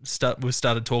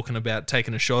started talking about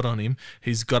taking a shot on him,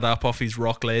 he's got up off his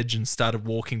rock ledge and started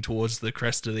walking towards the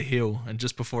crest of the hill. And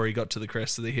just before he got to the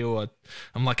crest of the hill,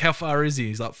 I'm like, how far is he?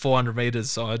 He's like 400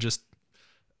 meters. So I just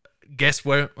guessed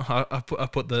where I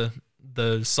put the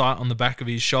sight on the back of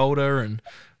his shoulder, and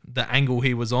the angle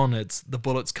he was on, it's the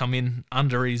bullets come in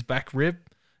under his back rib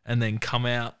and then come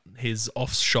out his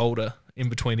off shoulder, in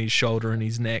between his shoulder and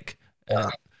his neck.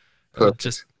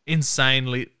 Just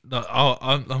insanely.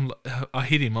 I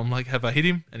hit him. I'm like, have I hit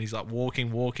him? And he's like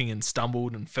walking and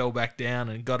stumbled and fell back down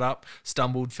and got up,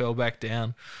 stumbled, fell back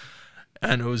down.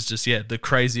 And it was just, the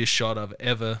craziest shot I've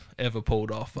ever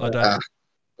pulled off. I don't.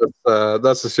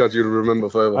 That's a shot you'll remember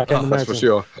forever. That's for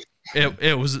sure.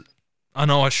 It was. I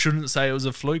know I shouldn't say it was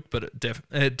a fluke, but it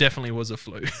definitely was a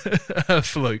fluke. A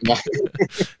fluke. But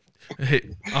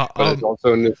it's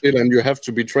also in New Zealand, you have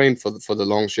to be trained for the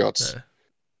long shots.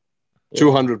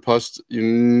 200 posts, you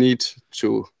need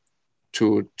to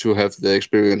have the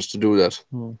experience to do that.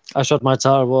 I shot my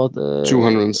tar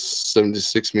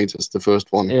 276 meters, the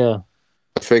first one. Yeah.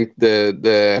 I think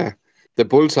the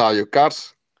bull tar you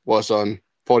got was on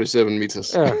 47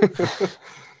 meters. Yeah.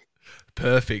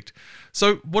 Perfect.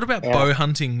 So what about bow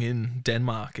hunting in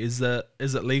Denmark? Is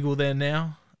it legal there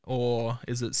now, or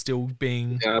is it still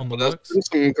being on the works? There's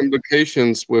been some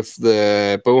complications with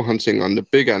the bow hunting on the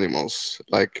big animals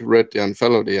like red deer and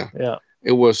fallow deer. Yeah.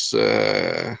 It was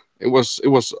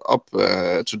up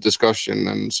to discussion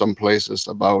in some places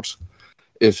about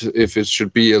if it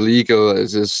should be illegal.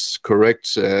 Is this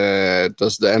correct?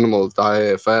 Does the animal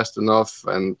die fast enough?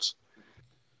 And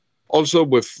also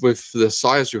with the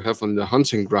size you have on the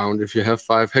hunting ground, if you have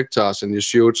 5 hectares and you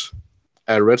shoot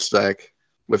a red stag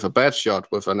with a bad shot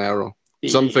with an arrow,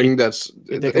 something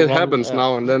it happens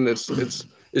now and then.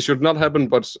 It should not happen,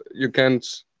 but you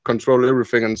can't control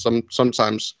everything, and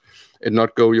sometimes it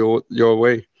not go your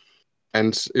way.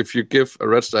 And if you give a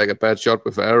red stag a bad shot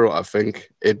with an arrow, I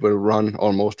think it will run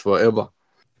almost forever.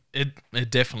 It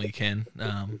definitely can.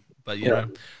 But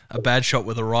a bad shot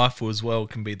with a rifle as well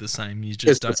can be the same. You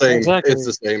just the same. Exactly. It's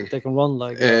the same. They can run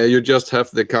like you just have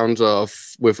the counter of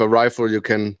with a rifle you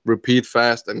can repeat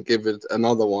fast and give it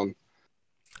another one.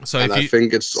 So I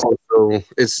think it's also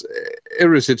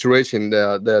every situation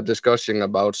they're discussing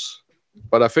about,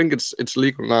 but I think it's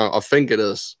legal now. I think it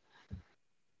is.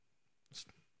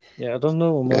 Yeah, I don't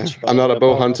know much. I'm not a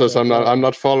bow hunter, so I'm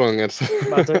not following it.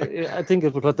 But I think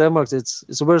it's because Denmark,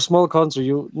 it's a very small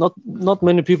country. Not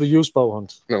many people use bow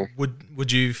hunt. No.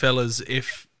 Would you fellas,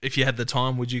 if you had the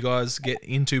time, would you guys get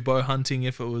into bow hunting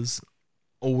if it was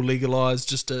all legalized,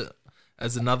 just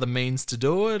as another means to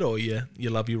do it, or you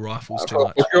love your rifles too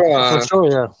much? For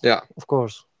sure, yeah, of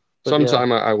course. But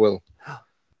sometime I will.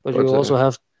 But you also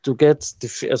have to get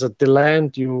the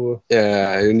land. You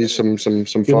need some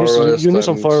forest. You need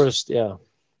some forest, To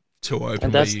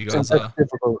open where you guys are.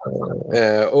 Difficult.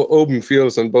 Open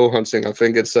fields and bow hunting, I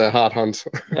think it's a hard hunt.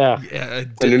 Yeah.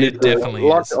 It definitely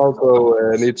is. Also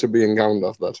need to be in count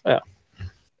of that. Yeah.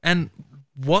 And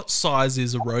what size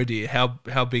is a roe deer?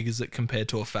 How big is it compared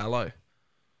to a fallow?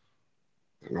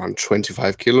 Around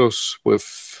 25 kilos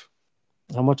with...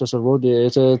 How much is a roe deer?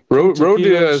 It's a roe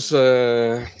deer is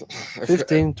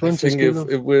 15, 20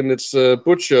 kilos. When it's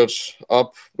butchered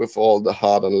up with all the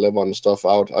heart and liver and stuff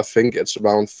out, I think it's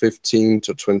around 15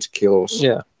 to 20 kilos.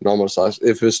 Yeah. Normal size.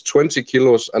 If it's 20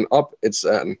 kilos and up, it's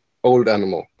an old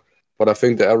animal. But I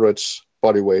think the average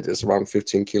body weight is around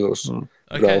 15 kilos.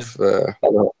 Okay. Of the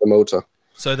motor.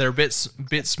 So they're a bit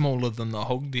smaller than the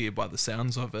hog deer by the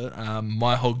sounds of it.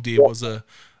 My hog deer was a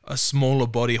smaller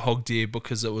body hog deer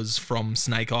because it was from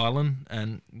Snake Island,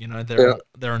 and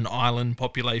they're an island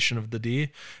population of the deer.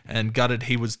 And gutted,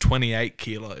 he was 28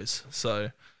 kilos.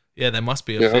 So yeah, they must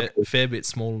be a fair bit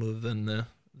smaller than the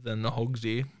hog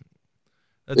deer.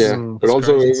 But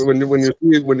also crazy.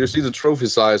 when you see the trophy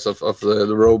size of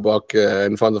the roebuck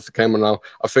in front of the camera now,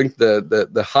 I think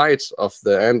the height of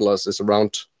the antlers is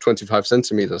around 25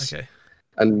 centimeters. Okay.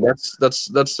 And that's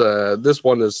this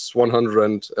one is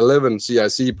 111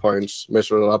 CIC points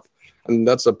measured up, and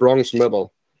that's a bronze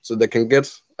medal. So they can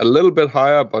get a little bit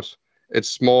higher, but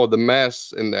it's more the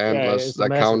mass in the antlers that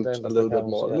count a little bit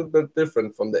more, a little bit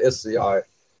different from the SCI.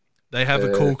 They have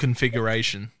a cool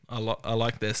configuration. I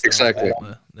like their style. Exactly.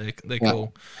 They're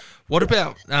cool. What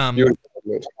about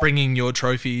bringing your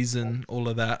trophies and all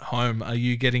of that home? Are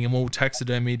you getting them all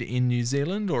taxidermied in New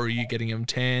Zealand, or are you getting them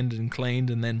tanned and cleaned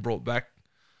and then brought back?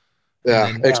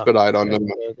 Expedite on them.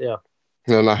 Yeah.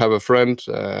 And I have a friend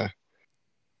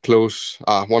close,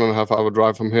 1.5 hour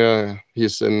drive from here.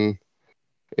 He's in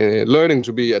learning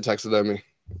to be a taxidermy,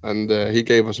 and he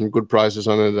gave us some good prices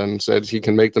on it and said he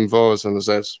can make them for us. And I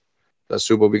said, that's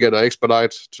super. We get an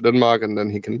expedite to Denmark, and then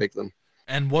he can make them.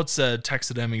 And what's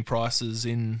taxidermy prices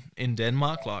in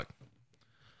Denmark like?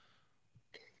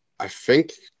 I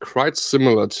think quite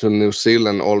similar to New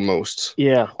Zealand almost.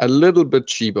 Yeah. A little bit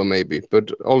cheaper maybe,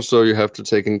 but also you have to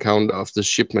take in account of the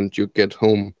shipment you get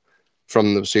home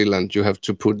from New Zealand. You have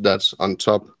to put that on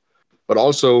top. But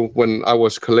also when I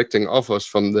was collecting offers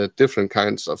from the different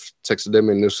kinds of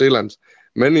taxidermy in New Zealand,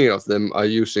 many of them are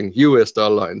using US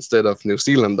dollar instead of New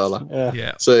Zealand dollar.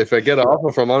 Yeah. So if I get an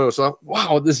offer from others,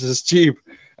 wow, this is cheap.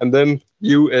 And then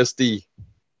USD.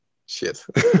 Shit.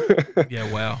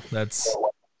 Yeah, wow.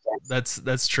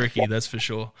 That's tricky, that's for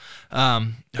sure.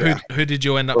 Who did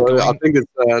you end up going? I think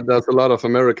there's a lot of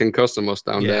American customers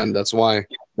down there, and that's why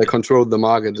they control the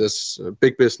market. It's a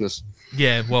big business.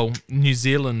 Yeah, well, New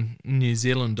Zealand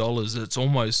dollars, it's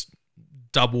almost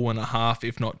double and a half,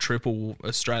 if not triple,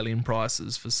 Australian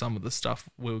prices for some of the stuff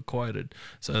we were quoted.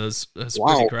 So it's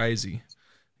pretty crazy.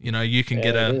 You can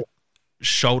get a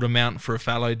shoulder mount for a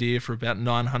fallow deer for about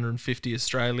 950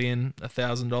 Australian,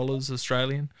 $1,000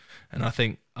 Australian, and I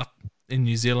think up in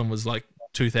New Zealand was like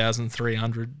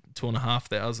 2,300,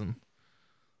 2,500.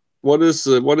 What is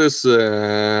the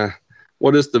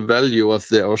value of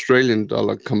the Australian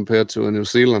dollar compared to New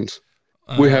Zealand?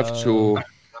 We have to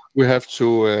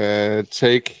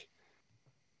take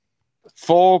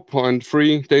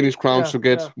 4.3 Danish crowns to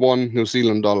get 1 New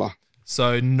Zealand dollar.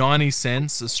 So 90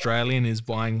 cents Australian is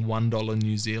buying $1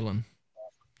 New Zealand.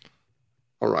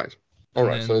 All right.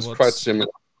 So it's quite similar.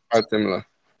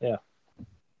 Yeah.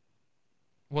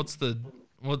 What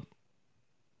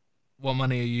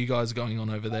money are you guys going on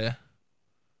over there?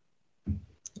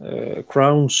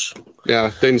 Crowns.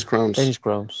 Yeah, Danish crowns.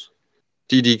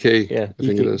 DDK. Yeah, I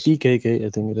think it is. DKK, I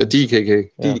think it is.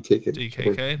 DKK. Yeah.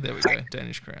 DKK. There we go.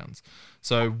 Danish crowns.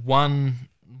 So one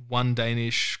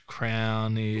Danish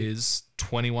crown is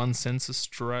 21 cents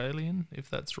Australian, if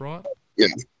that's right. Yeah,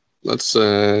 that's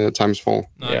times 4.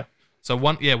 No. Yeah. So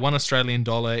one Australian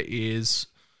dollar is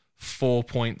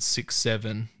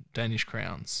 4.67 Danish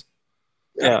crowns.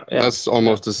 Yeah. That's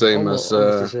almost the same as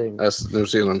New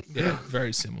Zealand. Yeah,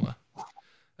 very similar.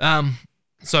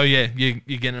 So yeah, you're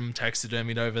getting them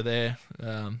taxidermied over there.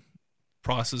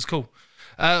 Price is cool.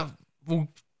 We'll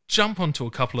jump onto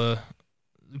a couple of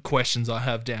questions I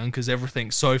have down because everything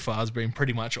so far has been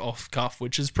pretty much off cuff,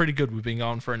 which is pretty good. We've been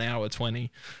going for an hour 20,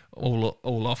 all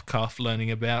off cuff,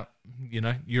 learning about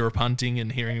Europe hunting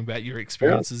and hearing about your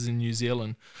experiences in New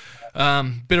Zealand.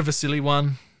 Bit of a silly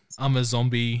one. I'm a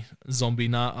zombie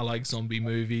nut. I like zombie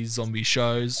movies, zombie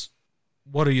shows.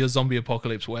 What are your zombie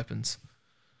apocalypse weapons?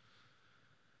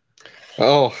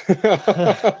 Oh,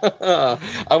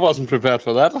 I wasn't prepared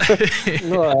for that.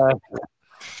 No,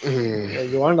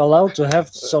 you aren't allowed to have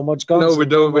so much guns. No, we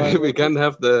don't. We can't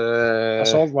have the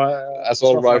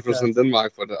assault rifles in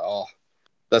Denmark. But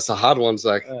that's a hard one,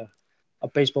 Zach. A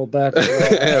baseball bat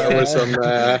with some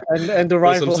and the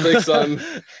rifle. With some sticks on.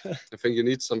 I think you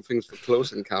need some things for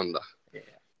close encounter. Yeah.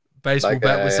 Baseball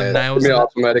bat with some nails.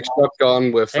 Semi-automatic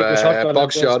shotgun with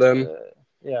buckshot in.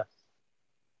 Yeah.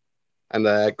 And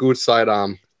a good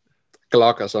sidearm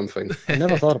Glock or something. I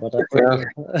never thought about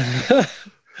that.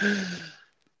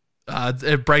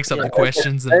 It breaks up the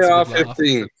questions. And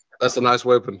AR-15. That's a nice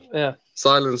weapon. Yeah.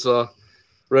 Silencer,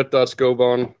 red dot scope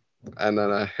on, and then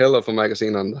a hell of a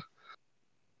magazine under.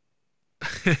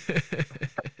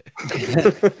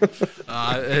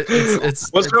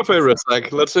 What's your favorite,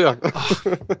 Zach? Let's hear.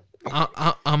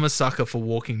 I'm a sucker for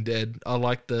Walking Dead. I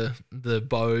like the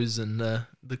bows and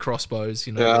the crossbows.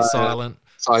 You know, Yeah, they're silent.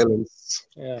 Silence.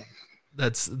 Yeah.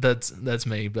 That's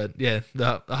me. But yeah,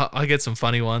 I get some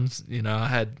funny ones. You know, I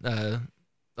had a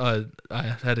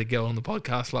girl on the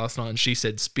podcast last night, and she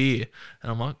said spear,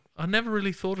 and I'm like, I never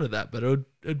really thought of that, but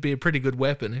it'd be a pretty good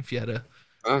weapon if you had a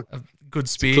good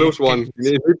spear. Close one.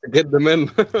 You need to get them in.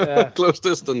 Yeah. Close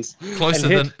distance. Closer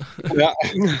than Yeah.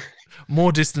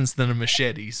 more distance than a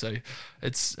machete. So I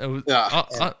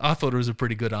thought it was a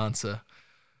pretty good answer.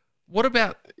 What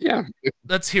about? Yeah.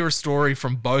 Let's hear a story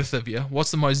from both of you.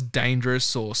 What's the most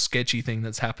dangerous or sketchy thing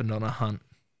that's happened on a hunt?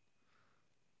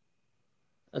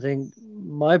 I think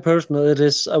my personal it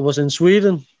is. I was in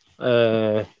Sweden.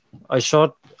 I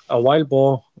shot a wild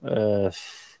boar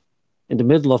in the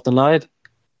middle of the night.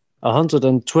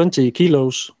 120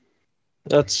 kilos.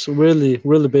 That's really,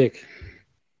 really big.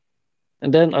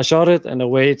 And then I shot it and I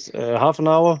wait half an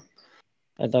hour.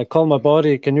 And I call my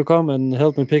buddy, can you come and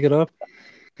help me pick it up?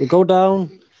 We go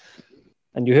down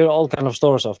and you hear all kind of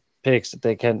stories of pigs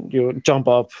that you jump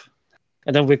up.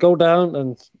 And then we go down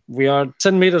and we are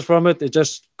 10 meters from it. They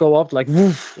just go up like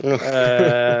woof. You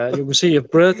can see a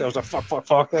breath. I was like,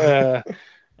 fuck.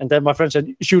 And then my friend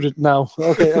said, shoot it now.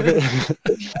 Okay.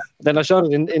 Then I shot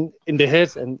it in the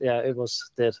head and yeah, it was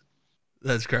dead.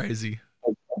 That's crazy.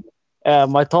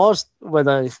 My thoughts when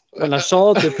I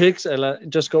saw the pigs and I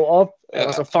just go up, I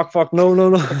was like, fuck, no.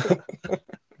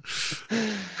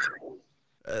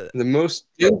 The most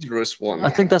dangerous one. I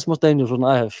think that's most dangerous one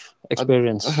I have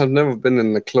experienced. I have never been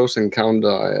in a close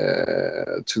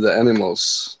encounter to the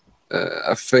animals.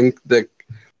 I think the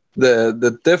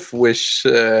death wish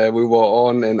we were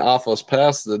on in Arthur's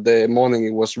Pass the day morning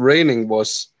it was raining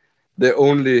was the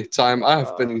only time I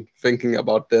have been thinking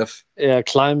about death. Yeah,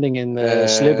 climbing in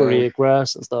slippery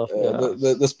grass and stuff.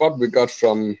 The spot we got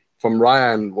from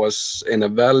Ryan was in a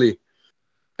valley.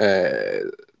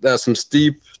 There's some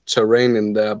steep terrain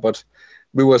in there, but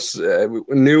we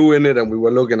new in it and we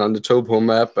were looking on the topo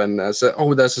map and I said,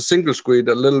 oh, there's a single street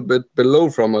a little bit below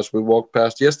from us we walked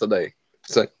past yesterday.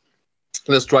 So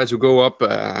let's try to go up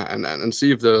and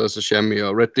see if there's a chamois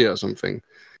or red deer or something.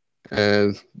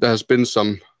 There has been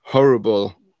some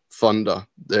horrible thunder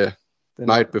the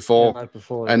night before,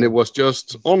 and it was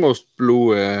just almost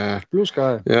blue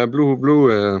sky. Yeah,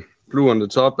 blue on the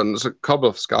top, and there's a couple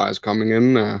of skies coming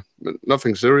in,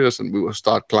 nothing serious, and we will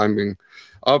start climbing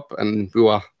up, and we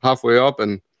were halfway up,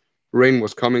 and rain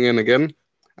was coming in again.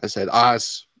 I said,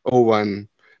 it's over in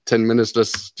 10 minutes,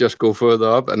 let's just go further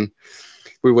up, and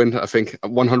we went, I think,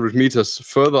 100 meters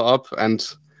further up, and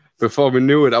before we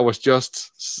knew it, I was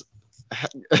just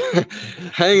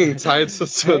hanging tight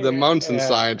to the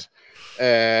mountainside,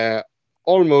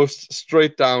 almost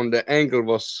straight down. The angle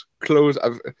was close.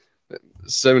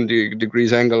 70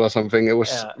 degrees angle or something. It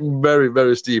was very,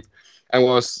 very steep. And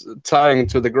was tying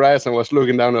to the grass and was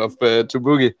looking down to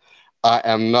Bogi. I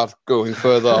am not going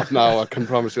further up now, I can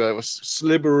promise you. It was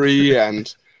slippery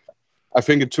and I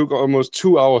think it took almost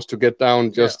 2 hours to get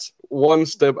down just one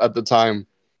step at the time.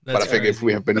 But I think if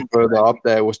we have been further up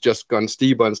there, it was just gone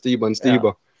steeper and steeper and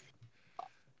steeper.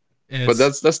 Yeah. But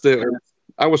that's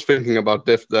I was thinking about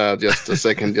death there just a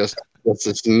second,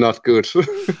 it's not good.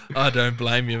 I don't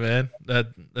blame you, man.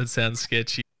 That sounds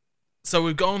sketchy. So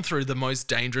we've gone through the most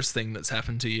dangerous thing that's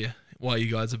happened to you while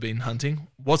you guys have been hunting.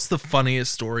 What's the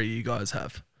funniest story you guys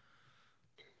have?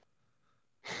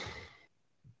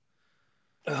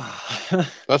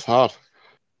 That's hard.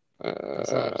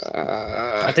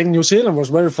 I think New Zealand was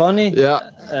very funny.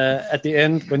 Yeah. At the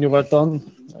end, when you were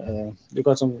done, you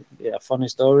got some funny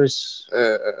stories.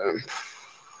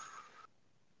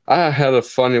 I had a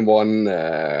funny one.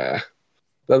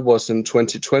 That was in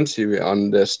 2020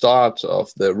 on the start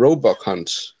of the roebuck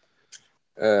hunt.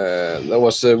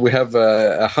 We have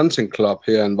a hunting club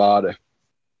here in Varde,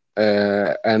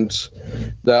 and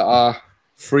there are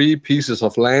 3 pieces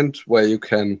of land where you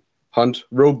can hunt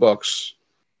roebucks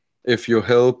if you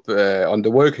help on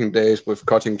the working days with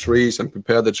cutting trees and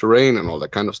prepare the terrain and all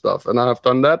that kind of stuff. And I have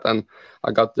done that, and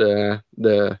I got the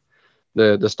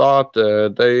start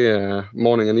day,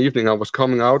 morning and evening. I was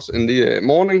coming out in the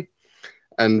morning,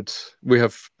 and we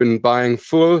have been buying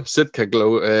full Sitka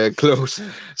clothes,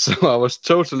 so I was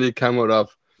totally camoed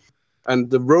up. And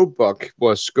the roebuck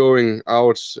was going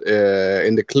out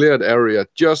in the cleared area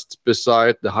just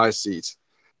beside the high seat.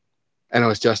 And I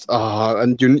was just,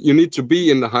 and you need to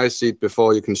be in the high seat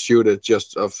before you can shoot it,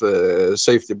 just of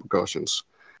safety precautions.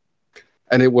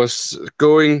 And it was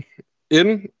going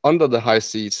in under the high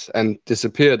seat and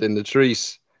disappeared in the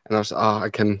trees. And I was, I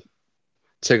can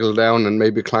tickle down and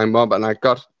maybe climb up. And I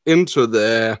got into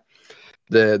the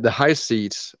high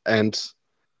seat, and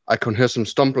I could hear some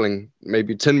stumbling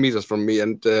maybe 10 meters from me,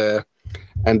 and the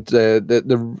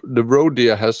roe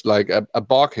deer has like a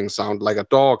barking sound, like a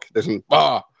dog doesn't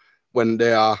bah when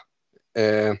they're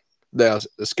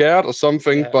scared or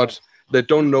something, but they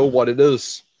don't know what it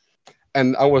is.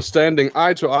 And I was standing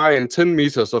eye to eye in 10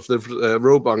 meters of the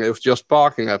roebuck. It was just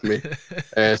barking at me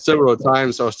several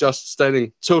times. I was just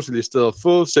standing totally still,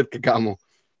 full Sitka camo.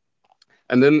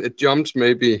 And then it jumped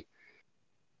maybe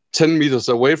 10 meters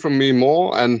away from me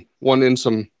more and went in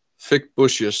some thick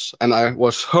bushes. And I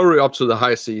was hurry up to the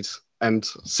high seat and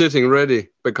sitting ready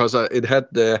because it had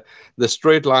the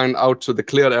straight line out to the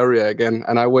cleared area again.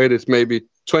 And I waited maybe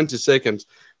 20 seconds,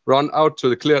 run out to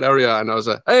the cleared area, and I was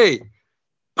like, hey!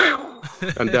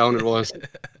 And down it was.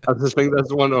 I just think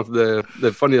that's one of the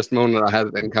funniest moments I had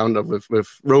encountered with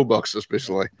roebucks,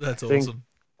 especially. That's awesome.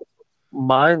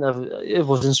 Mine, it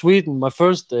was in Sweden. My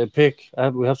first pig,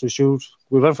 we have to shoot.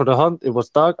 We went for the hunt. It was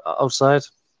dark outside.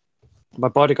 My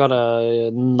buddy got a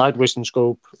night vision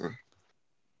scope.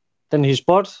 Then he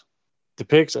spot the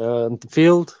pigs in the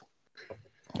field,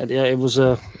 and it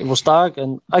was dark,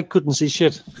 and I couldn't see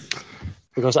shit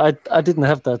because I didn't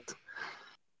have that.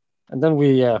 And then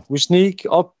we sneak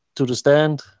up to the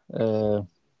stand, and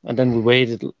then we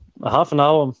waited a half an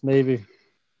hour maybe,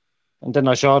 and then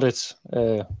I shot it.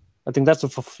 I think that's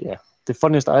the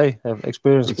funniest I have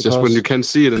experienced. It's just when you can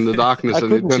see it in the darkness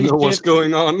and you don't know what's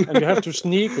going on. And you have to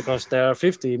sneak because they are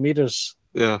 50 meters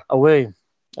away.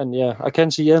 And I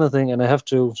can't see anything, and I have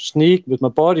to sneak with my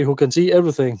body who can see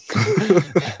everything.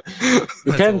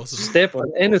 You can't step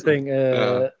on anything.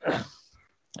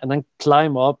 And then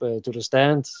climb up to the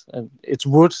stand, and it's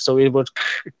wood, so it would.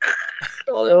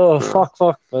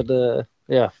 Fuck! But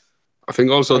I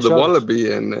think also the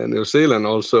wallaby in New Zealand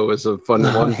also is a fun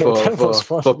one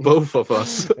for both of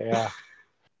us. Yeah.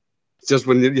 Just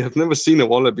when you have never seen a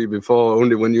wallaby before,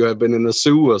 only when you have been in a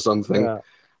zoo or something. Yeah.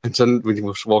 And then when you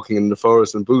was walking in the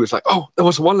forest and Boo was like, oh, there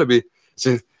was a wallaby.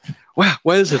 So, where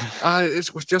is it?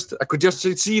 It was just, I could just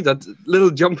see that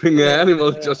little jumping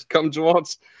animal just come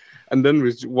towards. And then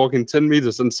we're walking 10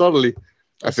 meters, and suddenly,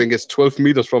 I think it's 12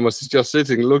 meters from us, he's just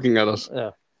sitting looking at us.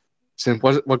 Yeah. Saying,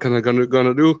 what can I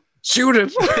gonna do? Shoot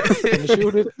it!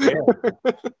 Shoot it!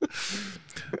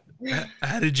 Yeah.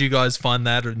 How did you guys find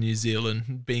that in New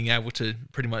Zealand, being able to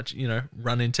pretty much,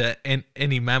 run into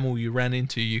any mammal you ran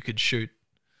into, you could shoot?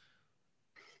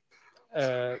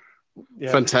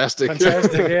 Fantastic,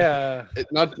 yeah.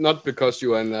 Not because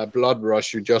you are in a blood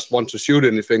rush, you just want to shoot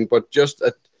anything, but just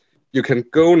you can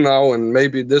go now, and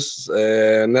maybe this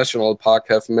national park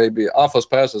have maybe Arthur's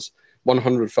Pass is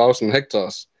 100,000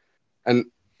 hectares, and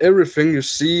everything you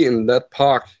see in that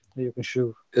park you can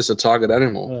shoot is a target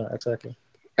animal. Yeah, exactly.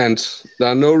 And there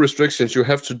are no restrictions. You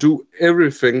have to do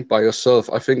everything by yourself.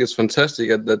 I think it's fantastic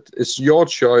that it's your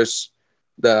choice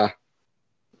that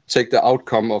take the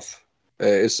outcome of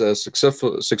is a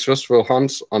successful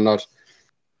hunt or not.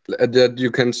 That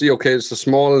you can see, okay, it's a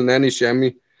small nanny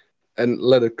chamois, and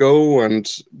let it go and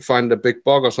find a big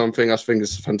buck or something. I think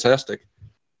it's fantastic.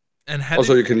 And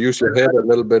also, you can use your head a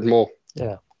little bit more.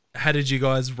 Yeah. How did you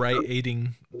guys rate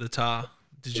eating the tar?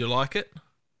 Did you like it?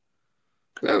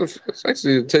 Yeah,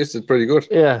 it tasted pretty good.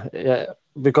 Yeah.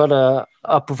 We got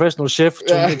a professional chef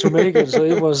to make it, so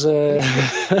it was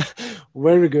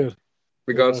very good.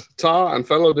 We got tar and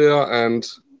fallow deer, and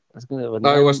it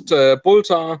was bull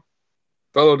tar,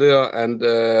 fallow deer, and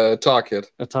tar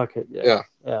kit. A tar kit, yeah.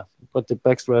 But the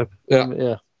backstrap,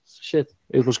 shit,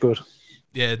 it was good.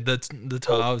 Yeah, the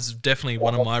tar was definitely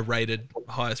one of my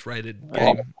highest rated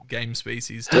game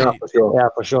species. Yeah, for sure. Yeah,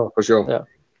 for sure. Yeah.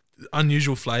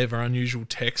 Unusual flavor, unusual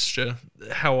texture.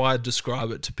 How I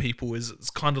describe it to people is it's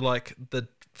kind of like the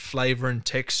flavor and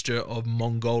texture of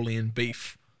Mongolian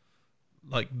beef.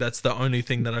 Like, that's the only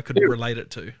thing that I could relate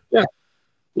it to.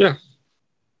 Yeah.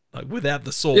 Like, without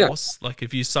the sauce, like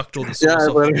if you sucked all the sauce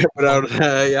off. Without,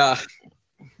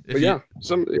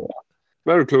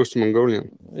 very close to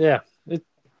Mongolian. Yeah, it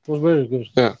was very good.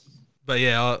 Yeah. But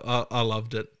yeah, I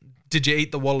loved it. Did you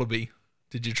eat the wallaby?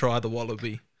 Did you try the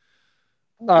wallaby?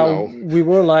 No. We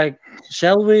were like,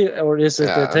 shall we? Or is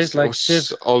it taste like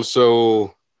shit?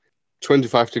 Also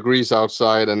 25 degrees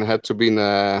outside, and had to be in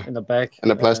a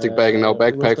plastic bag in our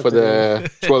backpack for the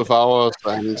 12 hours.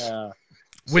 And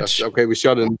okay, we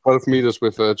shot in 12 meters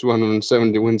with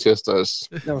 270 Winchesters.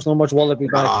 There was not much wallaby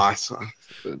back.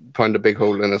 Point a big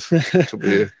hole in it.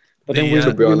 But then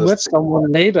we met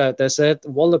someone later that said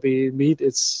wallaby meat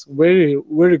is very,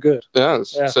 very good. Yeah,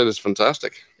 said it's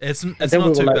fantastic. It's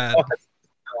not too bad.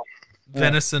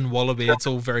 Venison, wallaby, it's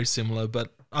all very similar,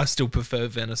 but I still prefer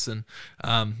venison.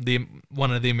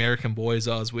 One of the American boys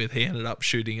I was with, he ended up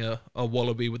shooting a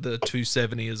wallaby with a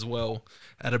 270 as well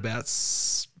at about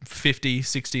 50,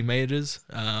 60 meters.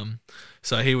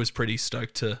 So he was pretty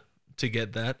stoked to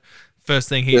get that. First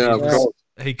thing he did was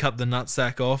he cut the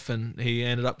nutsack off, and he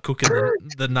ended up cooking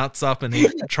the nuts up and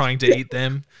trying to eat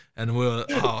them. And we were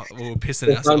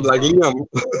pissing ourselves. Sounds like Liam.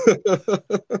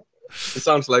 It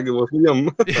sounds like it was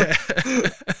Liam. Yeah.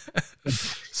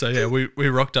 So yeah, we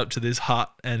rocked up to this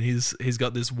hut, and he's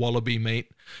got this wallaby meat,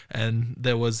 and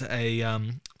there was a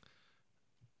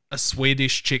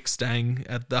Swedish chick staying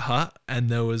at the hut, and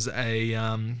there was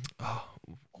where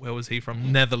was he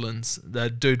from? Netherlands. The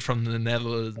dude from the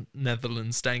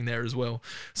Netherlands staying there as well.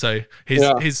 So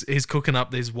he's cooking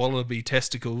up these wallaby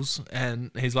testicles,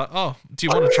 and he's like, "Oh, do you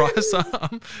want to try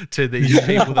some?" to these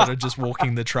people that are just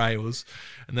walking the trails.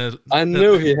 And I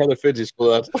knew he had a fetish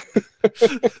for that.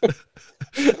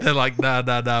 They're like, nah,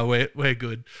 we're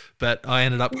good. But I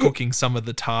ended up cooking some of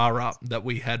the tar up that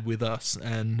we had with us,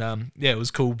 and it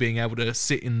was cool being able to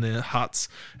sit in the huts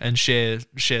and share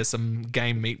some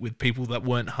game meat with people that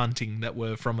weren't hunting, that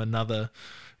were from another.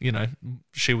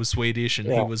 She was Swedish and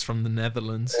he was from the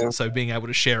Netherlands, so being able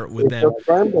to share it with them. Your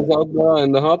friend was out there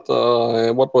in the hut.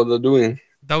 What were they doing?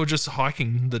 They were just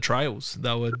hiking the trails.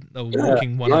 They were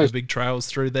walking one of the big trails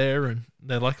through there, and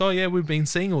they're like, "Oh yeah, we've been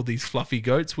seeing all these fluffy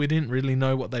goats. We didn't really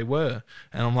know what they were."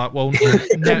 And I'm like, "Well,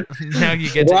 now you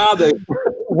get to."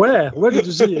 Where did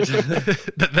you see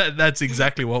it? That's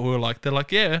exactly what we were like. They're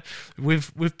like, "Yeah,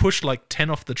 we've pushed like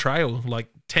 10 off the trail, like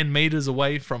 10 meters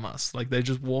away from us. Like they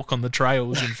just walk on the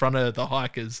trails in front of the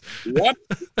hikers." What?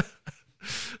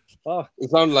 It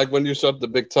sounded like when you shot the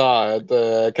big tar at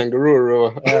the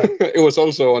kangaroo. It was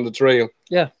also on the trail.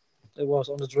 Yeah, it was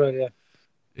on the trail. Yeah,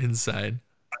 insane.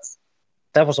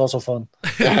 That was also fun.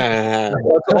 That's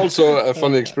also a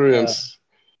funny experience.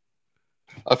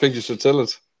 I think you should tell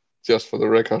it, just for the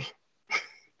record.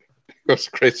 It was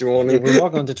a crazy morning. We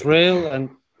walk on the trail, and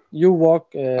you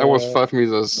walk. I was 5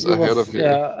 meters ahead of you.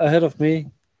 Yeah, ahead of me,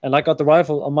 and I got the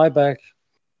rifle on my back.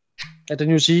 And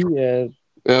then you see.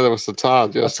 There was the tar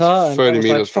just 30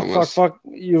 meters from us. Fuck.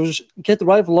 You get the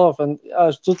rifle off, and I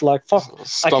stood like, fuck.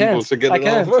 Stumbled to get it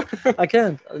off. I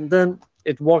can't. And then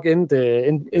it walked in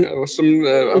the... There was some,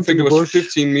 I think it was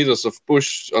 15 meters of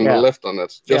bush on the left on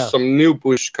it. Just some new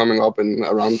bush coming up in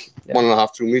around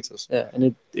 1.5, 2 meters. Yeah,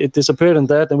 and it disappeared in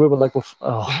that, and we were like,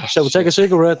 shall we take a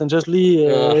cigarette and just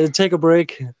take a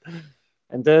break?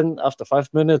 And then after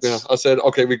 5 minutes... Yeah, I said,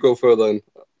 okay, we go further in.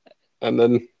 And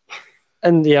then...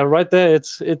 And right there,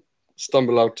 it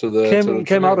stumbled out to the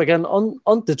came out again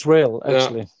on the trail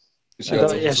actually.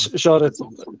 Yeah, shot it.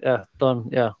 Yeah, done.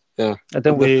 Yeah. Yeah. And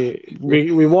then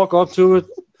we walk up to it.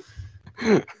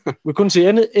 We couldn't see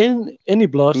any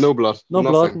blood. No blood.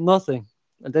 Blood. Nothing.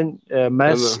 And then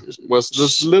Mads was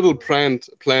this little plant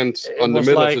on the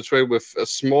middle of the trail with a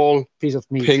small piece of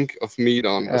meat, pink of meat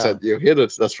on. I said, "You hit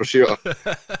it, that's for sure."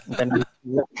 And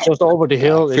just over the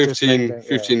hill, 15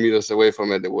 meters away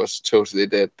from it, it was totally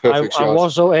dead. Perfect shot. I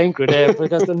was so angry there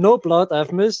because there's no blood.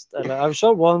 I've missed, and I've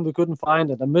shot one, we couldn't find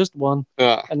it. I missed one,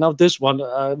 and now this one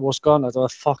was gone. I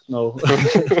thought, "Fuck no."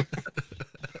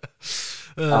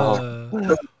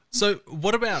 So,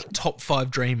 what about top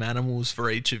 5 dream animals for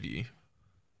each of you?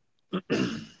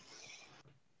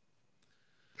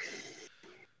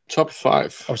 Top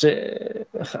 5. I would say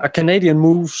a Canadian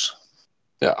moose.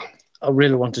 Yeah, I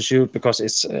really want to shoot because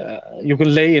it's you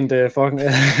can lay in the fucking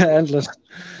antlers.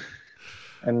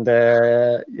 And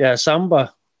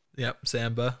samba. Yep,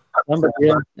 samba. Samba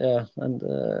deer, yeah, and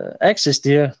axis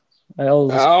deer. I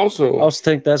also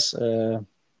think that's a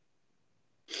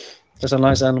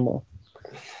nice animal.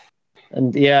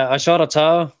 And I shot a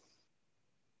tar.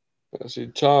 I see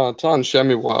tar and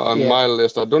chamois were on my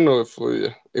list. I don't know if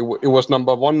it was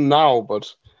number 1 now,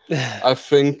 but I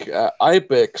think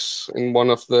ibex in one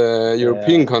of the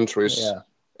European countries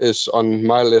is on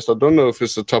my list. I don't know if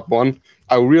it's the top 1.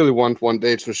 I really want one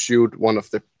day to shoot one of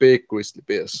the big grizzly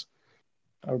bears.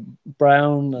 A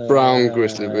brown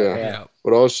grizzly bear,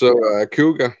 but also a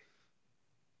cougar.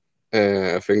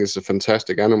 I think it's a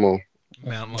fantastic animal.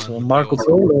 Mountain Marco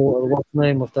Polo, or what's the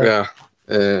name of that? Yeah.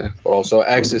 Also,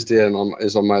 axis deer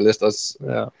is on my list. It's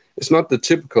not the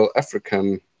typical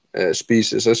African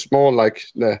species. It's more like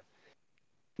the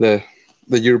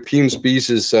European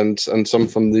species and some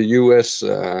from the US.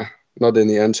 Not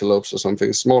any antelopes or something.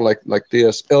 It's more like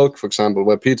deers. Elk, for example,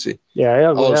 wapiti.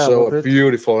 Also a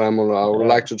beautiful animal. I would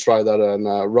like to try that on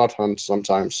a rod hunt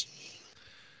sometimes.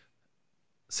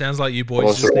 Sounds like you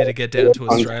boys just need to get down to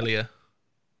Australia.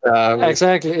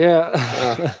 Exactly.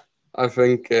 Yeah. I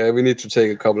think we need to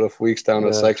take a couple of weeks down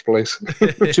at Zach's place.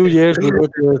 2 years we go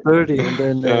to 30, and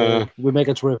then we make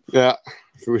a trip. Yeah,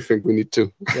 we think we need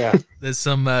to. Yeah, There's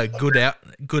some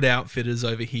good outfitters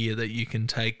over here that you can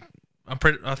take.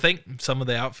 I think some of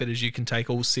the outfitters you can take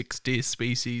all 6 deer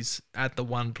species at the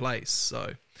one place.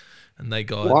 So, and they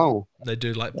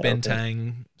do like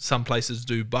bentang. Some places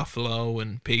do buffalo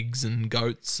and pigs and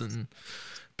goats and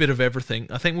bit of everything.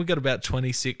 I think we've got about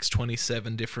 26,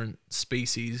 27 different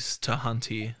species to hunt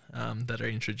here that are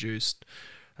introduced.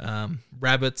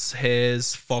 Rabbits,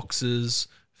 hares, foxes,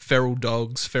 feral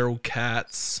dogs, feral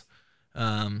cats,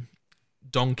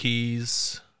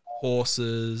 donkeys,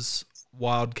 horses,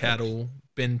 wild cattle,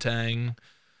 bentang,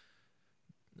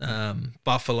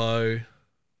 buffalo,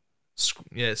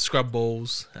 scrub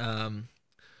balls,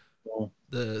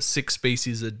 the 6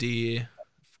 species of deer,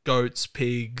 goats,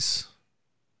 pigs.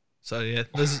 So yeah,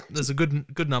 there's a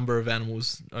good number of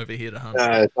animals over here to hunt.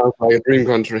 It sounds like a dream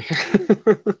country.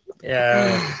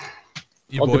 yeah.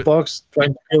 All the bugs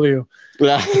trying to kill you.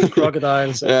 Yeah.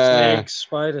 Crocodiles, snakes,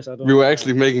 spiders. We were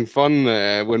actually making fun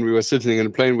when we were sitting in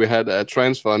the plane. We had a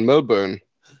transfer in Melbourne,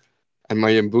 and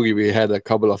my and Bogi, we had a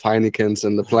couple of Heinekens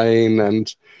in the plane,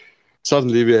 and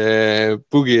suddenly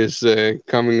Bogi is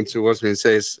coming towards me and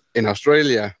says, "In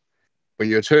Australia, when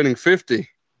you're turning 50,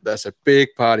 there's a big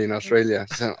party in Australia."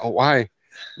 I said, "Oh, why?"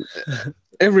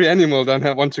 Every animal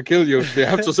don't want to kill you. They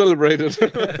have to celebrate it.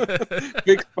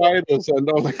 Big spiders and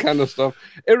all that kind of stuff.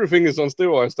 Everything is on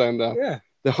steroids down there. Yeah.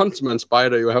 The huntsman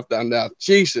spider you have down there.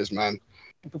 Jesus, man.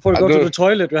 Before you go to the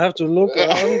toilet, you have to look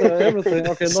under everything.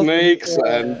 Okay, snakes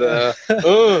and...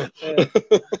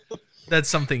 That's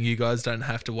something you guys don't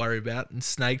have to worry about. And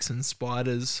snakes and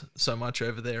spiders so much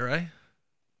over there, eh?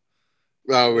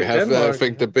 No, we have, I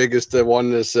think the biggest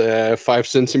one is 5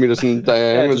 centimeters in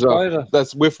diameter.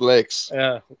 That's with legs.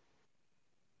 Yeah.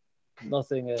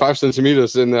 Nothing. 5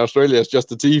 centimeters in Australia is just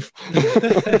the teeth.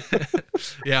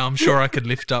 Yeah, I'm sure I could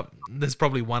lift up. There's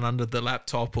probably one under the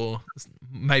laptop or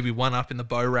maybe one up in the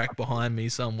bow rack behind me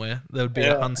somewhere. There would be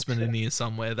a huntsman in here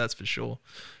somewhere, that's for sure.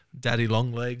 Daddy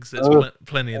long legs. There's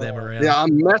plenty of them around. Yeah,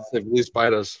 massive, these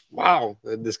spiders. Wow,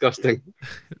 they're disgusting.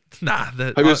 Nah.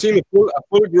 Have you seen a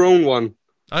full-grown one?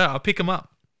 I pick them up.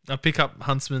 I pick up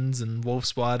huntsmans and wolf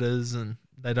spiders, and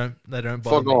they don't bother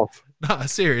Fuck me. off. Nah,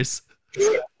 serious.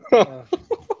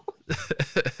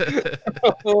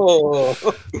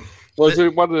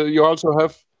 What you also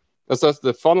have? That's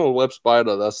the funnel web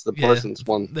spider. That's the poisonous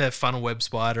one. They're funnel web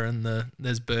spider, and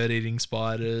there's bird eating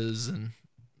spiders, and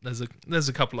there's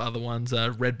a couple of other ones.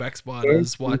 Redback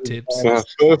spiders, white tips. Yeah,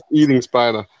 surf eating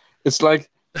spider. It's like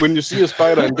when you see a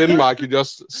spider in Denmark, you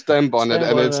just stamp on it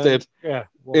and it's dead. Yeah.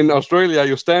 In Australia,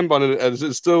 you stamp on it and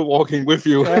it's still walking with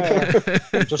you.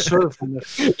 Just surfing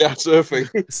it. Yeah, surfing.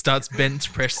 Starts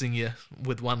bench pressing you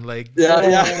with one leg.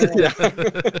 Yeah.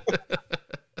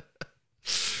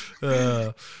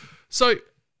 So,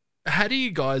 how do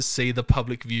you guys see the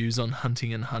public views on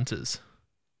hunting and hunters?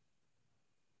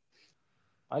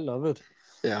 I love it.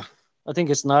 Yeah. I think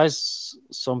it's nice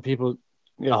some people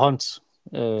hunt.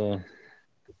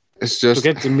 It's just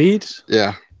to get the meat.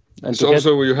 Yeah. And it's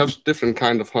also you have different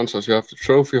kind of hunters. You have the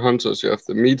trophy hunters, you have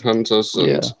the meat hunters.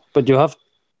 And but you have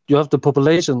the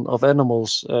population of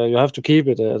animals. You have to keep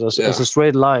it as a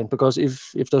straight line, because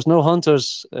if there's no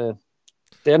hunters, the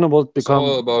animal become.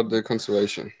 It's all about the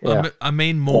conservation. Yeah. I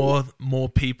mean more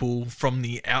people from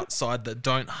the outside that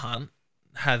don't hunt,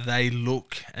 how they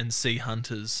look and see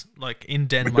hunters. Like in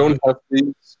Denmark, we don't have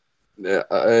these.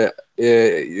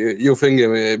 You think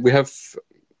we have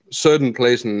certain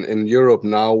place in Europe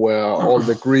now where all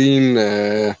the green,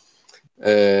 the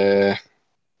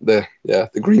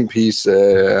Greenpeace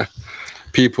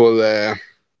people.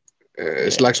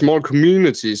 It's like small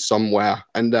communities somewhere,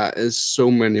 and there is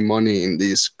so many money in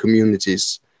these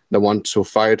communities that want to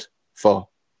fight for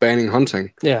banning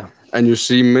hunting. Yeah. And you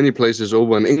see many places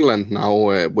over in England now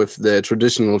with the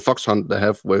traditional fox hunt they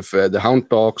have with the hound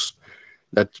dogs,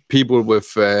 that people with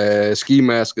ski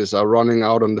masks are running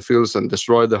out on the fields and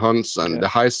destroy the hunts, and the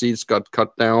high seats got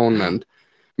cut down, and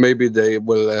maybe they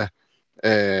will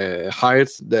hide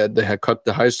that they have cut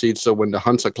the high seats, so when the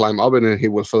hunter climb up in it, he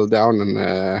will fall down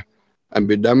and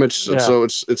be damaged. Yeah. So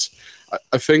it's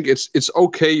I think it's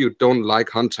okay you don't like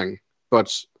hunting,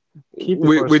 but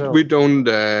we don't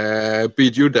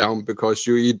beat you down because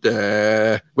you eat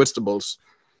vegetables.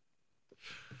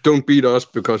 Don't beat us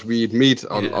because we eat meat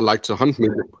or like to hunt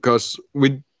meat, because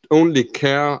we only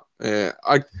care.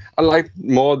 I like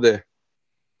more the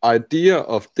idea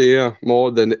of deer more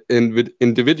than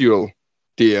individual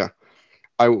deer.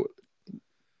 I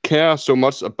care so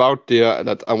much about deer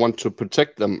that I want to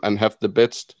protect them and have the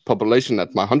best population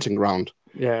at my hunting ground.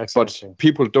 Yeah, exactly. But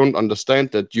people don't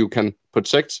understand that you can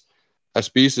protect a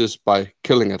species by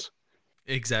killing it.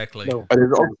 Exactly. No. But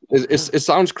it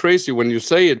sounds crazy when you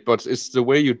say it, but it's the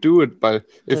way you do it. But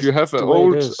if you have an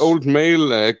old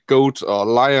male goat or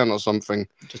lion or something,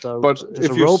 just a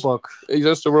roebuck.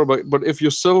 Just a roebuck. But if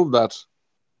you sell that,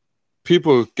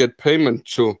 people get payment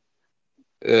to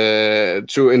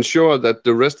ensure that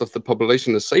the rest of the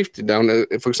population is safety down.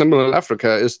 For example, in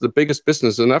Africa, is the biggest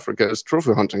business in Africa is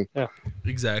trophy hunting. Yeah,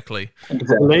 exactly. And the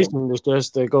population is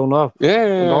just going up.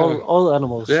 Yeah, all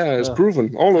animals. Yeah, it's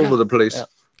proven all over the place.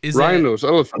 Yeah. Rhinos,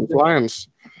 elephants, lions.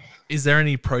 Is there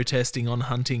any protesting on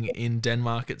hunting in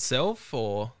Denmark itself,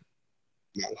 or?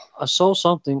 I saw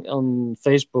something on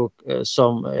Facebook.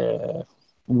 Some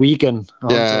vegan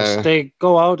hunters, they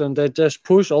go out and they just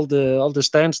push all the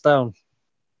stands down.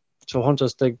 So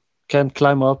hunters, they can't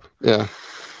climb up and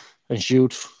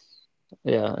shoot.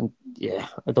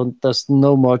 There's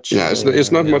no much. Yeah,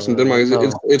 it's not much in Denmark.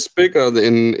 No. It's bigger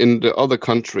in the other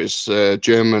countries,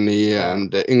 Germany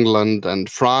and England and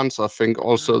France. I think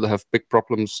also they have big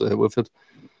problems with it.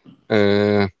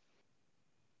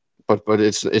 But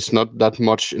it's not that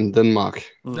much in Denmark.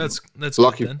 That's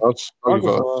lucky good,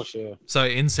 for us. So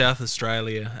in South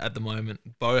Australia at the moment,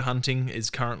 bow hunting is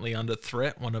currently under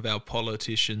threat. One of our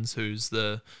politicians, who's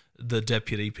the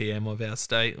deputy PM of our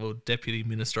state, or deputy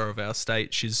minister of our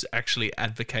state, she's actually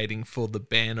advocating for the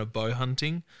ban of bow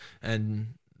hunting,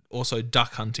 and also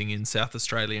duck hunting in South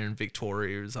Australia and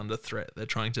Victoria is under threat. They're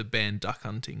trying to ban duck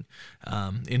hunting.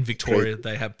 In Victoria,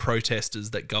 they have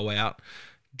protesters that go out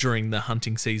during the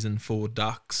hunting season for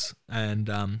ducks, and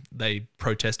they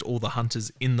protest all the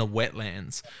hunters in the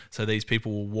wetlands. So these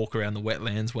people will walk around the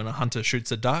wetlands when a hunter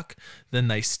shoots a duck, then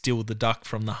they steal the duck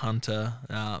from the hunter.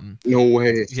 No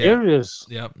way. Serious?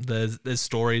 Yeah. There's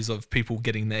stories of people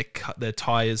getting their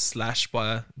tires slashed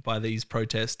by these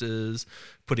protesters,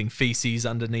 putting feces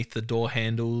underneath the door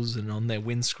handles and on their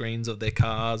windscreens of their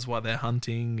cars while they're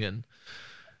hunting. And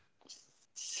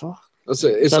fuck.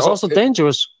 That's also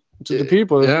dangerous to the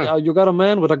people. Yeah. You got a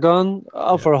man with a gun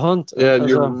out for a hunt. Yeah,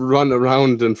 you run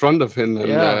around in front of him.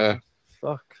 And,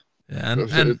 fuck. Yeah,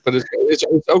 but it's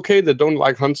okay. They don't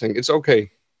like hunting. It's okay,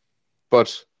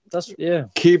 but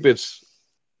keep it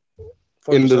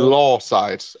in the law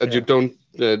side, and you don't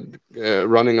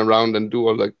running around and do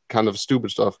all that kind of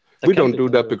stupid stuff. We don't do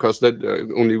that because that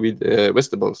only we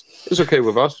vegetables. It's okay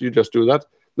with us. You just do that.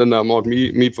 Then there are more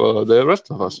meat for the rest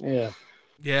of us. Yeah.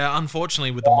 Yeah, unfortunately,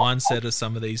 with the mindset of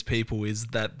some of these people is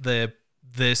that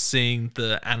they're seeing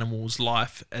the animal's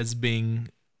life as being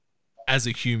as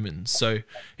a human. So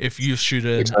if you shoot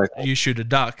a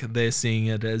duck, they're seeing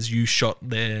it as you shot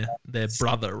their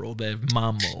brother or their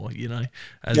mum, or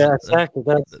exactly.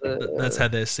 That's how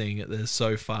they're seeing it. They're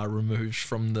so far removed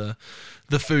from the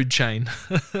food chain.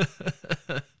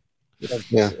 But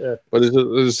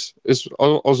it's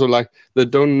also like they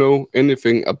don't know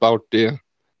anything about deer.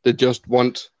 They just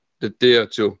want the deer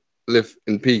to live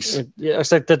in peace. Yeah,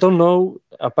 it's like they don't know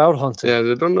about hunting. Yeah,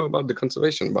 they don't know about the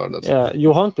conservation about it. Yeah,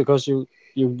 you hunt because you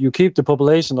keep the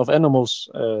population of animals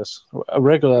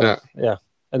regular. Yeah.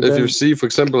 And if you see, for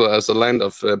example, as a land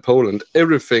of Poland,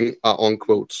 everything are on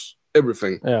quotes.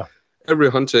 Everything. Yeah.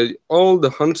 Every hunter, all the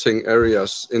hunting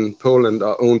areas in Poland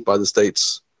are owned by the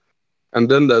states. And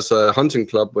then there's a hunting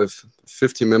club with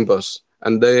 50 members,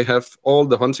 and they have all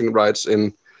the hunting rights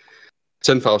in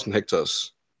 10,000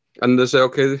 hectares. And they say,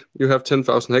 okay, you have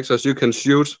 10,000 hectares, you can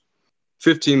shoot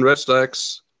 15 red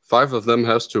stags, 5 of them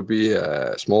has to be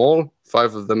small,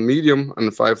 5 of them medium,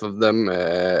 and 5 of them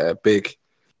big.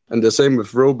 And the same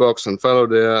with roebucks and fallow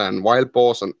deer and wild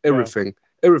boars and everything. Yeah.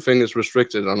 Everything is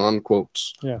restricted and on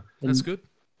quotes. Yeah, that's good.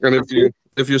 And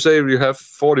if you say you have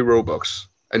 40 roebucks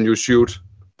and you shoot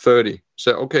 30,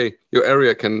 say, okay, your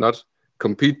area cannot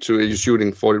compete to you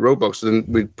shooting 40 roebucks, then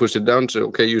we push it down to,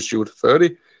 okay, you shoot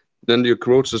 30, then your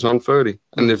quotes is on 30.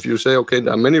 And if you say, okay,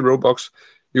 there are many roebucks,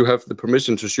 you have the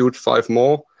permission to shoot 5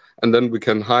 more, and then we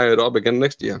can hire it up again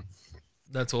next year.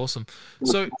 That's awesome.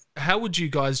 So how would you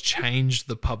guys change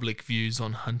the public views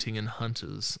on hunting and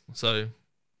hunters? So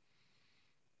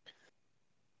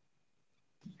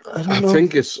I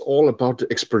think it's all about the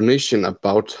explanation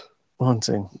about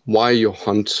hunting, why you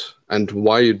hunt and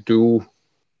why you do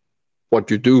what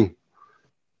you do.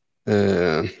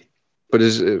 But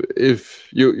if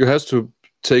you have to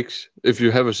take, if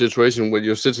you have a situation where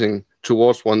you're sitting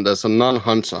towards one that's a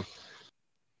non-hunter,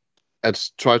 and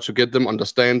try to get them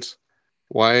understand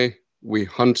why we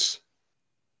hunt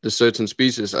the certain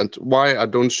species and why I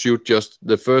don't shoot just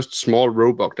the first small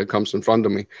roebuck that comes in front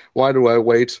of me. Why do I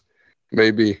wait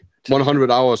maybe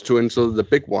 100 hours to until the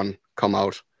big one come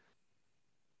out.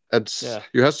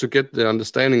 You have to get the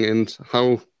understanding and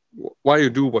why you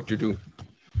do what you do.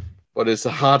 But it's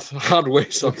a hard way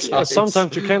sometimes. Yeah,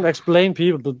 sometimes you can't explain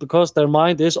people because their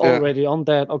mind is already on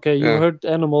that. Okay, you hurt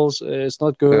animals, it's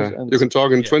not good. And you can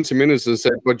talk in 20 minutes and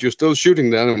say, but you're still shooting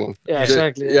the animal. Yeah,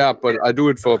 exactly. Yeah, but I do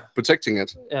it for protecting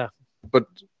it. Yeah. But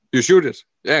you shoot it.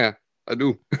 Yeah, I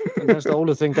do. And that's the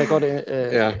only thing they got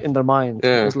in their mind.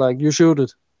 Yeah. It's like, you shoot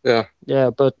it. Yeah.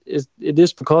 Yeah, but it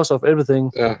is because of everything.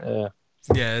 Yeah.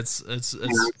 Yeah, it's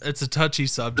a touchy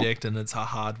subject and it's a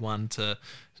hard one to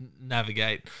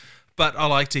navigate. But I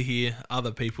like to hear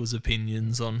other people's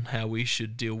opinions on how we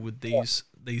should deal with these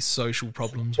social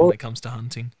problems when it comes to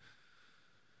hunting.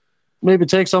 Maybe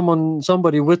take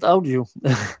somebody without you.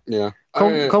 Yeah.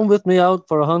 Come with me out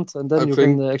for a hunt, and then you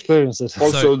can experience it.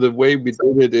 Also, the way we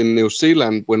did it in New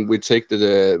Zealand, when we take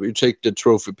the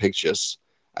trophy pictures,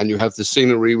 and you have the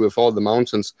scenery with all the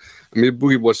mountains. I mean,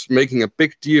 Bogi was making a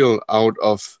big deal out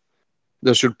of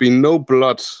there should be no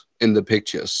blood in the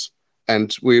pictures.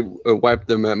 And we wiped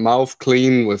the mouth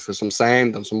clean with some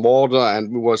sand and some water,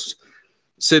 and we was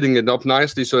setting it up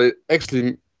nicely. So it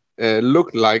actually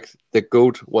looked like the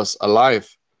goat was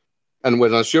alive. And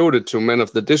when I showed it to many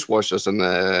of the dishwashers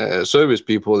and service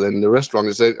people in the restaurant,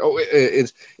 they said, "Oh,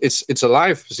 it's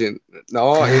alive." I said,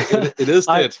 no, it is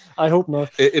dead. I hope not.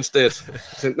 It's dead. I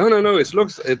said, no. It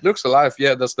looks alive.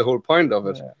 Yeah, that's the whole point of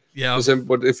it. Yeah. I said,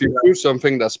 but if you do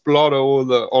something that's blood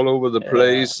all over the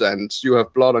place, and you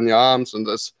have blood on your arms, and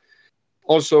that's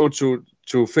also to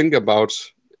think about.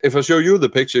 If I show you the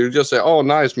picture, you just say, "Oh,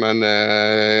 nice, man,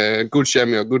 good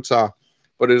chamois or good tar,"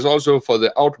 but it's also for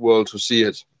the outworld to see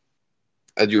it.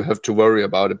 And you have to worry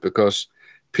about it because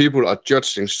people are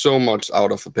judging so much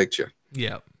out of a picture.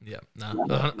 Yeah. No,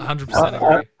 100%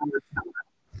 agree.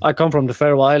 I come from the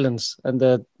Faroe Islands, and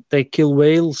they kill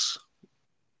whales.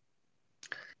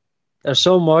 There's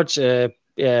so much,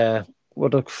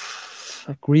 what a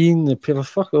green pillar.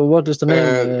 Fuck, what is the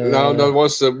name? No, that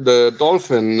was the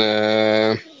dolphin.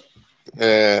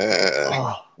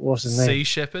 What's his name? Sea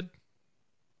shepherd.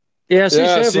 Yeah, sea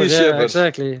shepherd. Sea shepherd.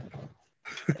 Exactly.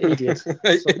 Idiot.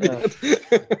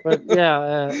 But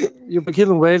you've been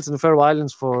killing whales in the Faroe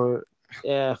Islands for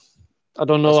I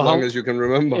don't know as long as you can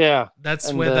remember. Yeah,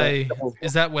 that's where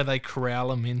is that where they corral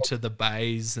them into the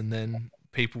bays and then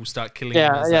people start killing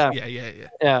them? Yeah,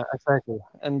 exactly.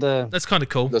 And that's kind of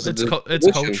cool.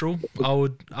 It's cultural. I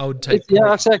would take.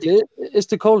 Exactly. It's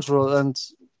the cultural, and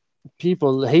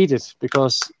people hate it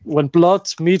because when blood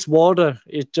meets water,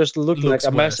 it just looks like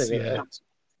a massacre. Yeah.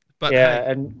 But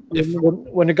and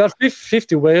when you got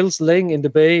 50 whales laying in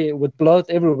the bay with blood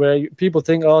everywhere, people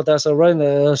think, "Oh, that's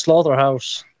a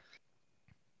slaughterhouse."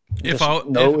 If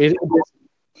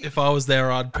I was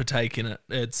there, I'd partake in it.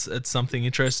 It's something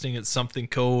interesting. It's something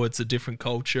cool. It's a different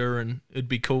culture, and it'd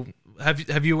be cool.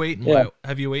 Have you eaten whale?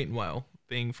 Have you eaten whale?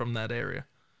 Being from that area,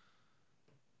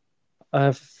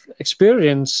 I've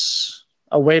experienced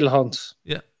a whale hunt.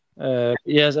 Yeah.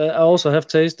 Yes, I also have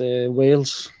tasted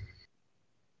whales.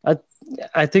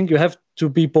 I think you have to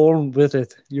be born with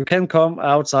it. You can come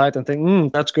outside and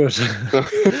think, that's good.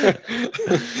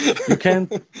 You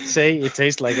can't say it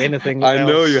tastes like anything I else.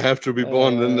 know you have to be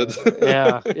born in it.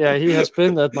 Yeah. He has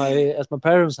been at my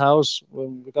parents' house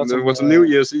when we got some. It was New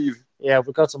Year's Eve. Yeah,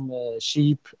 we got some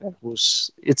sheep.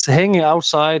 It's hanging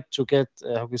outside to get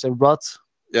rot.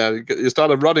 Yeah, you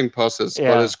start a rotting process,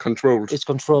 but it's controlled. It's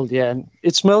controlled, yeah. And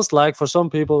it smells like, for some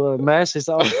people, mass is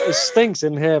out. It stinks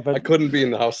in here. But I couldn't be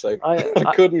in the house, I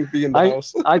couldn't be in the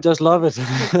house. I just love it.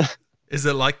 Is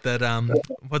it like that?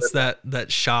 What's that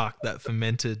shark? That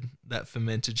fermented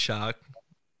shark.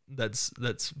 That's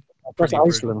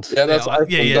Iceland. Yeah, that's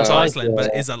Iceland. Yeah, it's Iceland.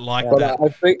 But is it like that? I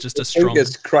think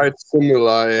it's quite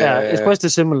similar. Yeah, it's quite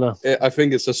similar. I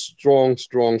think it's a strong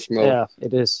smell. Yeah,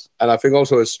 it is. And I think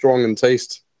also it's strong in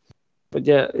taste. But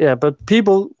but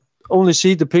people only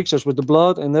see the pictures with the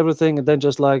blood and everything, and then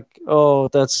just like, oh,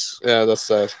 that's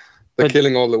sad. They're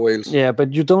killing all the whales. Yeah,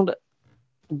 but you don't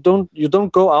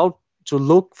go out to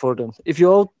look for them. If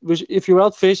you're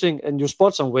out fishing and you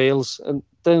spot some whales, and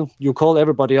then you call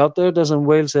everybody out there's some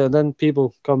whales there, and then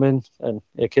people come in and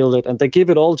kill it, and they give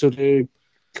it all to the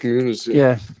community.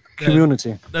 Yeah,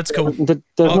 community. That's cool.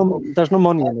 There's no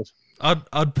money in it.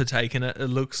 I'd partake in it. It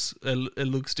looks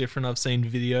different. I've seen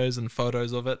videos and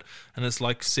photos of it, and it's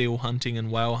like seal hunting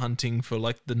and whale hunting for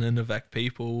like the Nunavak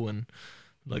people, and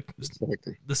like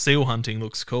the seal hunting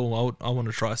looks cool. I want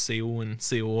to try seal and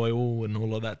seal oil and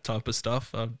all of that type of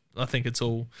stuff. I think it's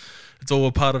all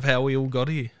a part of how we all got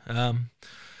here.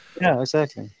 Yeah,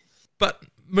 exactly. But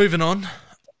moving on,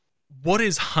 what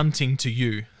is hunting to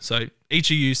you? So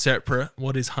each of you separate.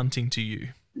 What is hunting to you?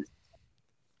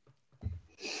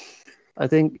 I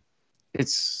think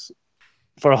it's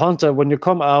for a hunter when you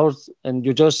come out and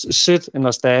you just sit in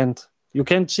a stand. You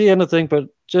can't see anything, but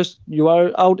just you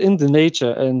are out in the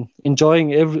nature and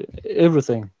enjoying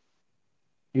everything.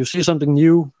 You see something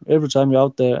new every time you're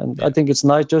out there, and I think it's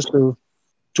nice just to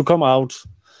come out,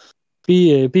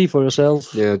 be for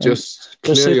yourself. Yeah, just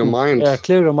clear sit your mind. Yeah,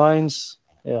 clear your minds.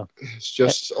 Yeah, It's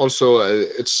just also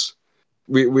it's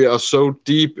we are so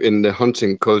deep in the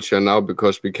hunting culture now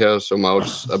because we care so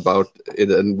much about it,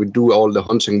 and we do all the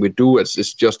hunting we do.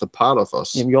 It's just a part of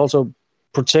us. and you also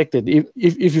protect it.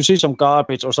 If you see some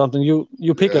garbage or something,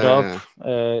 you pick it up.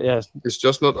 Yeah, It's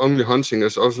just not only hunting;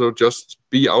 it's also just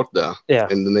be out there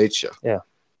in the nature. Yeah.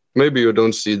 Maybe you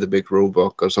don't see the big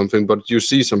roebuck or something, but you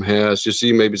see some hares. You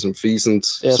see maybe some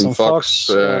pheasants, some fox.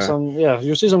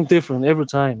 You see some different every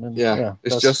time. And,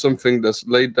 it's just something that's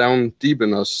laid down deep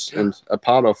in us and a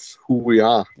part of who we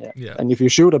are. Yeah. And if you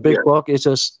shoot a big buck, it's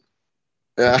just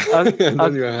and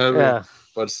then you have it.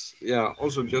 But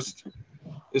also just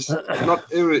it's not.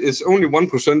 It's only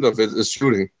 1% of it is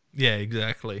shooting. Yeah,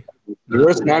 exactly. The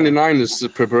rest 99 is the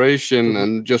preparation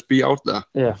and just be out there.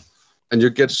 Yeah. And you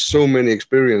get so many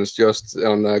experience just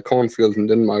on a cornfield in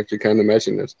Denmark. You can't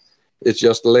imagine it. It's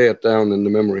just laid down in the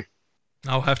memory.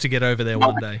 I'll have to get over there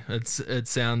one day. It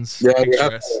sounds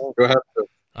picturesque. You have to.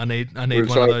 I need one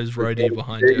of those roadie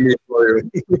behind you.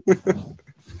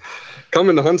 Come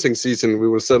in the hunting season, we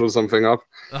will settle something up.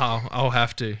 Oh, I'll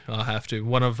have to.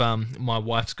 One of my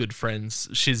wife's good friends,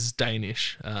 she's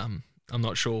Danish. I'm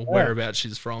not sure whereabouts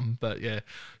she's from, but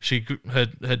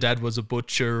her dad was a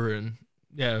butcher, and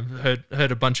heard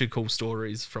a bunch of cool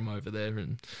stories from over there,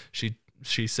 and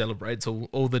she celebrates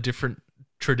all the different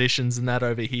traditions and that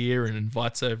over here, and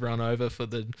invites everyone over for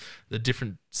the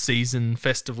different season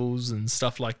festivals and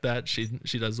stuff like that. She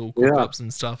does all cook-ups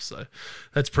and stuff, so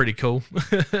that's pretty cool.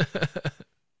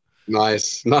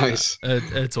 Nice.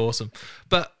 It's awesome.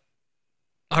 But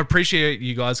I appreciate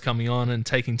you guys coming on and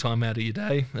taking time out of your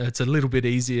day. It's a little bit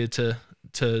easier to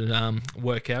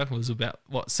work out. It was about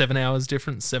 7 hours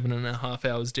difference, 7.5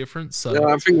 hours difference. So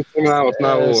I think it's 7 hours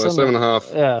now, or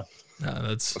 7.5. Yeah,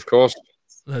 that's of course.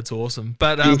 That's awesome.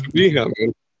 But be here,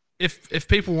 man. If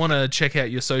people want to check out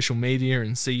your social media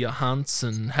and see your hunts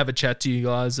and have a chat to you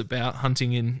guys about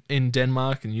hunting in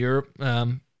Denmark and Europe,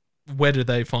 where do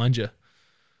they find you?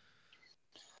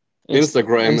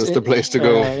 Instagram is the place to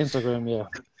go. Instagram, yeah.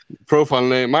 Profile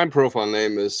name. My profile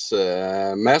name is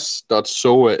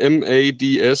mads.soe,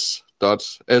 mads.soe.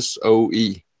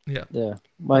 Yeah.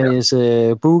 Mine is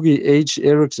Bogi H.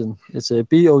 Eriksson. It's a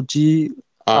Bogi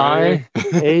Heriksen.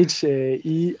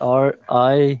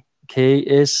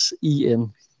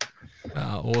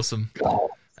 Awesome.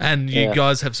 And you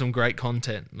guys have some great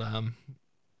content.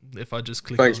 If I just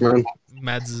click Thanks, on man.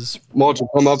 Mads's... More to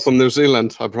come up from New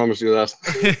Zealand, I promise you that.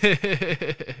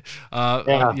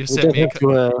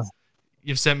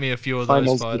 You've sent me a few of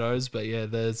those photos, but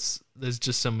there's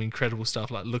just some incredible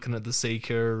stuff, like looking at the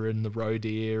seeker and the roe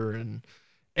deer and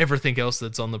everything else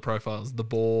that's on the profiles, the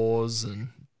boars, and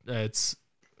it's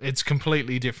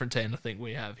completely different to anything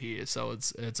we have here, so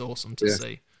it's awesome to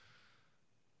see.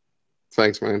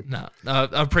 Thanks, man. I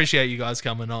appreciate you guys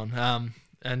coming on.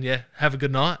 And have a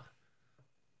good night.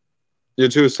 You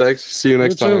too, Stax. See you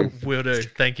next time. Will do.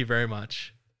 Thank you very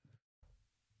much.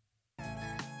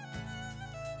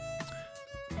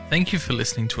 Thank you for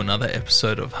listening to another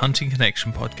episode of Hunting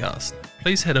Connection Podcast.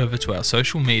 Please head over to our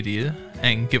social media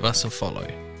and give us a follow.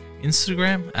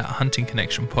 Instagram at Hunting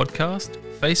Connection Podcast,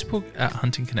 Facebook at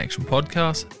Hunting Connection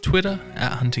Podcast, Twitter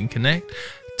at Hunting Connect,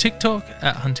 TikTok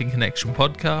at Hunting Connection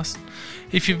Podcast.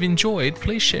 If you've enjoyed,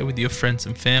 please share with your friends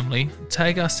and family,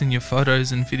 tag us in your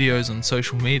photos and videos on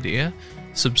social media,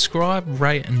 subscribe,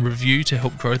 rate and review to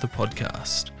help grow the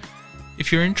podcast.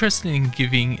 If you're interested in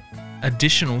giving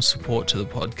additional support to the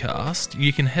podcast,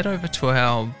 you can head over to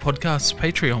our podcast's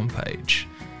Patreon page.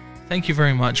 Thank you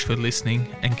very much for listening,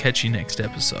 and catch you next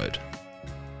episode.